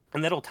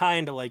that'll tie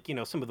into, like,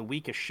 some of the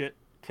weakest shit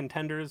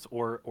contenders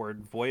or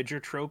Voyager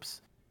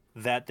tropes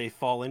that they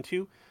fall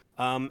into.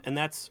 And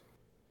that's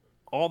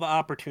all the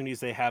opportunities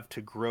they have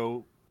to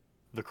grow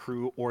the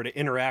crew or to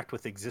interact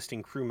with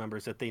existing crew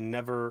members that they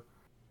never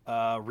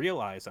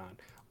realize on.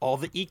 All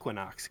the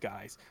Equinox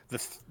guys,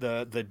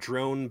 the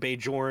drone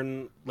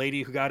Bajorn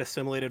lady who got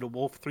assimilated to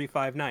Wolf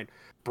 359.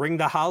 Bring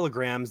the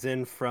holograms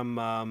in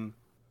from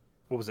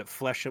what was it?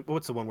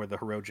 What's the one where the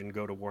Hirogen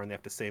go to war and they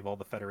have to save all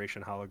the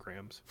Federation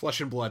holograms?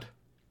 Flesh and Blood.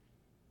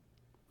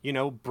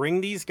 Bring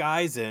these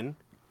guys in,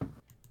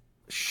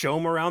 show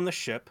them around the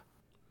ship,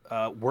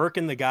 work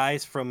in the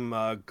guys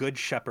from Good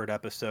Shepherd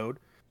episode,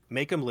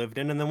 make them lived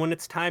in, and then when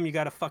it's time, you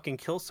got to fucking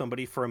kill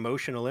somebody for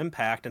emotional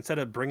impact instead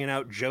of bringing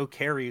out Joe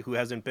Carey, who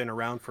hasn't been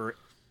around for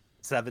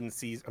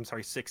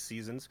 6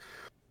 seasons,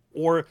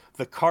 or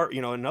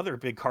another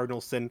big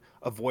cardinal sin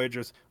of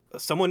Voyagers.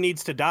 Someone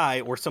needs to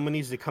die or someone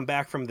needs to come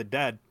back from the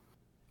dead.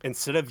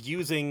 Instead of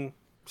using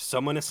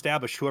someone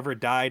established, whoever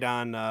died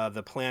on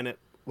the planet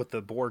with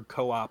the Borg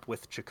co-op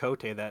with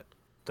Chakotay, that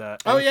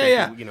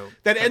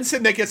that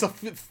ensign that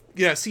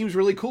gets seems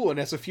really cool and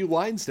has a few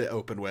lines to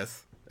open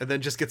with, and then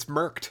just gets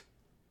murked.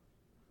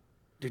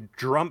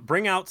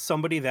 Bring out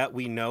somebody that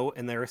we know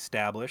and they're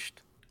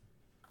established,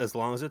 as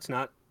long as it's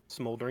not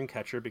Smoldering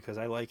Catcher, because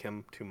I like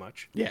him too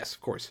much. Yes, of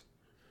course.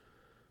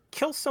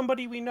 Kill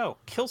somebody we know.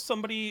 Kill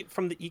somebody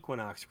from the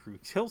Equinox crew.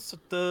 Kill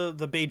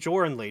the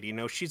Bajoran lady.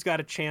 She's got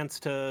a chance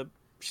to...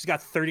 She's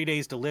got 30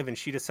 days to live, and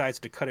she decides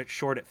to cut it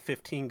short at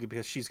 15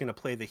 because she's going to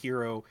play the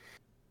hero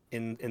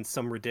in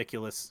some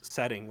ridiculous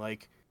setting.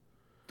 Like,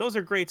 those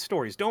are great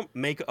stories. Don't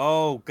make...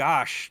 Oh,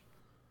 gosh.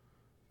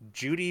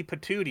 Judy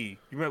Patootie.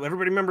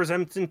 Everybody remembers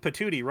Ensign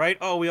Patootie, right?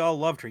 Oh, we all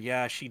loved her.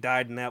 Yeah, she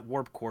died in that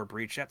warp core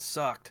breach. That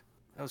sucked.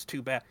 That was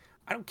too bad.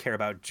 I don't care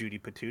about Judy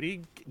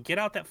Patootie. Get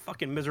out that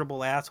fucking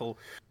miserable asshole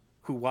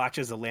who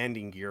watches the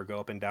landing gear go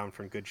up and down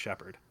from Good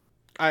Shepherd.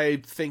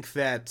 I think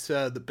that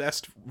the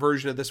best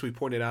version of this we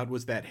pointed out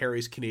was that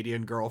Harry's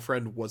Canadian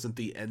girlfriend wasn't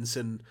the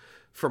ensign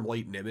from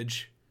Latent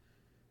Image.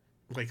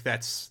 Like,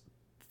 that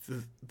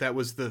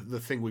was the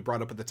thing we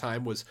brought up at the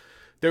time, was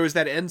there was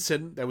that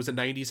ensign that was a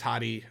 90s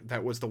hottie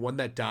that was the one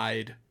that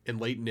died in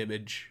Latent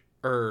Image,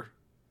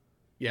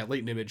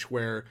 Latent Image,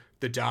 where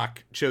the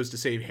Doc chose to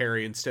save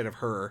Harry instead of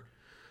her.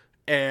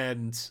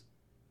 And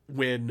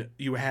when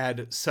you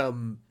had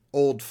some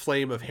old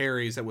flame of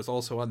Harry's that was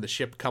also on the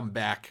ship come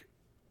back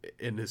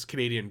in his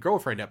Canadian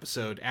girlfriend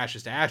episode,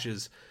 Ashes to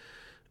Ashes,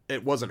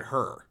 it wasn't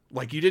her.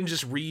 Like, you didn't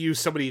just reuse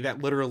somebody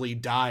that literally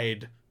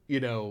died,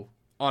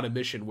 on a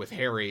mission with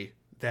Harry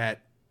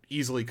that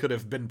easily could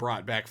have been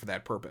brought back for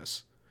that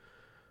purpose.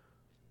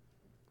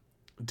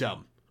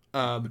 Dumb.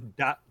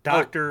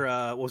 Dr.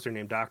 What was her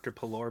name? Dr.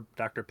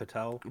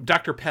 Patel?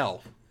 Dr.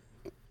 Pell.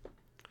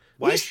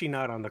 Why is she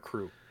not on the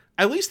crew?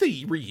 At least they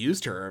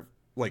reused her,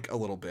 like, a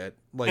little bit.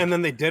 Like, and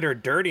then they did her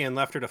dirty and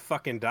left her to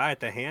fucking die at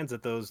the hands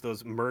of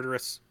those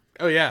murderous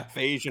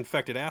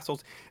phage-infected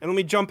assholes. And let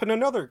me jump in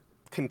another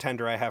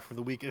contender I have for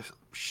the weakest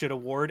shit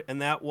award,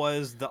 and that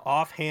was the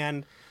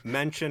offhand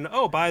mention,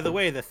 oh, by the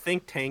way, the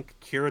think tank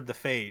cured the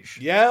phage.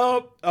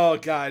 Yep. Oh,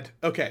 God.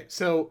 Okay,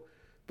 so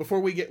before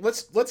we get...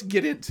 Let's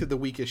get into the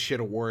weakest shit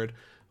award.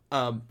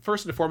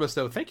 First and foremost,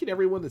 though, thank you to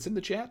everyone that's in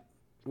the chat.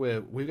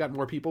 We've got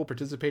more people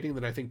participating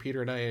than I think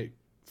Peter and I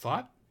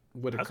thought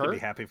would occur. I would be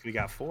happy if we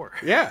got 4.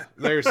 Yeah,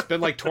 there's been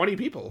like 20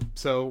 people.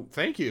 So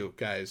thank you,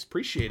 guys.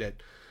 Appreciate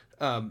it.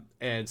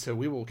 And so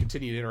we will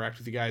continue to interact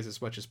with you guys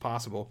as much as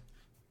possible.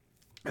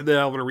 And then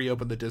I want to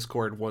reopen the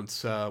Discord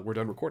once we're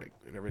done recording.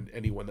 And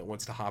anyone that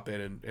wants to hop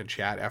in and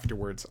chat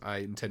afterwards, I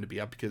intend to be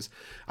up because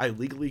I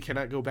legally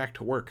cannot go back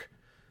to work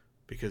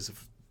because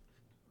of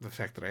the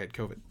fact that I had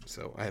COVID,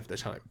 so I have the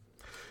time.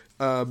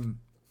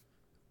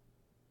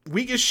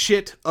 Weakest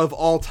shit of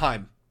all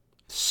time.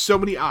 So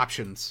many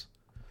options.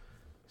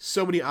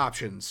 So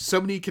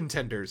many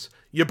contenders.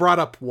 You brought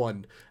up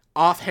one.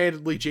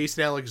 Offhandedly,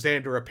 Jason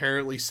Alexander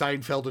apparently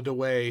Seinfelded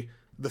away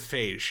the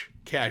phage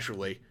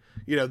casually.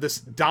 You know, this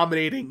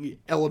dominating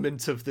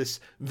element of this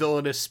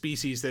villainous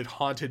species that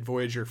haunted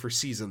Voyager for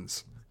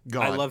seasons.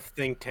 Gone. I love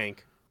Think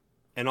Tank.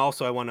 And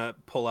also I want to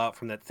pull out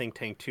from that Think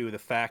Tank, too, the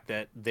fact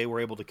that they were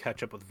able to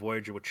catch up with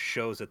Voyager, which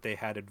shows that they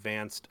had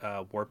advanced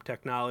warp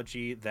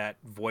technology that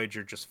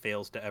Voyager just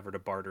fails to ever to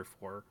barter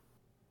for.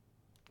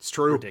 It's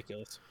true.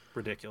 Ridiculous.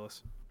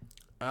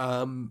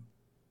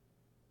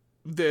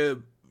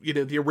 The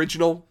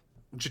original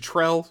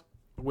Jetrel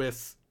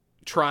with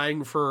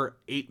trying for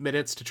 8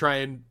 minutes to try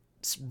and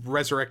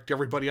resurrect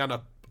everybody on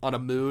a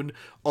moon,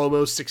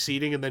 almost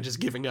succeeding and then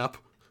just giving up.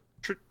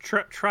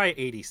 Try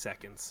 80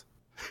 seconds.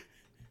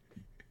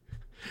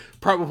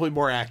 Probably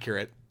more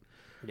accurate.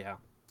 Yeah,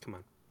 come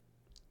on.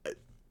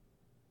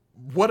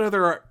 What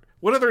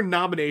other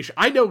nomination?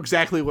 I know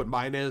exactly what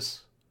mine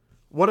is.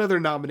 What other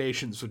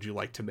nominations would you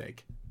like to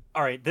make?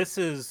 All right,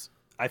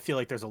 I feel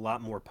like there's a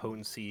lot more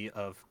potency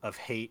of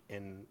hate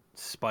and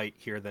spite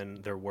here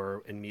than there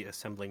were in me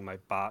assembling my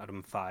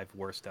bottom 5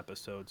 worst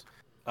episodes.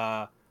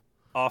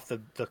 Off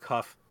the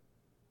cuff,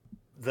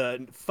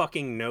 the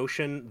fucking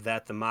notion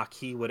that the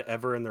Maquis would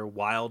ever in their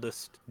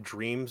wildest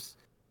dreams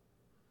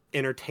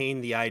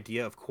entertain the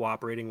idea of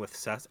cooperating with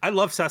Seska. I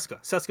love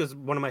Seska. Seska is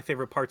one of my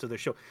favorite parts of the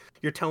show.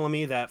 You're telling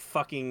me that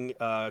fucking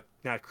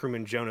not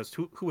crewman Jonas,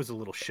 who was a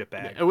little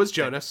shitbag. It was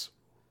Jonas.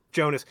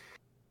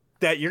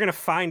 That you're gonna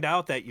find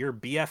out that your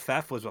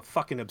BFF was a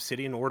fucking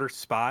Obsidian Order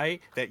spy,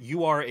 that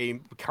you are a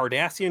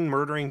Cardassian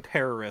murdering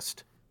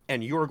terrorist,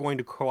 and you are going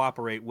to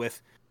cooperate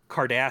with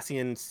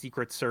Cardassian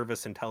Secret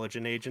Service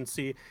intelligence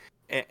agency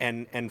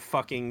and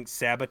fucking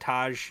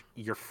sabotage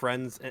your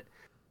friends.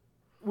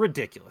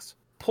 Ridiculous.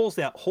 Pulls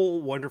that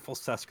whole wonderful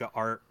Seska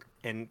arc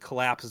and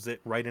collapses it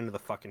right into the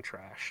fucking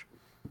trash.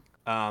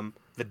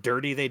 The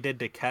dirty they did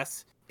to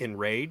Kes in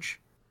Rage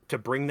to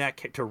bring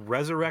to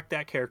resurrect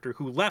that character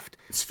who left.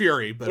 It's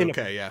Fury, but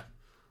okay, yeah.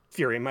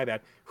 Fury, my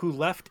bad. Who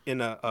left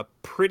in a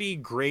pretty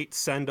great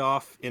send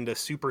off into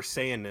Super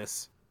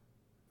Saiyanness,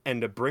 and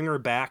to bring her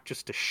back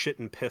just to shit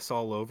and piss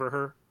all over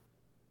her.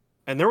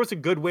 And there was a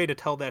good way to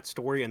tell that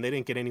story, and they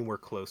didn't get anywhere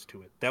close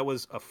to it. That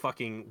was a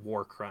fucking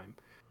war crime.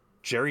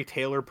 Jerry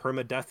Taylor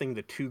permadeathing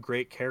the 2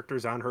 great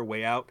characters on her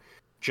way out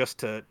just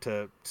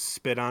to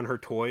spit on her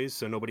toys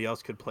so nobody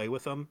else could play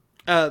with them.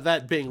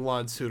 That being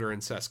Lon Suter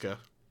and Seska.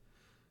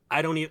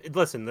 I don't even...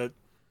 Listen, the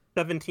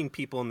 17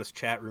 people in this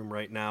chat room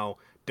right now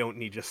don't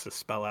need just to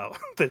spell out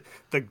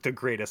the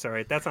greatest, all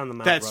right? That's on the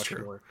Mount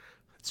Rushmore.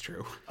 That's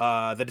true.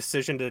 The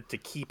decision to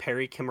keep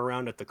Harry Kim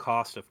around at the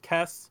cost of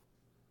Kes.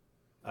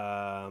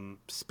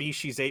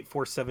 Species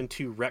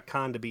 8472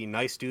 retcon to be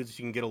nice dudes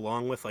you can get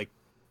along with, like,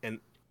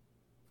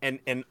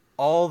 and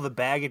all the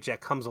baggage that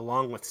comes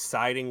along with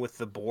siding with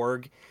the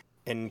Borg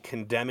and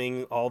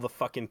condemning all the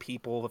fucking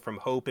people from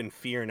Hope and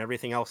Fear and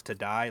everything else to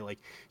die. Like,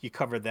 you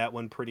covered that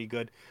one pretty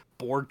good.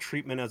 Borg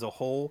treatment as a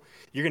whole.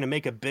 You're going to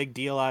make a big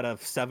deal out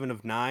of 7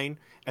 of 9,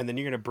 and then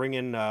you're going to bring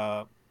in,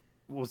 what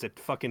was it,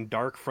 fucking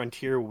Dark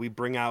Frontier, where we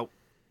bring out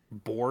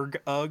Borg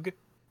Ugg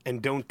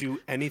and don't do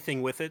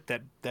anything with it.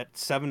 That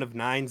 7 of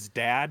 9's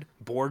dad,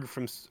 Ugg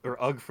from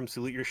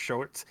Salute Your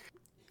Shorts,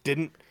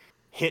 didn't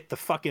hit the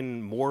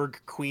fucking morgue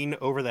queen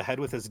over the head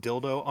with his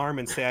dildo arm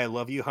and say, "I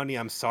love you, honey,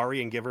 I'm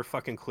sorry," and give her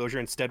fucking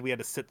closure. Instead, we had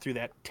to sit through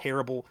that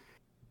terrible,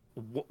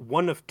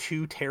 one of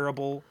 2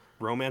 terrible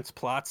romance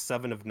plots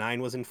 7 of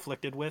 9 was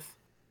inflicted with.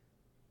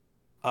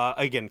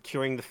 Again,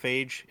 curing the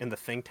phage in the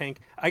think tank.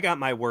 I got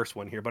my worst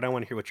one here, but I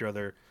want to hear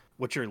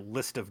what your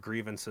list of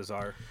grievances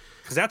are,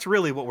 because that's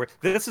really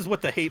this is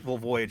what the Hateful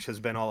Voyage has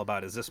been all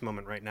about, is this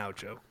moment right now,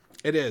 Joe.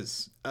 It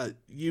is.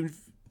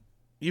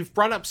 You've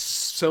brought up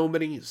so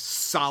many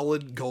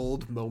solid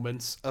gold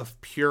moments of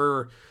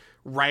pure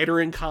writer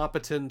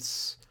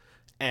incompetence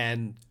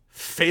and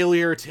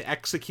failure to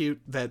execute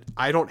that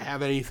I don't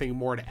have anything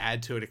more to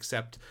add to it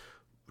except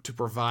to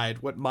provide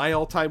what my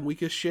all-time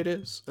weakest shit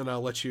is, and I'll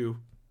let you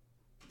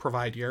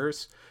provide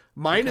yours.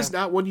 Mine is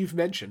not one you've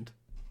mentioned,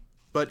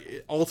 but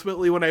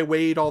ultimately when I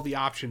weighed all the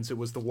options, it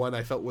was the one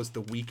I felt was the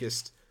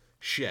weakest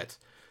shit.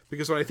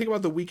 Because when I think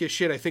about the weakest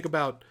shit, I think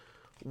about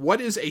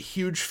what is a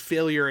huge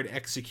failure in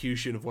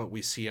execution of what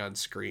we see on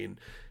screen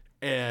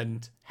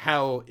and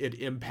how it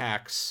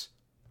impacts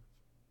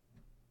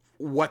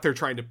what they're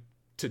trying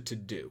to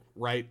do,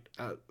 right?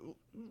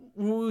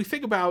 When we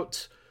think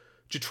about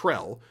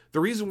Jetrel,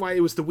 the reason why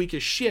it was the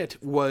weakest shit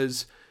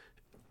was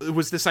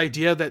this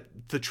idea that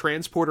the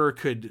transporter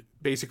could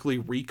basically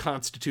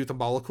reconstitute the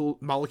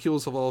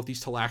molecules of all of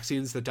these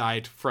Talaxians that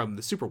died from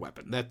the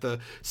superweapon. That the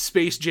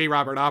space J.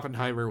 Robert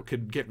Oppenheimer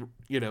could get,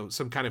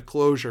 some kind of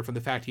closure from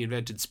the fact he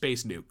invented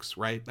space nukes,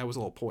 right? That was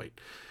the whole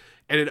point.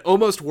 And it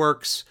almost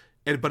works,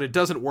 but it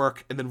doesn't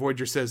work, and then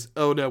Voyager says,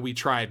 "Oh no, we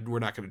tried, and we're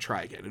not going to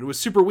try again." And it was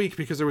super weak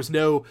because there was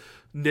no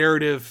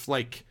narrative,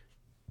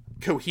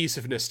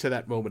 cohesiveness to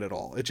that moment at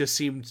all. It just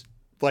seemed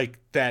like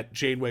that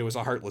Janeway was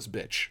a heartless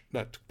bitch,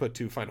 not to put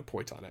too fine a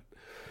point on it.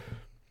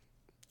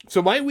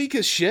 So my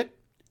weakest shit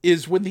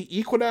is when the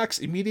Equinox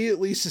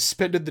immediately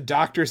suspended the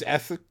Doctor's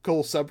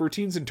ethical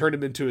subroutines and turned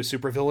him into a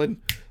supervillain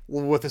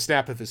with a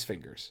snap of his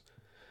fingers.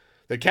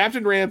 That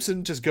Captain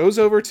Ramson just goes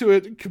over to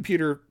a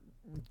computer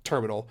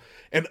terminal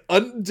and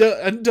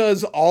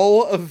undoes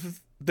all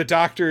of the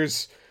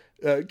Doctor's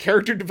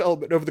character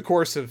development over the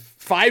course of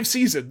 5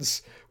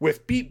 seasons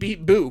with beep,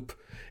 beep, boop.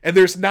 And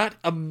there's not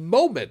a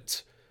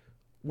moment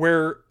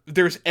where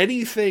there's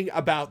anything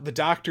about the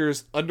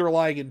Doctor's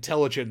underlying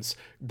intelligence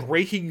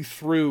breaking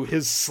through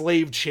his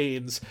slave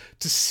chains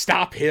to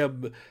stop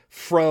him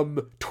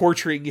from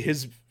torturing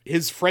his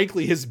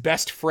frankly, his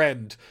best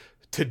friend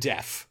to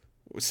death.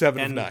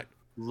 7 of 9.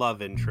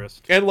 Love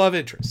interest. And love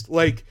interest.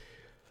 Like,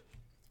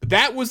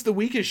 that was the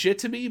weakest shit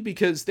to me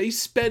because they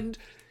spend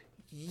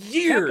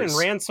years. Captain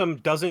Ransom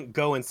doesn't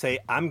go and say,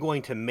 I'm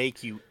going to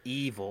make you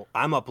evil.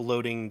 I'm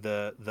uploading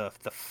the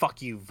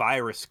fuck you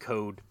virus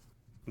code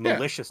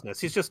maliciousness.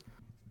 He's just,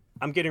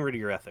 I'm getting rid of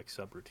your ethics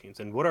subroutines.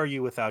 And what are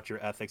you without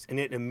your ethics? And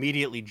it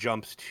immediately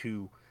jumps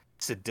to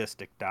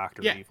sadistic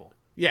Dr. Evil.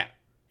 Yeah.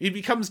 He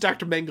becomes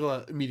Dr.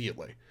 Mengele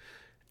immediately.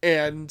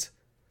 And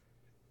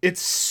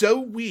it's so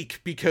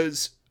weak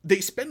because they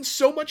spend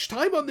so much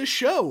time on this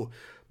show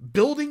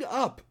building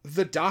up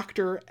the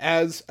Doctor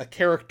as a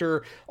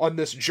character on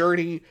this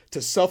journey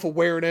to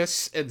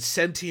self-awareness and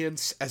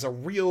sentience as a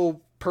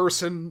real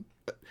person.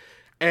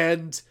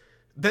 And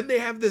then they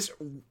have this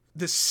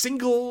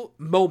single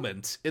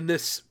moment in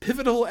this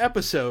pivotal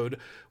episode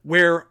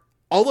where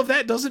all of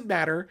that doesn't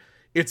matter.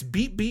 It's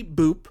beep, beep,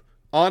 boop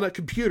on a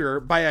computer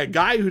by a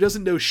guy who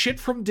doesn't know shit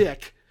from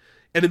dick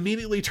and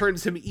immediately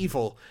turns him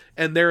evil.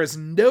 And there is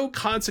no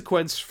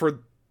consequence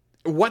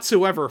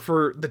whatsoever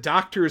for the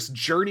Doctor's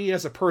journey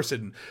as a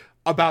person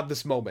about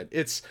this moment.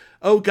 It's,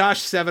 oh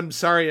gosh, Seven,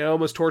 sorry, I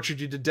almost tortured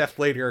you to death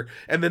later.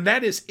 And then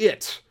that is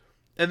it.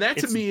 And that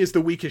to me is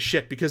the weakest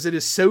shit because it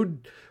is so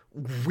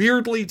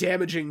weirdly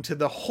damaging to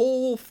the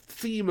whole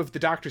theme of the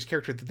Doctor's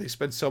character that they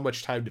spend so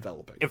much time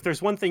developing. If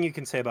there's one thing you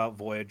can say about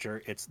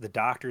Voyager, it's the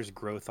Doctor's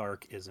growth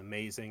arc is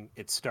amazing.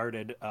 It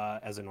started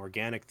as an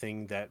organic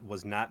thing that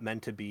was not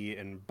meant to be,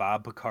 and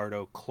Bob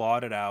Picardo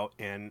clawed it out,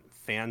 and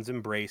fans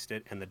embraced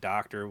it, and the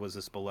Doctor was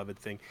this beloved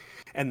thing.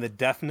 And the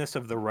deafness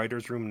of the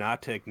writer's room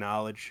not to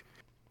acknowledge.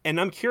 And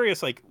I'm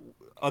curious, like,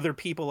 other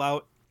people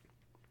out...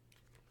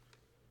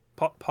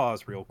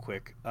 Pause real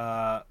quick.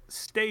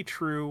 Stay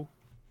True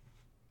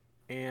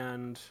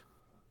and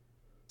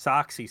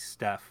Soxy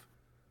Steph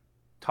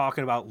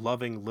talking about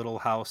loving Little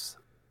House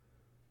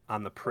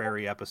on the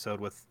Prairie episode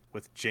with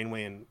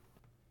Janeway and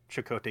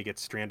Chakotay get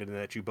stranded and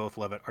that you both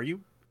love it. Are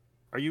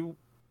you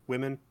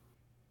women?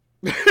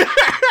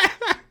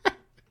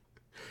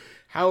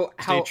 How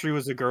Stay True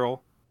as a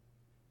girl.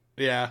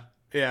 Yeah.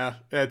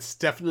 It's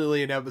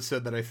definitely an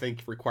episode that I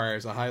think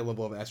requires a high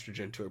level of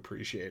estrogen to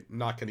appreciate. I'm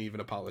not going to even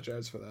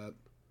apologize for that.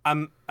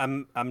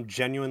 I'm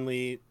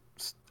genuinely,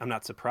 I'm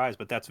not surprised,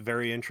 but that's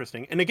very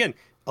interesting. And again,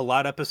 a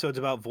lot of episodes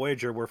about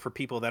Voyager were for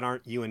people that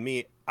aren't you and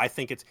me. I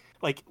think it's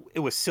like,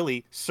 it was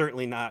silly,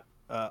 certainly not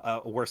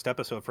a worst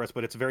episode for us,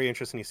 but it's very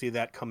interesting to see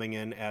that coming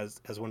in as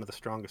one of the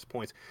strongest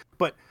points.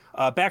 But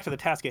back to the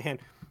task at hand.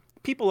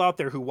 People out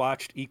there who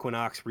watched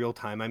Equinox real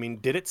time, I mean,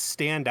 did it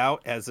stand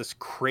out as this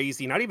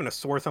crazy, not even a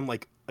sore thumb,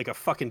 like a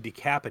fucking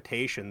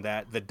decapitation,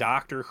 that the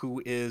Doctor,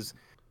 who is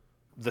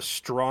the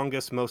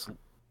strongest, most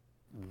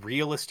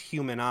realist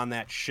human on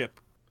that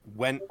ship,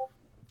 went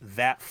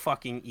that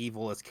fucking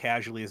evil as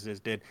casually as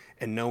it did,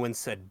 and no one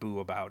said boo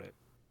about it?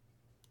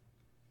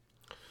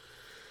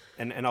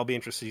 And I'll be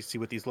interested to see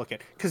what these look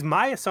at. Because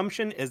my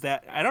assumption is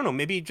that, I don't know,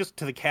 maybe just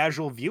to the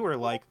casual viewer,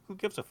 like, who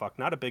gives a fuck?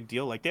 Not a big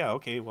deal. Like, yeah,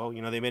 okay, well,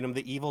 you know, they made him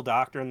the evil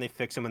Doctor and they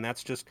fix him, and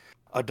that's just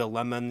a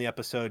dilemma in the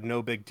episode.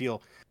 No big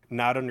deal.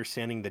 Not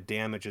understanding the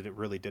damage that it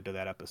really did to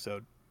that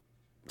episode.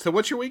 So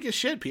what's your weakest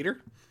shit,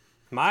 Peter?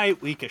 My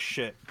weakest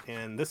shit,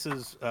 and this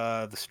is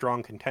the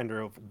strong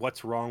contender of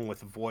what's wrong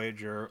with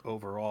Voyager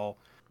overall.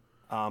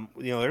 You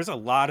know, there's a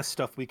lot of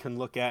stuff we can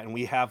look at, and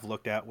we have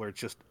looked at, where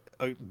it's just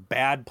a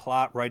bad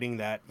plot writing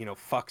that, you know,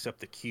 fucks up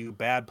the Q,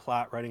 bad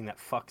plot writing that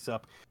fucks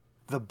up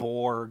the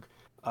Borg,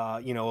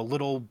 you know, a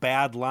little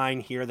bad line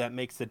here that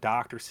makes the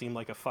Doctor seem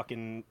like a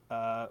fucking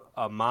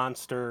a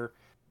monster,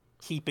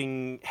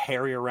 keeping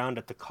Harry around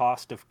at the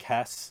cost of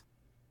Kes,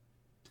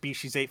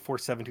 Species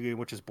 8472,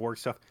 which is Borg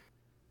stuff.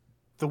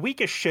 The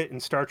weakest shit in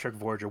Star Trek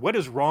Voyager, what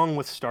is wrong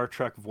with Star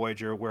Trek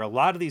Voyager, where a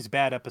lot of these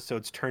bad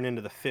episodes turn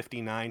into the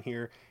 59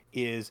 here,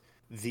 is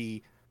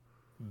the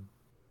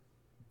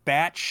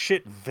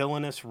batshit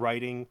villainous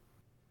writing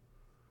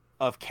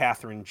of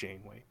Catherine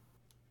Janeway.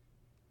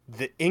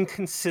 The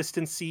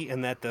inconsistency,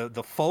 and that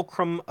the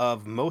fulcrum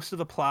of most of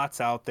the plots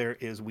out there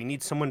is, we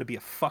need someone to be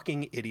a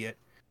fucking idiot.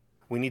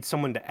 We need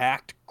someone to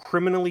act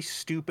criminally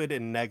stupid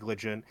and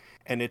negligent,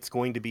 and it's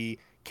going to be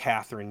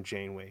Catherine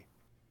Janeway.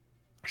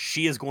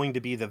 she is going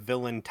to be the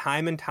villain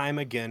time and time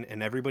again,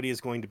 and everybody is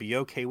going to be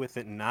okay with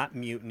it and not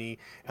mutiny.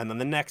 And then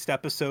the next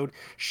episode,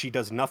 she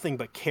does nothing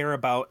but care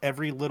about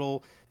every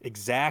little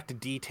exact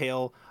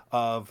detail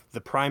of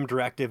the Prime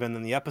Directive. And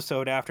then the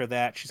episode after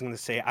that, she's going to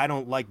say, I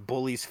don't like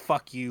bullies,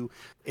 fuck you,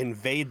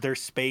 invade their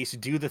space,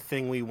 do the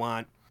thing we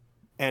want.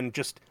 And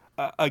just,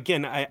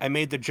 again, I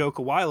made the joke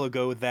a while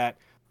ago that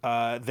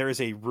there's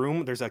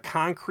a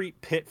concrete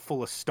pit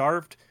full of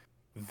starved,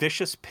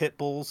 vicious pit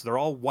bulls. They're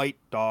all white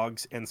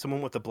dogs, and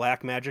someone with a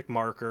black magic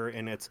marker,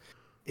 and it's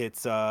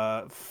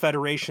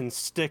Federation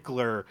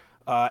Stickler,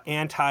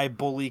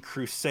 anti-bully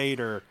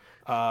crusader,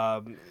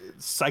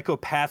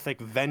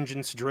 psychopathic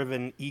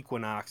vengeance-driven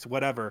Equinox,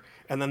 whatever.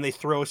 And then they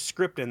throw a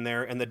script in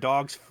there, and the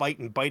dogs fight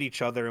and bite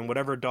each other, and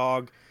whatever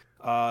dog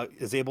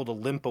is able to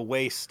limp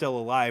away still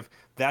alive,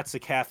 that's the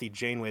Kathy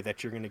Janeway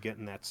that you're going to get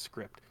in that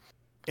script.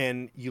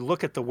 And you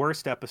look at the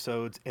worst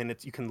episodes, and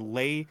you can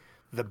lay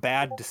the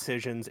bad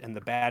decisions and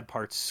the bad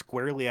parts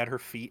squarely at her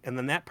feet, and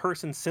then that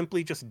person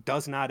simply just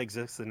does not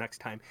exist the next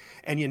time.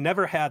 And you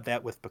never had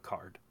that with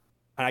Picard.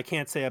 And I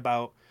can't say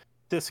about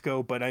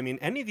Sisko, but I mean,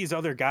 any of these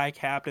other guy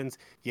captains,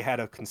 you had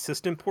a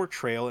consistent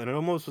portrayal, and it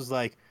almost was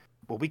like,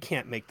 well, we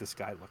can't make this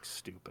guy look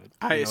stupid.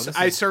 I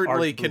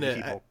certainly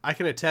can. I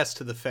can attest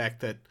to the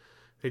fact that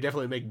they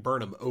definitely make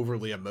Burnham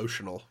overly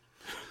emotional.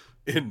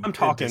 I'm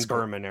talking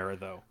Berman era,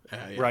 though,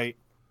 yeah. Right?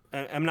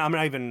 I'm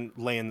not even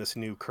laying this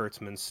new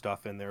Kurtzman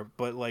stuff in there,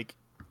 but like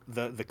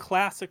the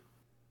classic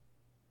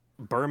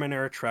Berman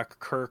era Trek,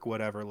 Kirk,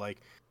 whatever, like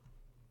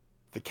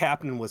the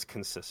captain was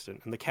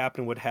consistent, and the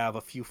captain would have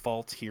a few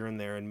faults here and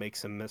there and make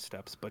some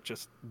missteps, but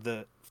just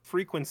the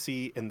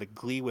frequency and the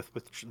glee with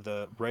which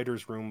the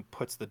writer's room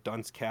puts the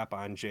dunce cap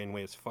on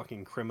Janeway is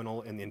fucking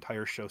criminal, and the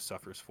entire show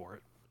suffers for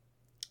it.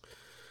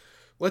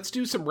 Let's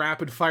do some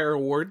rapid fire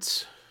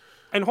awards.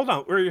 And hold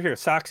on, we're here.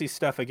 Soxy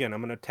stuff again.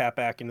 I'm going to tap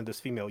back into this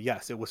female.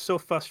 Yes, it was so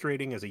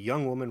frustrating as a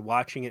young woman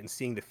watching it and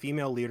seeing the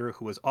female leader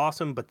who was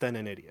awesome, but then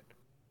an idiot.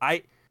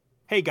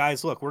 Hey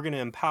guys, look, we're going to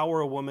empower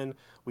a woman.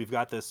 We've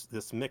got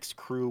this mixed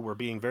crew. We're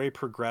being very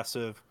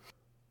progressive.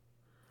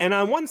 And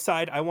on one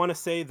side, I want to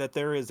say that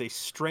there is a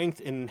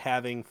strength in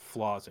having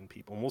flaws in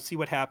people. And we'll see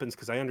what happens,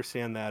 because I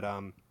understand that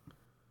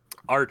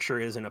Archer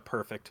isn't a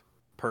perfect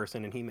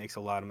person and he makes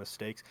a lot of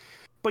mistakes.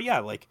 But yeah,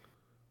 like,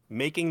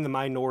 making the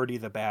minority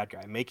the bad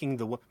guy, making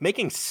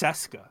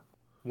Seska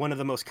one of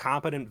the most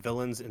competent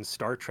villains in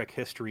Star Trek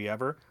history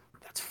ever.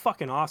 That's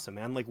fucking awesome,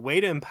 man. Like, way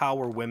to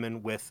empower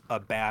women with a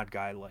bad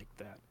guy like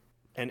that.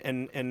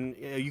 And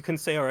you can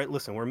say, all right,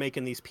 listen, we're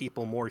making these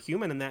people more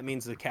human, and that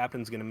means the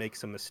captain's going to make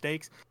some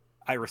mistakes.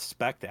 I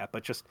respect that,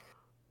 but just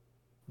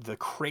the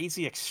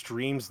crazy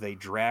extremes they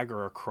drag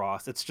her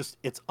across,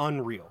 it's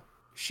unreal.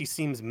 She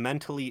seems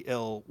mentally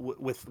ill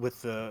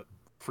with the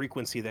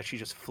frequency that she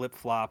just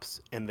flip-flops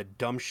and the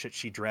dumb shit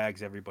she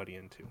drags everybody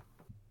into.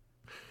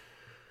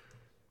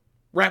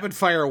 Rapid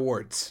fire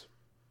awards.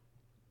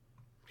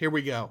 Here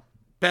we go.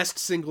 Best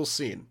single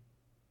scene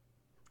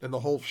in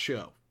the whole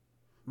show.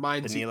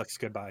 Mine's the Neelix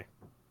goodbye.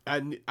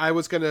 And I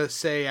was gonna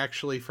say,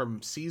 actually,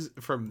 from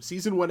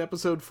season 1,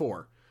 episode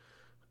 4.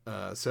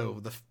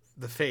 So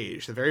the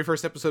Phage, the very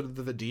first episode of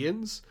the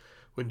Vidians,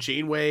 when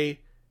Janeway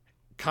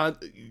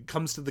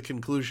comes to the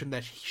conclusion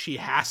that she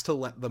has to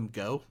let them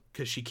go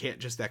because she can't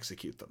just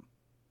execute them.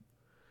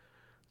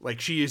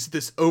 Like, she is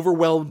this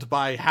overwhelmed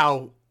by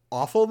how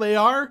awful they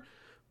are,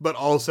 but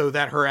also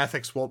that her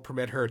ethics won't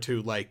permit her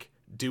to, like,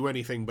 do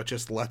anything but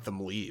just let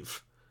them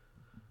leave,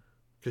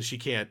 because she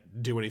can't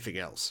do anything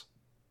else.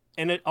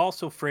 And it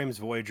also frames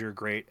Voyager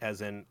great,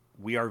 as in,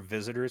 we are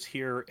visitors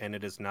here and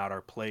it is not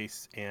our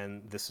place,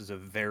 and this is a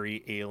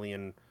very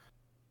alien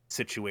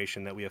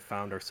situation that we have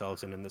found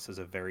ourselves in, and this is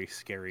a very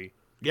scary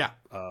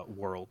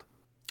world.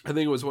 I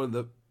think it was one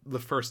of the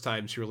first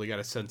times you really got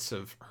a sense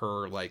of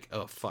her, like,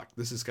 oh fuck,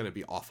 this is going to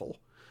be awful.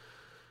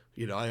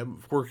 You know,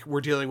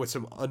 we're dealing with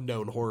some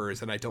unknown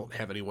horrors, and I don't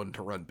have anyone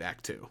to run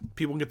back to.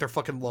 People can get their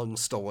fucking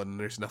lungs stolen, and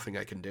there's nothing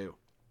I can do.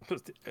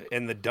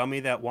 And the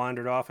dummy that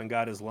wandered off and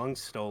got his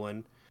lungs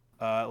stolen,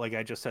 like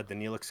I just said, the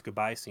Neelix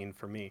goodbye scene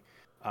for me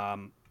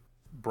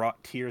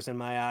brought tears in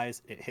my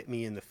eyes. It hit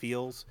me in the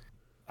feels.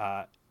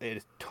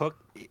 It took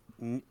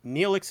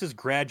Neelix's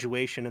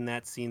graduation in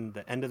that scene,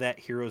 the end of that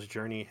hero's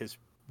journey, his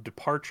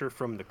departure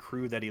from the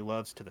crew that he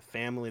loves to the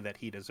family that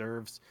he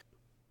deserves,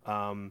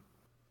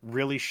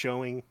 really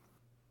showing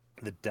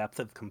the depth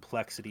of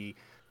complexity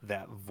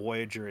that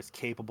Voyager is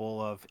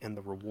capable of, and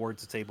the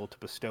rewards it's able to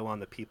bestow on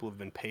the people who've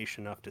been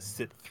patient enough to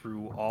sit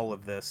through all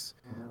of this,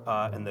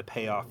 and the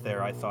payoff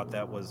there. I thought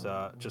that was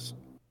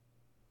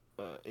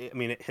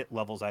it hit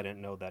levels I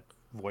didn't know that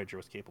Voyager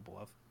was capable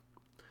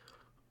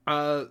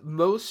of.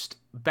 Most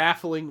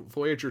baffling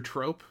Voyager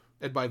trope,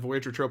 and by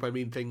Voyager trope I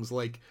mean things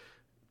like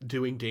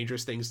doing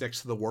dangerous things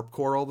next to the warp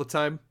core all the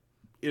time.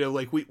 You know,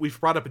 like we've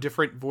brought up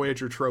different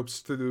Voyager tropes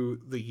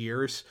through the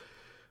years.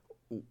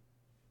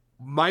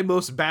 My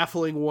most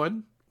baffling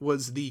one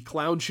was the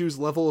clown shoes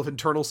level of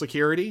internal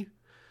security.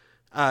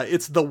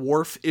 It's the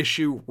Worf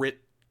issue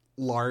writ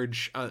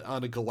large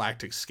on a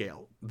galactic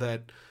scale.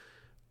 That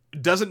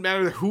It doesn't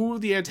matter who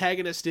the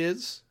antagonist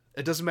is.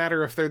 It doesn't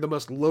matter if they're the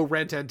most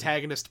low-rent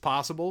antagonist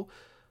possible.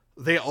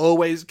 They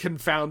always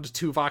confound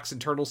Tuvok's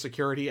internal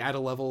security at a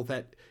level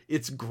that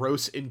it's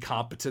gross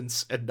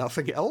incompetence and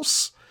nothing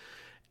else.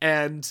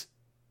 And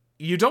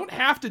you don't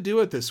have to do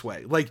it this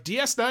way. Like,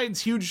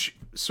 DS9's huge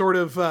sort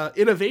of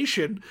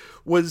innovation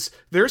was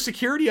their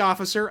security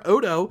officer,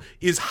 Odo,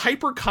 is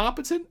hyper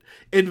competent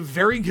and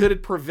very good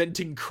at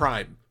preventing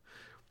crime.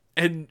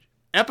 And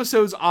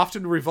episodes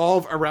often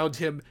revolve around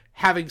him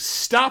having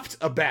stopped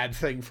a bad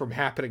thing from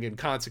happening and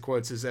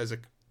consequences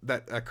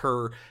that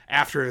occur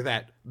after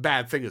that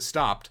bad thing is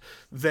stopped,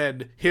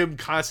 than him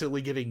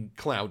constantly getting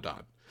clowned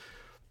on.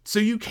 So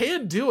you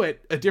can do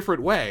it a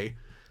different way.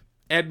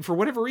 And for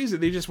whatever reason,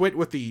 they just went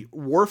with the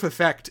Worf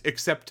effect,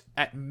 except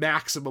at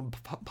maximum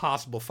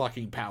possible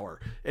fucking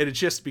power. And it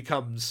just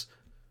becomes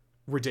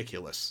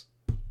ridiculous.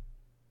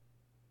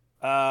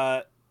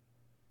 A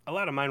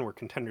lot of mine were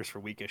contenders for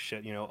weakest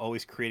shit. You know,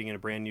 always creating a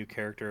brand new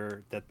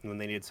character that when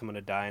they needed someone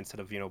to die, instead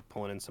of, you know,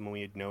 pulling in someone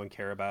we know and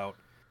care about.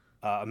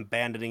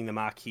 Abandoning the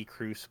Maquis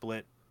crew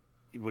split.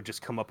 It would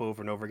just come up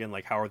over and over again.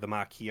 Like, how are the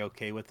Maquis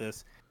okay with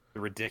this? The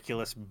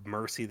ridiculous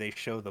mercy they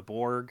show the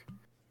Borg.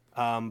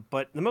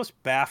 But the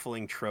most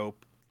baffling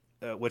trope,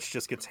 which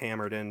just gets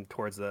hammered in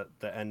towards the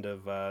end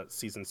of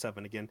season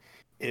 7 again,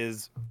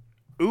 is,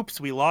 oops,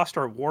 we lost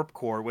our warp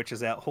core, which is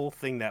that whole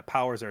thing that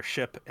powers our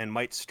ship and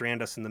might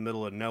strand us in the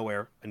middle of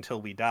nowhere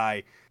until we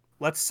die.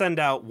 Let's send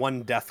out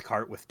one death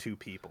cart with 2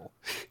 people.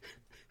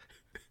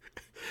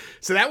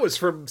 So that was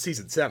from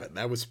season 7.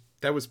 That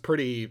was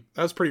pretty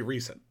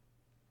recent.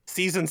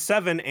 Season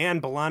 7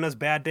 and B'Elanna's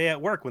bad day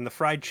at work when the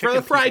fried chicken.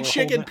 For the fried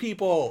chicken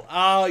people.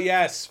 Oh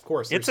yes, of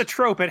course. It's a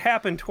trope. It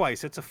happened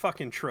twice. It's a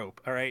fucking trope.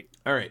 All right.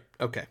 All right.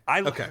 Okay.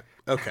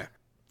 Okay.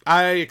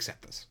 I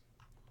accept this.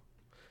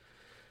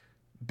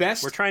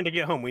 Best. We're trying to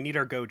get home. We need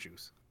our go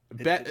juice.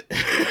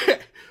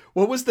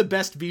 What was the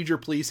best V'ger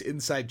Police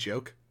inside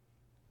joke?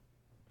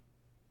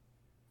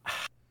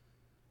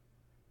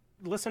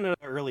 Listen to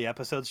the early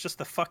episodes, just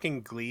the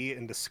fucking glee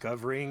in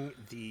discovering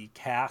the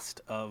cast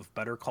of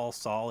Better Call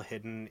Saul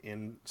hidden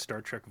in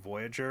Star Trek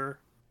Voyager.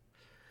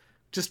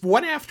 Just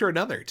one after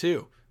another,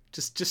 too.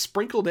 Just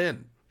sprinkled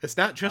in. It's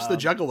not just the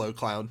Juggalo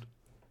clown.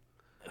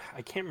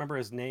 I can't remember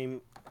his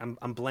name. I'm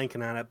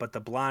blanking on it, but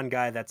the blonde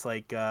guy that's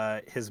like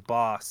his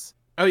boss.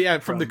 Oh, yeah,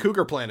 from the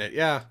Cougar Planet,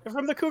 yeah.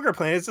 From the Cougar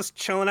Planet. He's just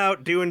chilling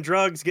out, doing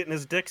drugs, getting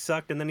his dick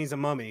sucked, and then he's a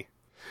mummy.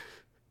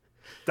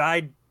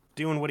 Died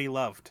doing what he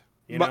loved.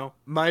 You know?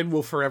 Mine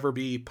will forever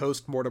be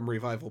post-mortem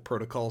revival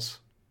protocols.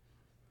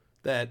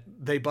 That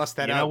they bust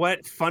that out. You know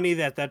what? Funny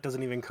that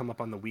doesn't even come up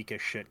on the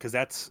weakest shit, because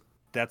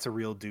that's a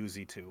real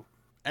doozy too.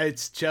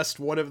 It's just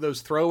one of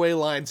those throwaway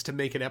lines to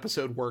make an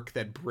episode work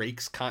that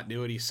breaks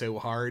continuity so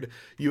hard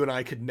you and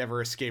I could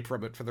never escape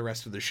from it for the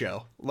rest of the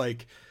show.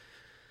 Like,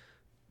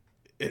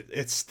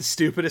 it's the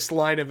stupidest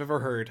line I've ever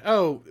heard.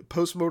 Oh,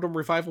 post-mortem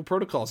revival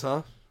protocols,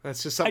 huh?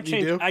 That's just something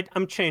you do?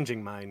 I'm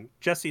changing mine.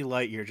 Jesse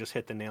Lightyear just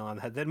hit the nail on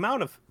the head. The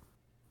amount of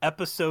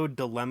episode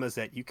dilemmas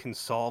that you can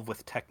solve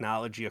with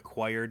technology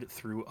acquired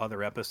through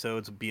other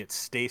episodes, be it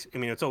stasis. I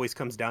mean, it always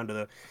comes down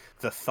to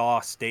the thaw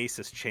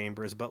stasis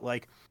chambers, but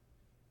like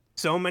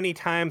so many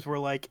times we're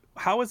like,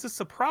 how is this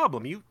a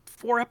problem?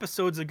 4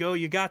 episodes ago,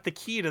 you got the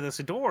key to this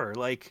door.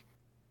 Like,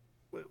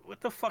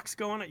 what the fuck's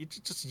going on? You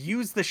just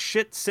use the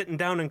shit sitting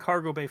down in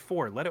Cargo Bay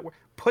 4. Let it work.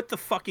 Put the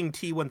fucking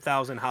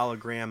T-1000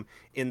 hologram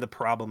in the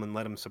problem and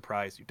let him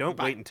surprise you. Don't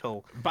wait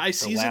until by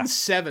season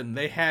 7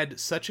 they had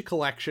such a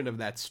collection of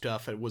that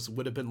stuff. It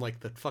would have been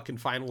like the fucking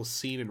final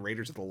scene in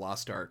Raiders of the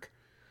Lost Ark.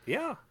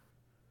 Yeah.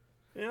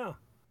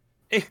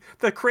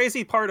 The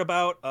crazy part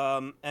about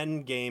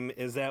Endgame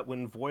is that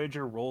when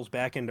Voyager rolls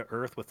back into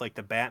Earth with like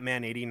the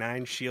Batman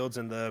 89 shields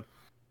and the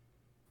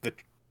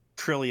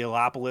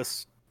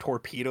Trilliolopolis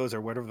torpedoes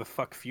or whatever the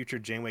fuck future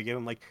Janeway gave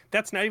him, like,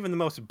 that's not even the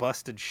most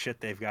busted shit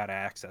they've got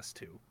access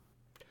to.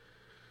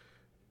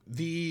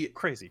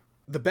 Crazy.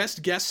 The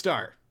best guest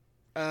star,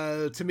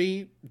 to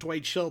me,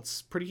 Dwight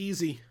Schultz, pretty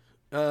easy.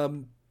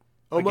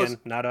 Almost, again,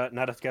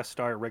 not a guest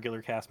star, a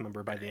regular cast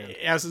member by the end.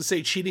 As I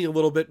say, cheating a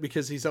little bit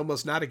because he's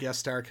almost not a guest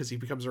star because he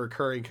becomes a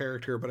recurring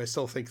character, but I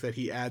still think that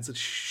he adds a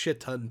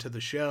shit ton to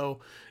the show.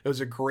 It was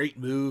a great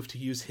move to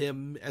use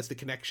him as the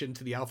connection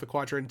to the Alpha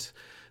Quadrant.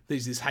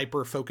 There's this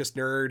hyper-focused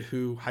nerd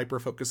who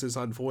hyper-focuses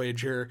on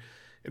Voyager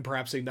in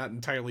perhaps a not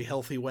entirely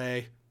healthy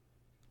way.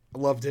 I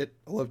loved it.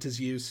 I loved his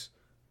use.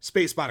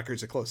 Space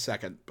Moniker's a close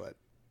second, but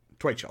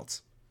Dwight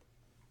Schultz.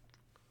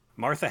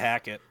 Martha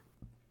Hackett.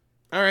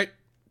 All right.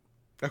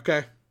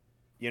 Okay.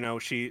 You know,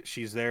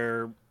 she's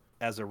there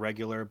as a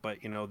regular,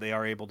 but, you know, they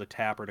are able to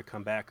tap her to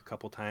come back a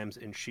couple times,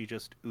 and she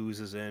just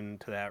oozes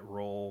into that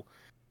role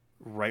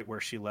right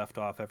where she left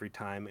off every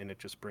time, and it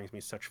just brings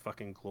me such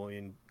fucking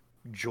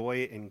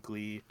joy and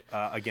glee.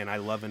 Again, I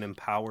love an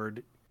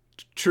empowered,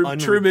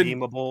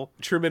 unredeemable.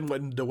 Truman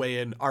went to weigh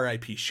in.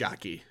 R.I.P.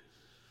 Shockey.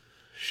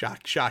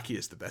 Shockey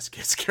is the best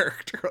kids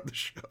character on the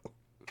show.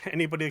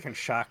 Anybody that can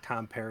shock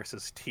Tom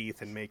Paris's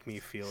teeth and make me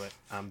feel it,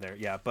 I'm there.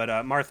 Yeah,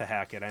 but Martha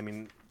Hackett, I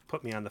mean,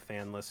 put me on the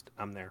fan list.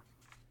 I'm there.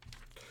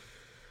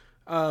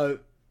 Uh,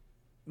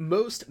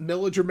 most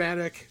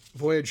melodramatic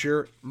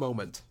Voyager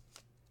moment.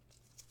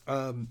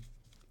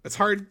 It's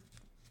hard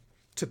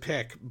to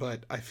pick,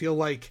 but I feel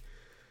like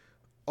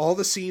all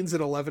the scenes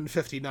in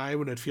 11:59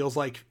 when it feels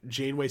like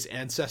Janeway's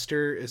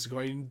ancestor is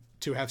going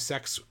to have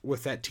sex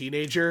with that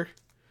teenager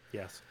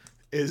Yes.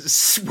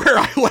 is where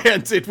I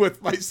landed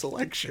with my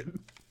selection.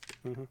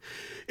 Mm-hmm.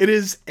 It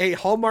is a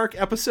Hallmark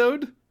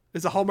episode.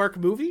 It's a Hallmark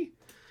movie,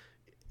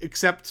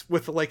 except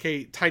with like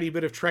a tiny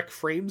bit of Trek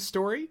frame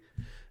story.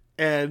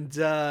 And,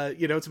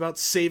 it's about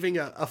saving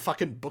a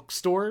fucking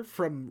bookstore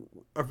from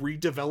a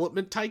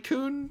redevelopment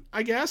tycoon,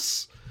 I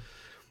guess.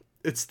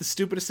 It's the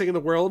stupidest thing in the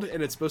world,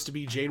 and it's supposed to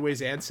be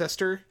Janeway's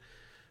ancestor.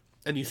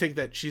 And you think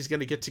that she's going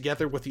to get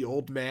together with the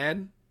old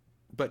man,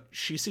 but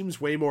she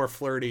seems way more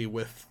flirty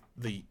with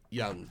the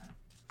young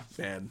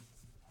man.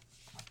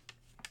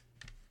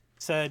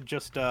 Said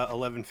just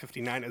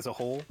 11:59 as a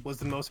whole was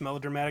the most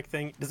melodramatic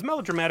thing. Does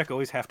melodramatic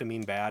always have to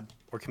mean bad,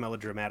 or can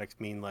melodramatic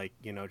mean like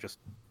just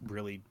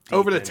really deep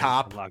over the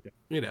top?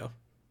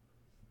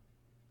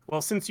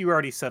 Well, since you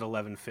already said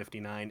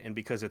 11:59, and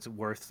because it's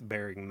worth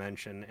bearing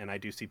mention, and I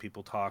do see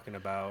people talking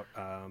about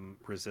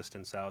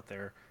Resistance out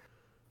there,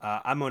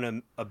 I'm going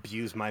to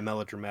abuse my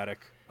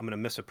melodramatic. I'm going to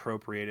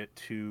misappropriate it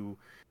to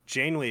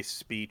Janeway's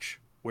speech,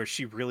 where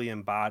she really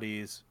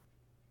embodies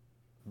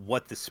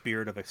what the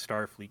spirit of a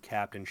Starfleet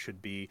captain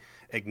should be.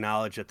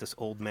 Acknowledge that this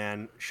old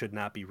man should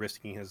not be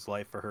risking his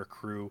life for her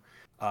crew,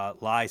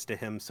 lies to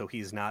him so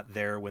he's not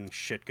there when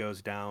shit goes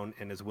down,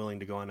 and is willing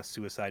to go on a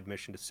suicide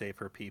mission to save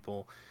her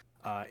people,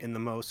 in the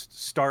most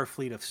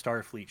Starfleet of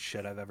Starfleet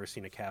shit I've ever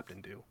seen a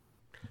captain do.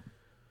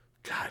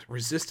 God,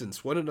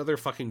 Resistance, what another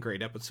fucking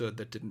great episode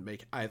that didn't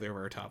make either of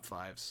our top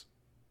fives.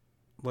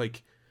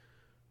 Like,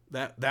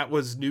 that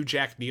was New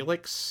Jack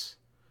Neelix.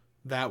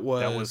 That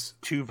was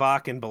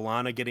Tuvok and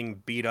B'Elanna getting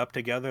beat up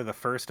together, the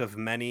first of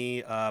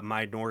many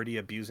minority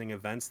abusing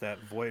events that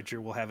Voyager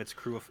will have its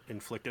crew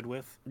inflicted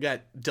with. You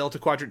got Delta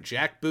Quadrant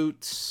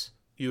jackboots.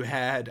 You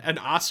had an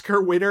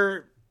Oscar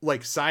winner,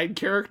 like, side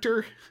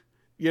character.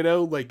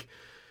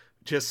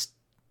 Just,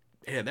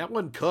 man, that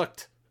one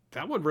cooked.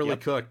 That one really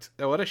cooked.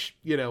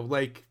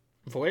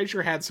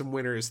 Voyager had some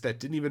winners that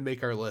didn't even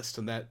make our list,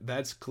 and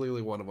that's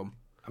clearly one of them.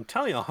 I'm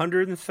telling you,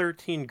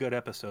 113 good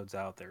episodes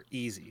out there.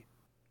 Easy.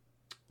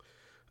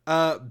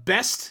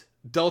 Best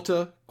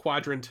Delta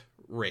Quadrant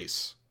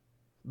race.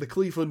 The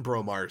Cleveland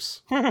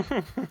Bromars.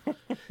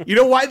 You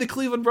know why the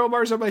Cleveland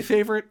Bromars are my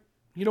favorite?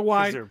 You know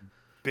why? Because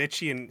they're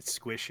bitchy and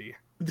squishy.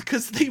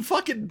 Because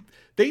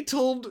they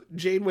told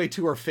Janeway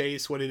to her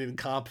face what an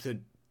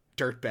incompetent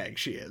dirtbag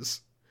she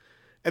is.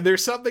 And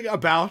there's something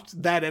about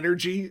that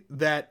energy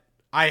that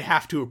I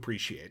have to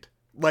appreciate.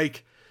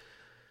 Like,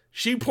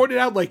 she pointed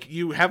out, like,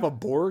 you have a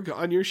Borg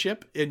on your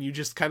ship and you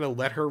just kind of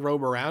let her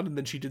roam around, and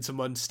then she did some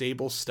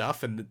unstable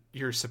stuff and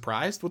you're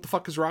surprised? What the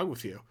fuck is wrong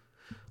with you?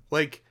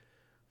 Like,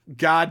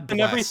 God bless.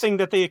 And everything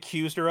that they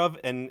accused her of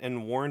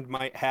and warned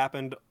might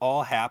happen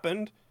all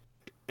happened,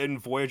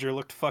 and Voyager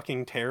looked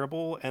fucking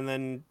terrible, and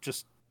then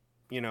just,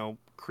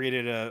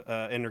 created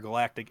a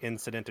intergalactic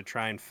incident to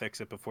try and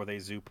fix it before they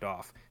zooped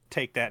off.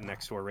 Take that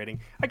next door rating.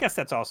 I guess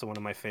that's also one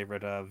of my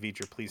favorite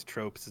V'ger Please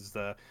tropes, is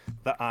the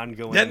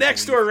ongoing... The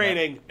next door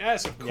rating!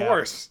 Yes, of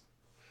course!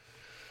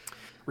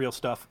 Real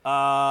stuff.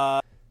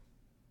 Skeevians,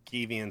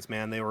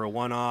 man, they were a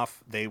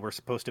one-off. They were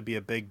supposed to be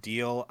a big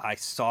deal. I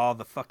saw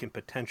the fucking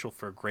potential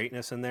for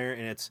greatness in there,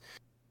 and it's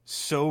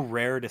so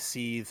rare to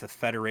see the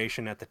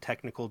Federation at the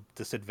technical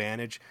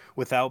disadvantage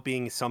without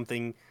being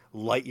something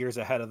light years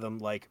ahead of them,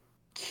 like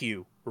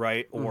Q,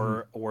 right?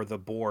 Or the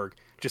Borg.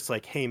 Just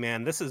like, hey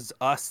man, this is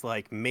us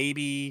like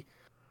maybe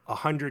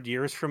 100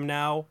 years from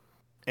now,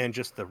 and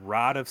just the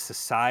rot of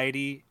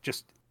society,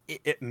 just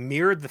it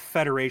mirrored the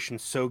Federation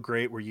so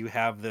great, where you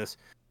have this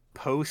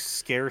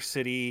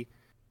post-scarcity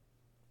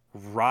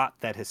rot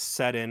that has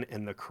set in,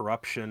 and the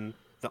corruption,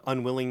 the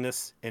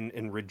unwillingness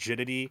and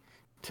rigidity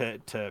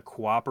to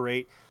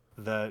cooperate,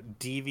 the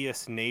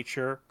devious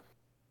nature.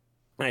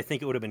 And I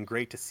think it would have been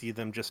great to see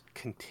them just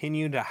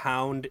continue to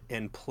hound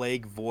and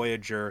plague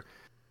Voyager,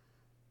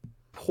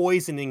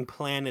 poisoning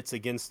planets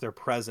against their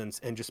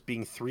presence, and just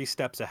being 3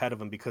 steps ahead of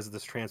them because of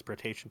this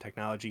transportation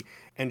technology,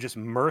 and just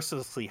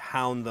mercilessly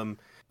hound them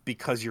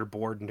because you're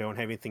bored and don't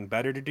have anything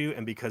better to do,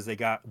 and because they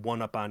got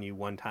one up on you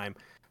one time.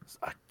 It's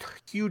a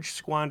huge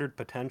squandered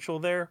potential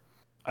there.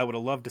 I would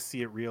have loved to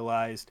see it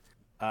realized,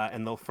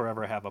 and they'll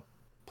forever have a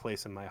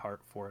place in my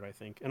heart for it, I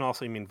think. And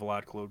also,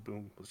 Vlad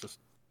Goldblum was just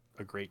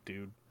a great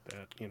dude.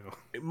 That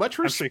much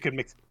respect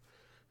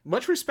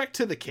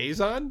to the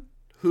Kazon,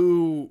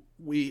 who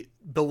we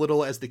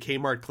belittle as the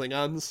Kmart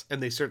Klingons,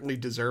 and they certainly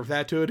deserve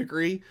that to a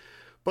degree,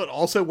 but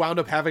also wound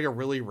up having a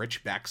really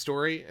rich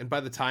backstory. And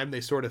by the time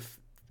they sort of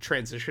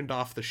transitioned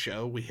off the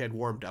show, we had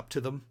warmed up to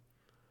them.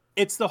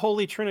 It's the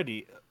Holy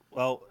Trinity.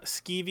 Well,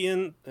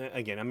 Skeevian,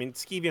 again,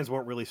 Skeevians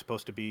weren't really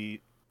supposed to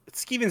be.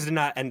 Skeevians did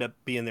not end up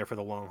being there for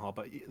the long haul,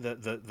 but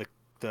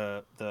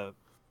the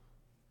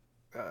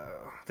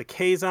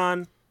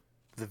Kazon,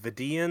 the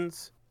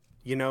Vidians,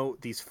 You know,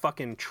 these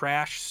fucking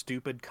trash,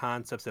 stupid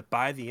concepts that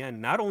by the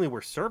end not only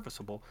were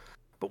serviceable,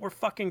 but were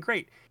fucking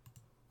great.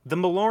 The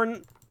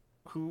Malorn,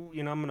 who,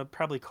 you know, I'm going to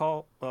probably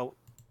call, well,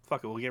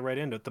 fuck it, we'll get right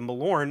into it. The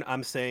Malorn,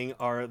 I'm saying,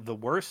 are the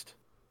worst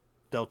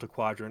Delta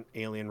Quadrant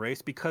alien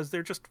race because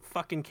they're just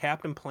fucking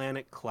Captain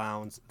Planet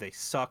clowns. They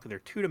suck. They're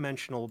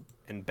two-dimensional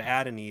and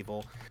bad and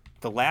evil.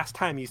 The last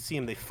time you see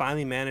them, they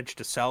finally managed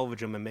to salvage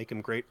them and make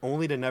them great,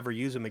 only to never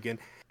use them again.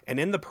 And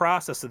in the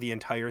process of the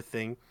entire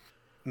thing,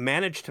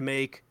 managed to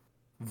make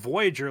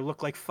Voyager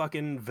look like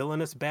fucking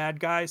villainous bad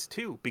guys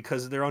too,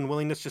 because of their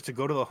unwillingness just to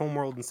go to the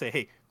homeworld and say,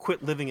 hey,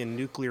 quit living in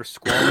nuclear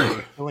squalor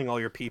and killing all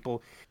your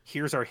people.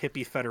 Here's our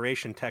hippie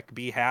Federation tech.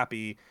 Be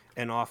happy.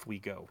 And off we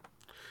go.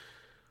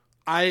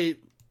 I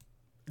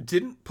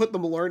didn't put the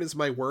Malorn as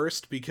my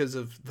worst because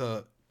of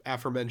the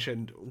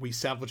aforementioned we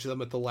salvaged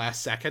them at the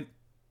last second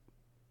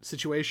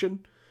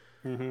situation.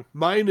 Mm-hmm.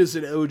 Mine is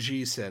an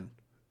OG sin.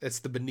 It's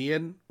the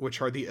Benean, which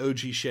are the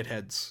OG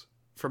shitheads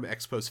from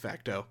Ex Post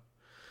Facto.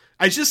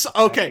 I just,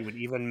 okay. I would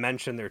even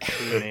mention their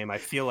true name. I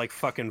feel like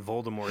fucking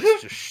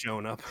Voldemort's just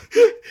shown up.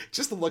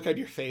 Just the look on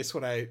your face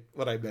when I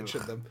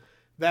mentioned them.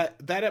 That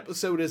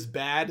episode is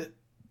bad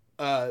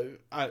in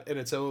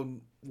its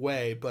own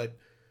way, but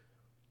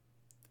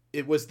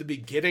it was the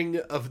beginning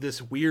of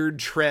this weird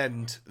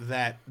trend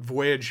that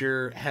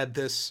Voyager had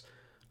this,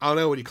 I don't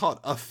know, what do you call it,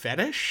 a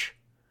fetish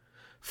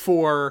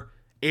for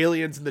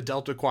aliens in the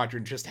Delta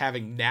Quadrant just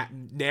having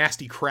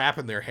nasty crap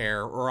in their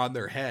hair or on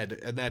their head,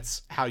 and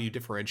that's how you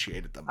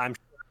differentiated them. I'm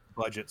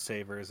sure budget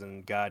savers,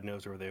 and God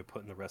knows where they're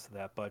putting the rest of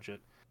that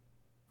budget.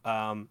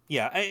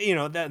 You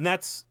know,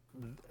 that's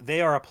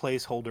they are a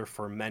placeholder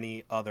for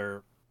many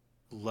other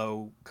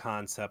low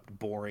concept,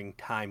 boring,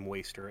 time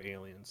waster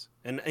aliens.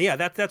 And yeah,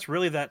 that's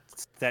really that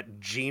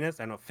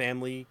genus, I don't know,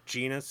 family,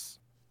 genus,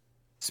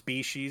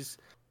 species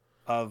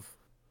of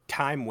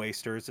time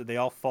wasters. They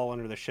all fall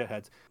under the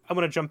shitheads. I'm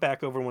going to jump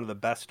back over one of the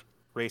best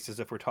races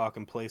if we're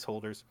talking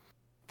placeholders.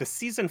 The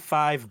season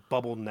 5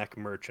 bubble neck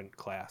merchant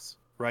class,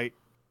 right?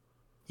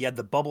 You had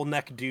the bubble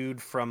neck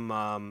dude from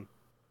oh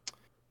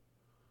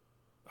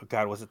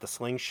god, was it the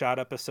slingshot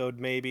episode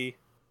maybe?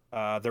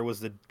 There was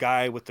the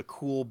guy with the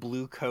cool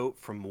blue coat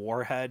from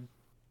Warhead,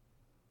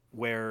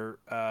 where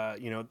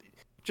you know,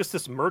 just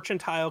this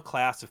mercantile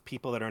class of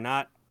people that are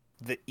not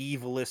the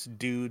evilest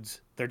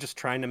dudes. They're just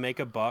trying to make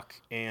a buck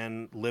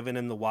and living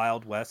in the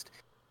Wild West.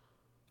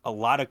 A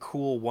lot of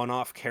cool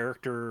one-off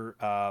character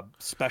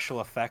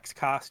special effects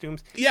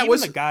costumes. Yeah, Even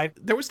the guy.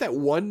 There was that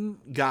one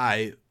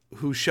guy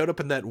who showed up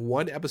in that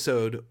one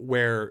episode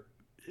where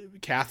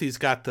Kathy's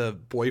got the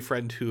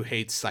boyfriend who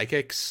hates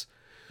psychics.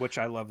 Which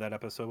I love that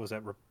episode. Was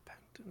that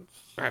Repentance?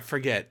 I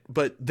forget,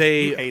 but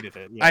they You hated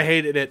it. Yeah. I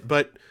hated it,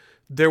 but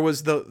there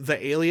was the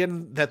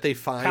alien that they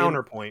find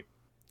Counterpoint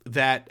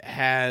that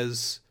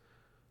has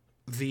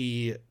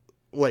the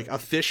like a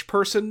fish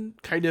person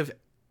kind of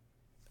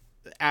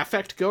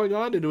affect going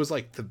on, and it was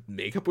like the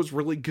makeup was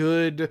really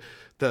good,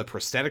 the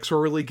prosthetics were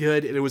really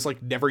good, and it was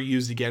like never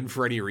used again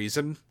for any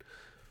reason.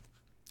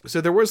 So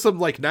there was some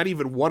like not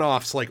even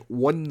one-offs, like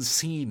one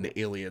scene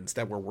aliens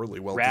that were really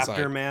well Raptor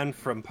designed. Man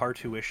from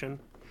Partuition.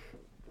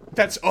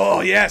 That's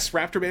yes,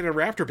 Raptor Man and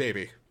Raptor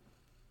Baby.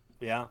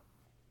 Yeah.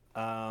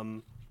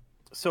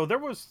 So there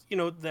was, you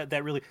know,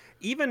 that really,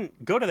 even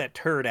go to that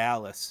turd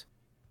Alice,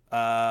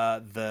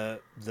 the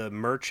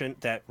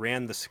merchant that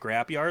ran the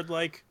scrapyard.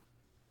 Like,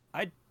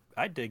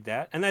 I dig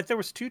that. And that there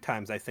was 2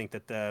 times I think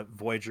that the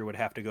Voyager would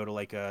have to go to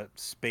like a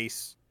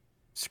space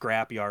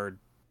scrapyard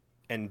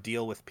and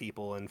deal with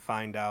people and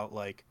find out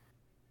like,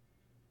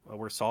 well,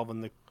 we're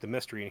solving the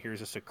mystery and here's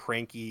just a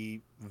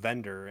cranky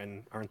vendor,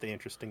 and aren't they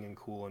interesting and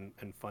cool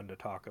and fun to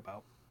talk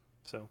about?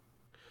 So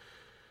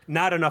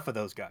not enough of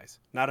those guys.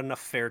 Not enough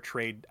fair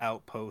trade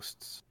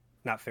outposts.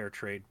 Not fair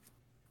trade.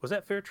 Was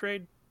that fair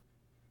trade?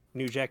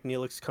 New Jack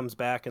Neelix comes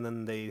back and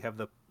then they have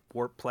the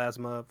warp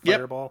plasma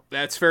fireball.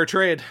 Yep, that's fair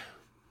trade.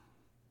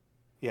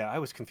 Yeah, I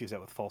was confused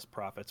that with False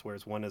Prophets,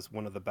 whereas one is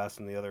one of the best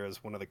and the other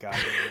is one of the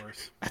goddamn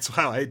worst. That's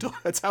how I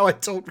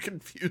don't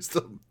confuse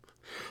them.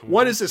 Mm-hmm.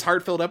 One is this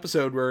heartfelt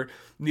episode where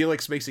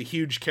Neelix makes a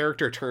huge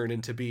character turn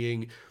into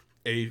being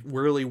a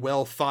really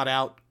well thought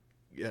out,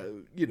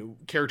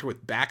 character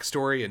with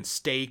backstory and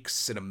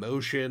stakes and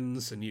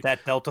emotions, and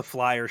that Delta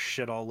Flyer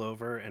shit all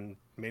over and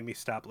made me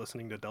stop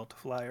listening to Delta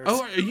Flyers.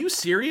 Oh, are you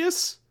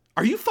serious?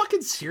 Are you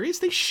fucking serious?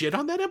 They shit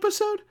on that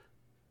episode?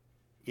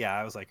 Yeah,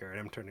 I was like, all right,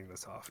 I'm turning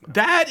this off now.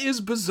 That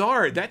is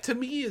bizarre. That to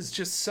me is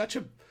just such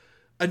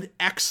an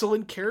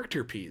excellent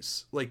character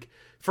piece. Like,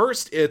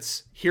 first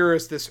it's, here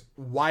is this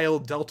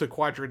wild Delta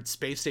Quadrant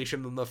space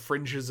station on the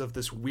fringes of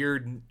this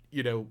weird,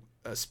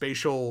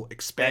 spatial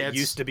expanse. That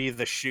used to be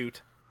the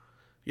chute.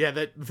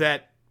 Yeah,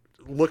 that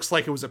looks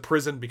like it was a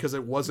prison because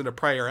it wasn't a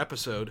prior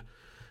episode.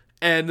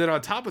 And then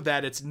on top of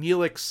that, it's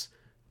Neelix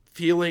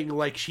feeling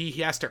like he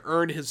has to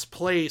earn his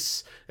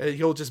place, and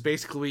he'll just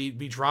basically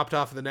be dropped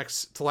off at the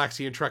next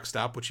Talaxian truck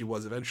stop, which he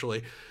was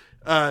eventually,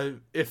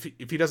 if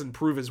he doesn't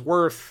prove his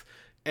worth.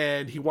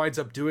 and he winds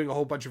up doing a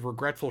whole bunch of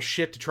regretful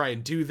shit to try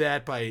and do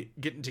that by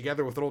getting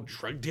together with an old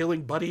drug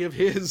dealing buddy of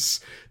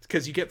his,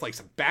 because you get like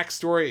some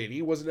backstory, and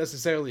he wasn't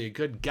necessarily a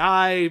good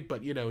guy,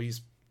 but you know,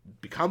 he's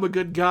become a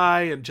good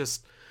guy, and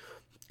just,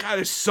 God,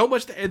 there's so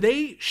much and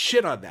they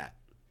shit on that.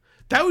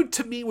 That would,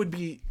 to me, would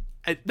be,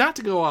 not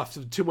to go off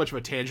too much of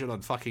a tangent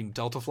on fucking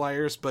Delta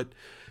Flyers, but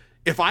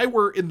if I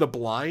were in the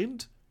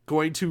blind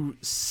going to,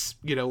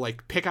 you know,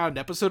 like pick out an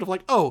episode of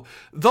like, oh,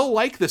 they'll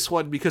like this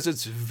one because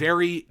it's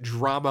very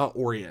drama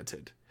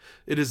oriented.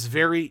 It is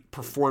very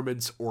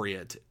performance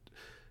oriented.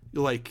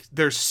 Like,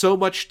 there's so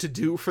much to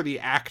do for the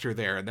actor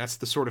there, and that's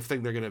the sort of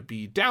thing they're going to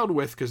be down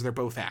with because they're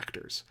both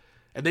actors.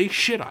 And they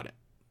shit on it.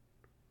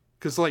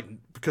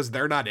 Because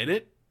they're not in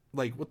it?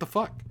 Like, what the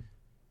fuck?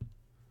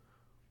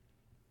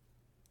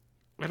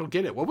 I don't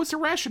get it. What was the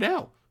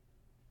rationale?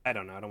 I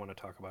don't know. I don't want to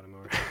talk about it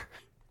more.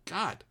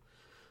 God.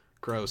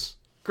 Gross.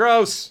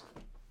 Gross!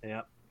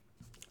 Yeah.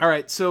 All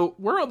right, so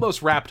we're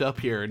almost wrapped up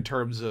here in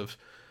terms of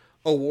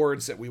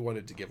awards that we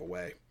wanted to give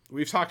away.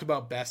 We've talked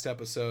about best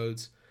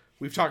episodes.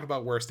 We've talked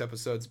about worst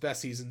episodes,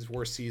 best seasons,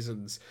 worst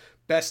seasons,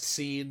 best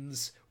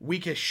scenes,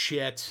 weakest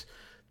shit,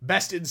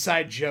 best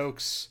inside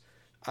jokes.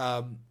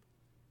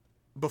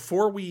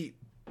 Before we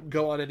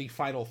go on any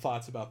final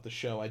thoughts about the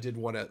show, I did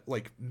want to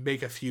like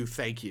make a few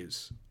thank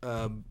yous.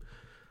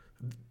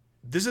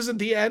 This isn't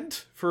the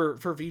end for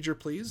V'ger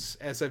Please.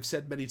 As I've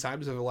said many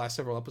times over the last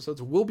several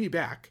episodes, we'll be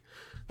back.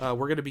 We're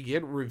going to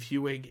begin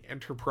reviewing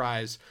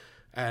Enterprise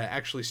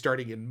actually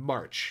starting in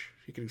March.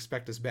 You can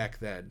expect us back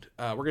then.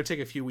 We're going to take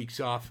a few weeks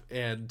off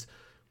and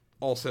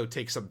also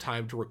take some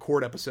time to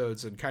record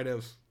episodes and kind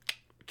of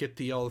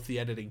get all of the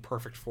editing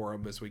perfect for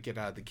them as we get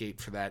out of the gate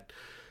for that.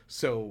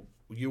 So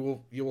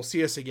you will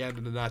see us again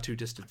in the not too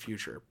distant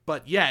future.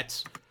 But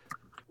yet,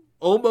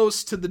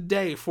 almost to the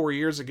day 4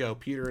 years ago,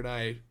 Peter and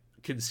I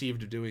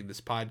conceived of doing this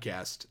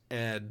podcast,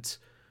 and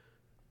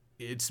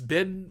it's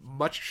been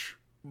much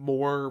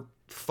more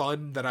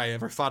fun than I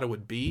ever thought it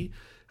would be.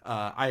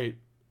 I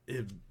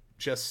am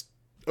just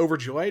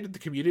overjoyed at the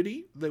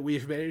community that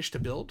we've managed to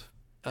build.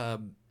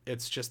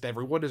 It's just,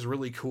 everyone is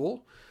really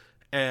cool,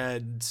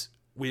 and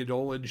we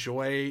all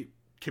enjoy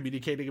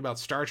communicating about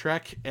Star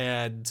Trek,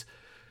 and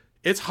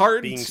it's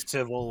hard being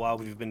civil while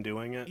we've been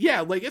doing it. Yeah,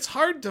 like, it's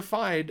hard to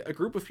find a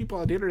group of people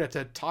on the internet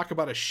to talk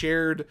about a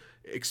shared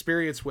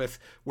experience with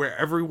where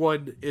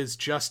everyone is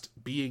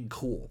just being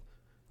cool,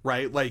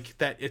 right? Like,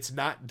 that it's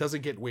not,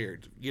 doesn't get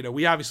weird. You know,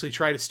 we obviously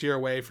try to steer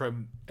away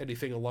from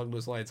anything along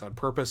those lines on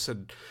purpose,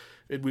 and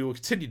we will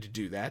continue to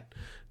do that.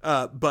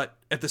 But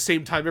at the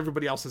same time,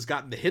 everybody else has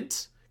gotten the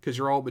hint, because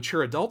you're all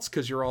mature adults,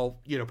 because you're all,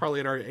 you know, probably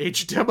in our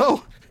age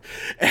demo.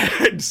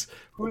 And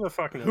who the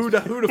fuck knows? Who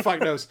the fuck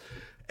knows?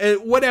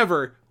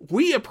 Whatever.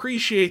 We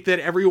appreciate that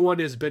everyone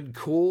has been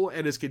cool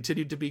and has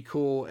continued to be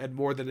cool, and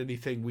more than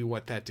anything, we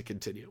want that to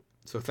continue.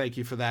 So thank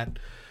you for that.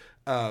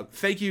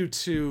 Thank you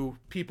to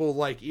people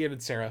like Ian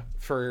and Sarah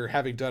for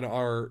having done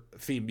our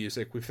theme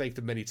music. We've thanked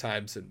them many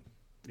times, and,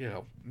 you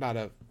know, not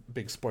a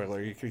big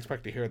spoiler. You can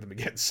expect to hear them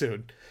again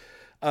soon.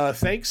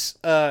 Thanks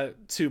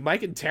to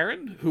Mike and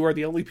Taryn, who are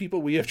the only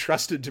people we have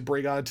trusted to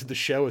bring on to the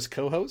show as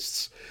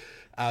co-hosts.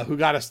 Who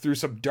got us through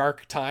some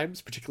dark times,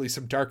 particularly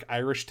some dark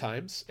Irish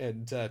times,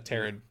 and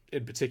Taryn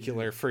in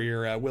particular for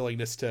your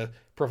willingness to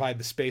provide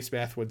the space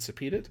math when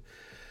subpoenaed.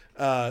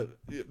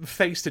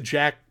 Thanks to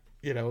Jack,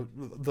 you know,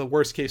 the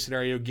worst case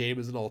scenario game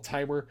is an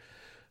all-timer.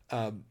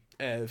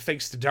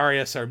 Thanks to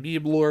Darius, our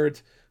meme lord,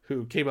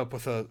 who came up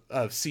with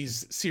a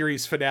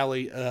series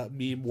finale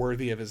meme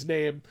worthy of his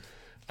name.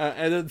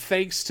 And then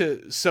thanks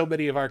to so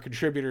many of our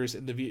contributors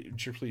in the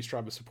V'ger Please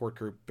Trauma Support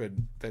Group,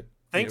 and that.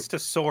 Thanks to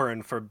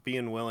Soren for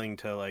being willing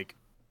to like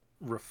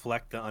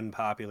reflect the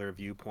unpopular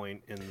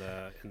viewpoint in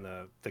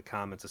the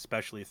comments,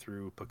 especially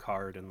through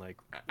Picard and like.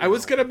 I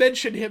was gonna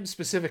mention him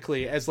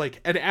specifically as like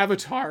an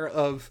avatar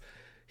of,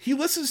 he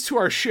listens to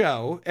our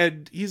show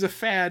and he's a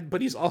fan, but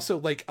he's also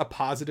like a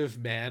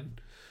positive man,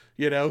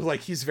 you know, like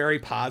he's very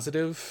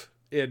positive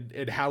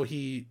in how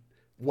he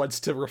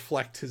wants to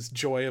reflect his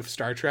joy of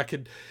Star Trek,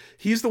 and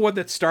he's the one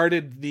that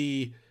started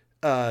the.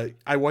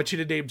 I want you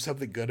to name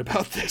something good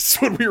about this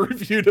when we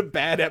reviewed a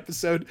bad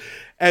episode,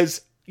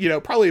 as, you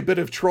know, probably a bit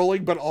of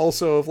trolling, but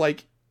also of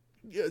like,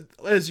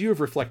 as you have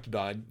reflected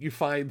on, you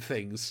find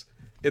things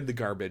in the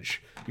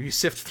garbage. You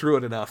sift through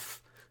it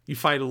enough, you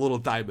find a little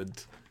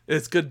diamond. And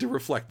it's good to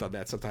reflect on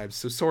that sometimes.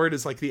 So Soren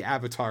is like the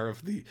avatar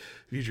of the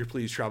V'ger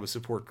Please Trauma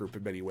Support Group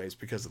in many ways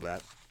because of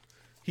that.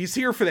 He's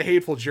here for the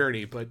hateful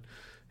journey, but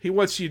he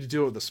wants you to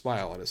do it with a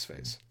smile on his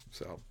face.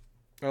 So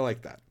I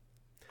like that.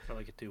 I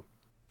like it too.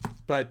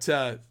 But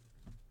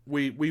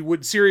we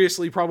would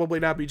seriously probably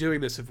not be doing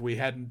this if we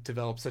hadn't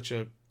developed such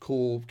a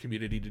cool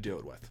community to do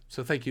it with.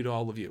 So thank you to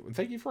all of you, and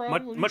thank you for all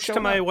much to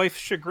my wife's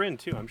chagrin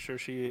too. I'm sure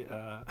she.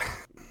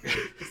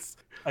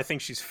 I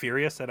think she's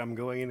furious that I'm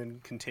going in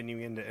and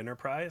continuing into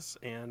Enterprise,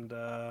 and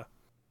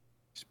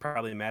she's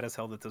probably mad as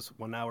hell that this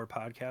 1 hour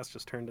podcast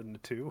just turned into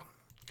 2.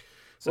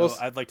 So well,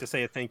 I'd like to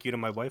say a thank you to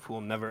my wife, who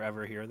will never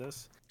ever hear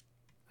this.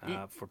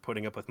 For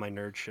putting up with my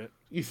nerd shit.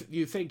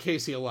 You thank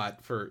Casey a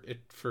lot for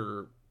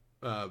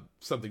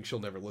something she'll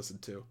never listen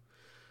to.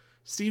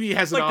 Stevie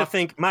has I'd like to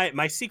think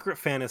my secret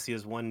fantasy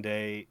is one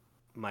day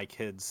my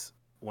kids,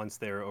 once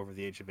they're over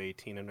the age of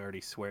 18 and already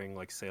swearing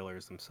like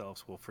sailors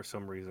themselves, will for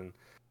some reason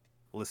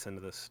listen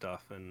to this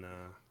stuff. And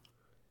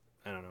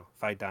I don't know,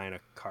 if I die in a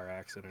car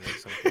accident or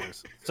something,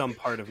 there's some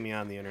part of me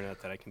on the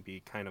internet that I can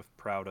be kind of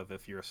proud of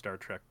if you're a Star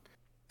Trek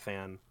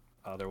fan.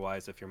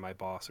 Otherwise, if you're my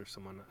boss or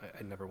someone,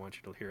 I never want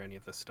you to hear any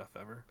of this stuff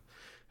ever.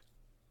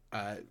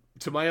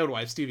 To my own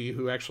wife, Stevie,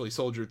 who actually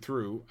soldiered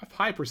through a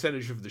high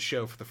percentage of the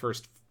show for the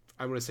first,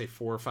 I'm going to say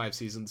 4 or 5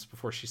 seasons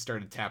before she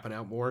started tapping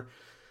out more.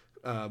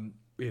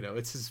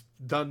 This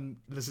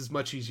is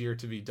much easier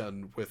to be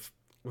done with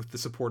the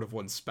support of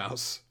one's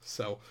spouse.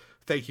 So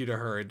thank you to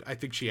her. And I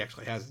think she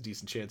actually has a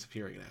decent chance of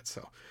hearing that.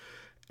 So,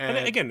 and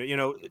again,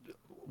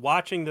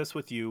 watching this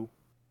with you,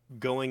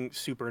 going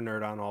super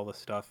nerd on all this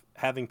stuff,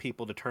 having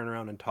people to turn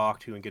around and talk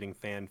to and getting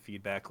fan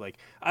feedback. Like,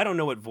 I don't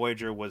know what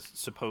Voyager was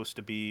supposed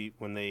to be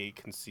when they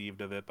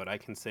conceived of it, but I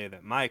can say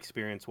that my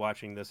experience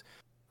watching this,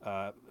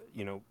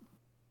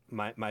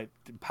 my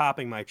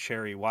popping my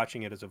cherry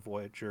watching it as a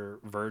Voyager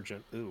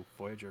virgin. Ooh,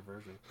 Voyager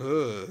virgin.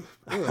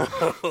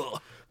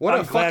 What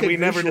I'm glad we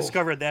never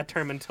discovered that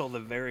term until the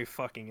very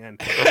fucking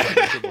end.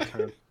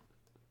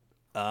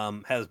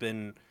 Has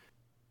been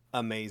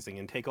amazing,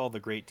 and take all the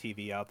great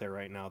TV out there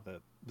right now,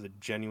 the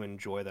genuine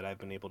joy that I've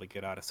been able to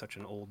get out of such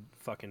an old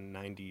fucking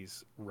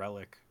 90s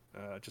relic,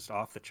 just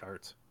off the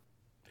charts.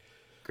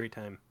 Great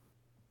time.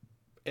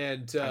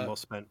 And time well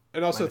spent.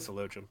 And also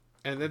Elogium.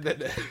 And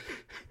then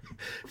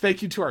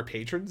thank you to our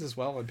patrons as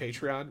well on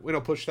Patreon. We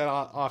don't push that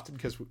often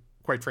because,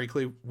 quite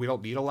frankly, we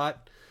don't need a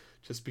lot.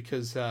 Just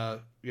because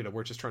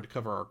we're just trying to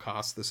cover our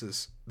costs. This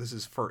is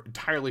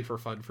entirely for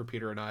fun for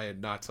Peter and I, and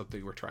not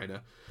something we're trying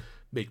to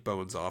make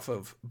bones off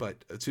of.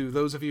 But to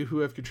those of you who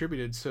have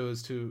contributed so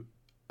as to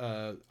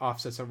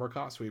offset some of our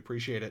costs, we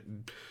appreciate it.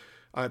 And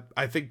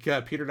I think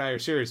Peter and I are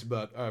serious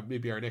about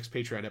maybe our next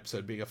Patreon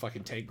episode being a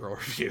fucking Tank Girl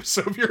review.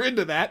 So if you're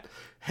into that,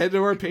 head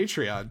to our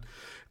Patreon.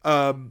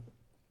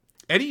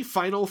 Any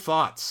final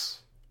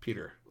thoughts,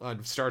 Peter,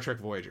 on Star Trek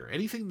Voyager?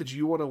 Anything that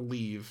you want to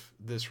leave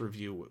this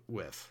review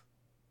with?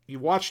 You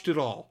watched it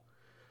all.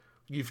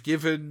 You've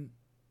given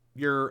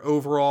your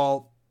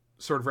overall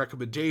sort of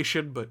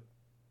recommendation, but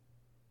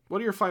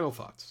what are your final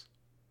thoughts?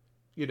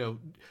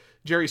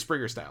 Jerry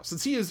Springer style.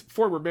 Since he is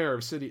former mayor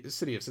of city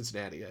of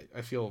Cincinnati,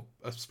 I feel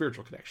a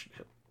spiritual connection to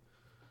him.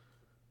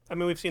 I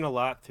mean, we've seen a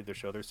lot through the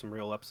show. There's some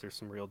real ups, there's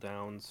some real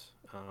downs.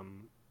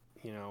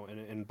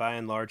 And by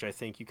and large, I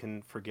think you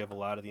can forgive a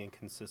lot of the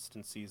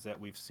inconsistencies that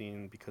we've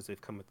seen because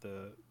they've come at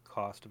the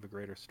cost of a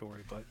greater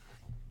story. But,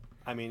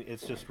 I mean,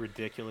 it's just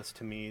ridiculous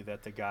to me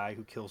that the guy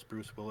who kills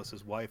Bruce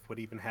Willis's wife would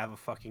even have a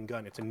fucking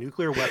gun. It's a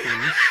nuclear weapon.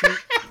 When you shoot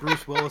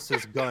Bruce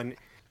Willis's gun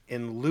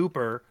in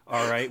Looper,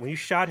 all right, when you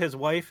shot his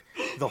wife,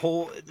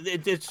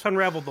 it's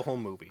unraveled the whole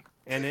movie.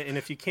 And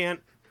if you can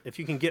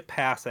get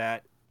past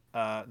that,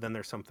 then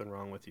there's something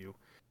wrong with you.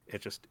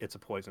 It's a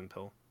poison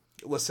pill.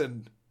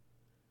 Listen,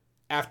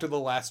 after The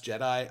Last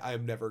Jedi,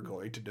 I'm never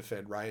going to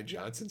defend Rian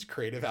Johnson's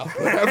creative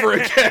output ever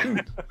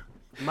again.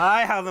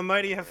 My, how the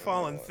mighty have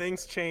fallen.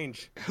 Things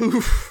change.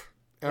 Oof.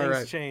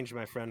 Things change,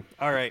 my friend.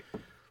 All right.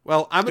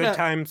 Well, good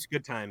times.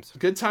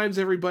 Good times,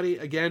 everybody.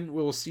 Again,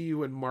 we'll see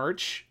you in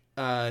March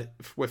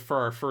for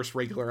our first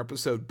regular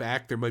episode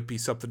back. There might be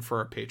something for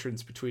our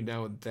patrons between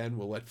now and then.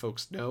 We'll let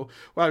folks know.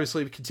 We'll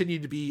obviously continue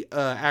to be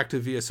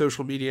active via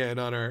social media and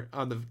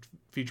on the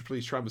Future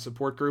Police Trauma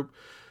Support Group.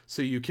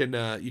 So you can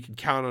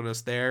count on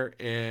us there,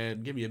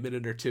 and give me a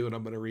minute or two, and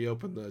I'm going to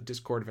reopen the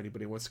Discord if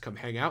anybody wants to come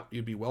hang out.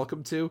 You'd be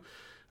welcome to.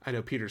 I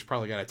know Peter's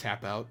probably got to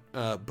tap out,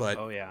 but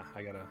oh yeah,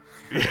 I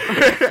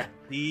gotta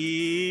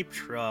deep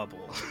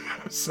trouble.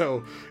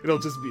 So it'll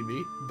just be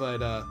me.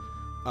 But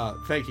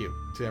thank you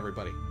to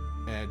everybody,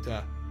 and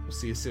we'll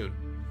see you soon.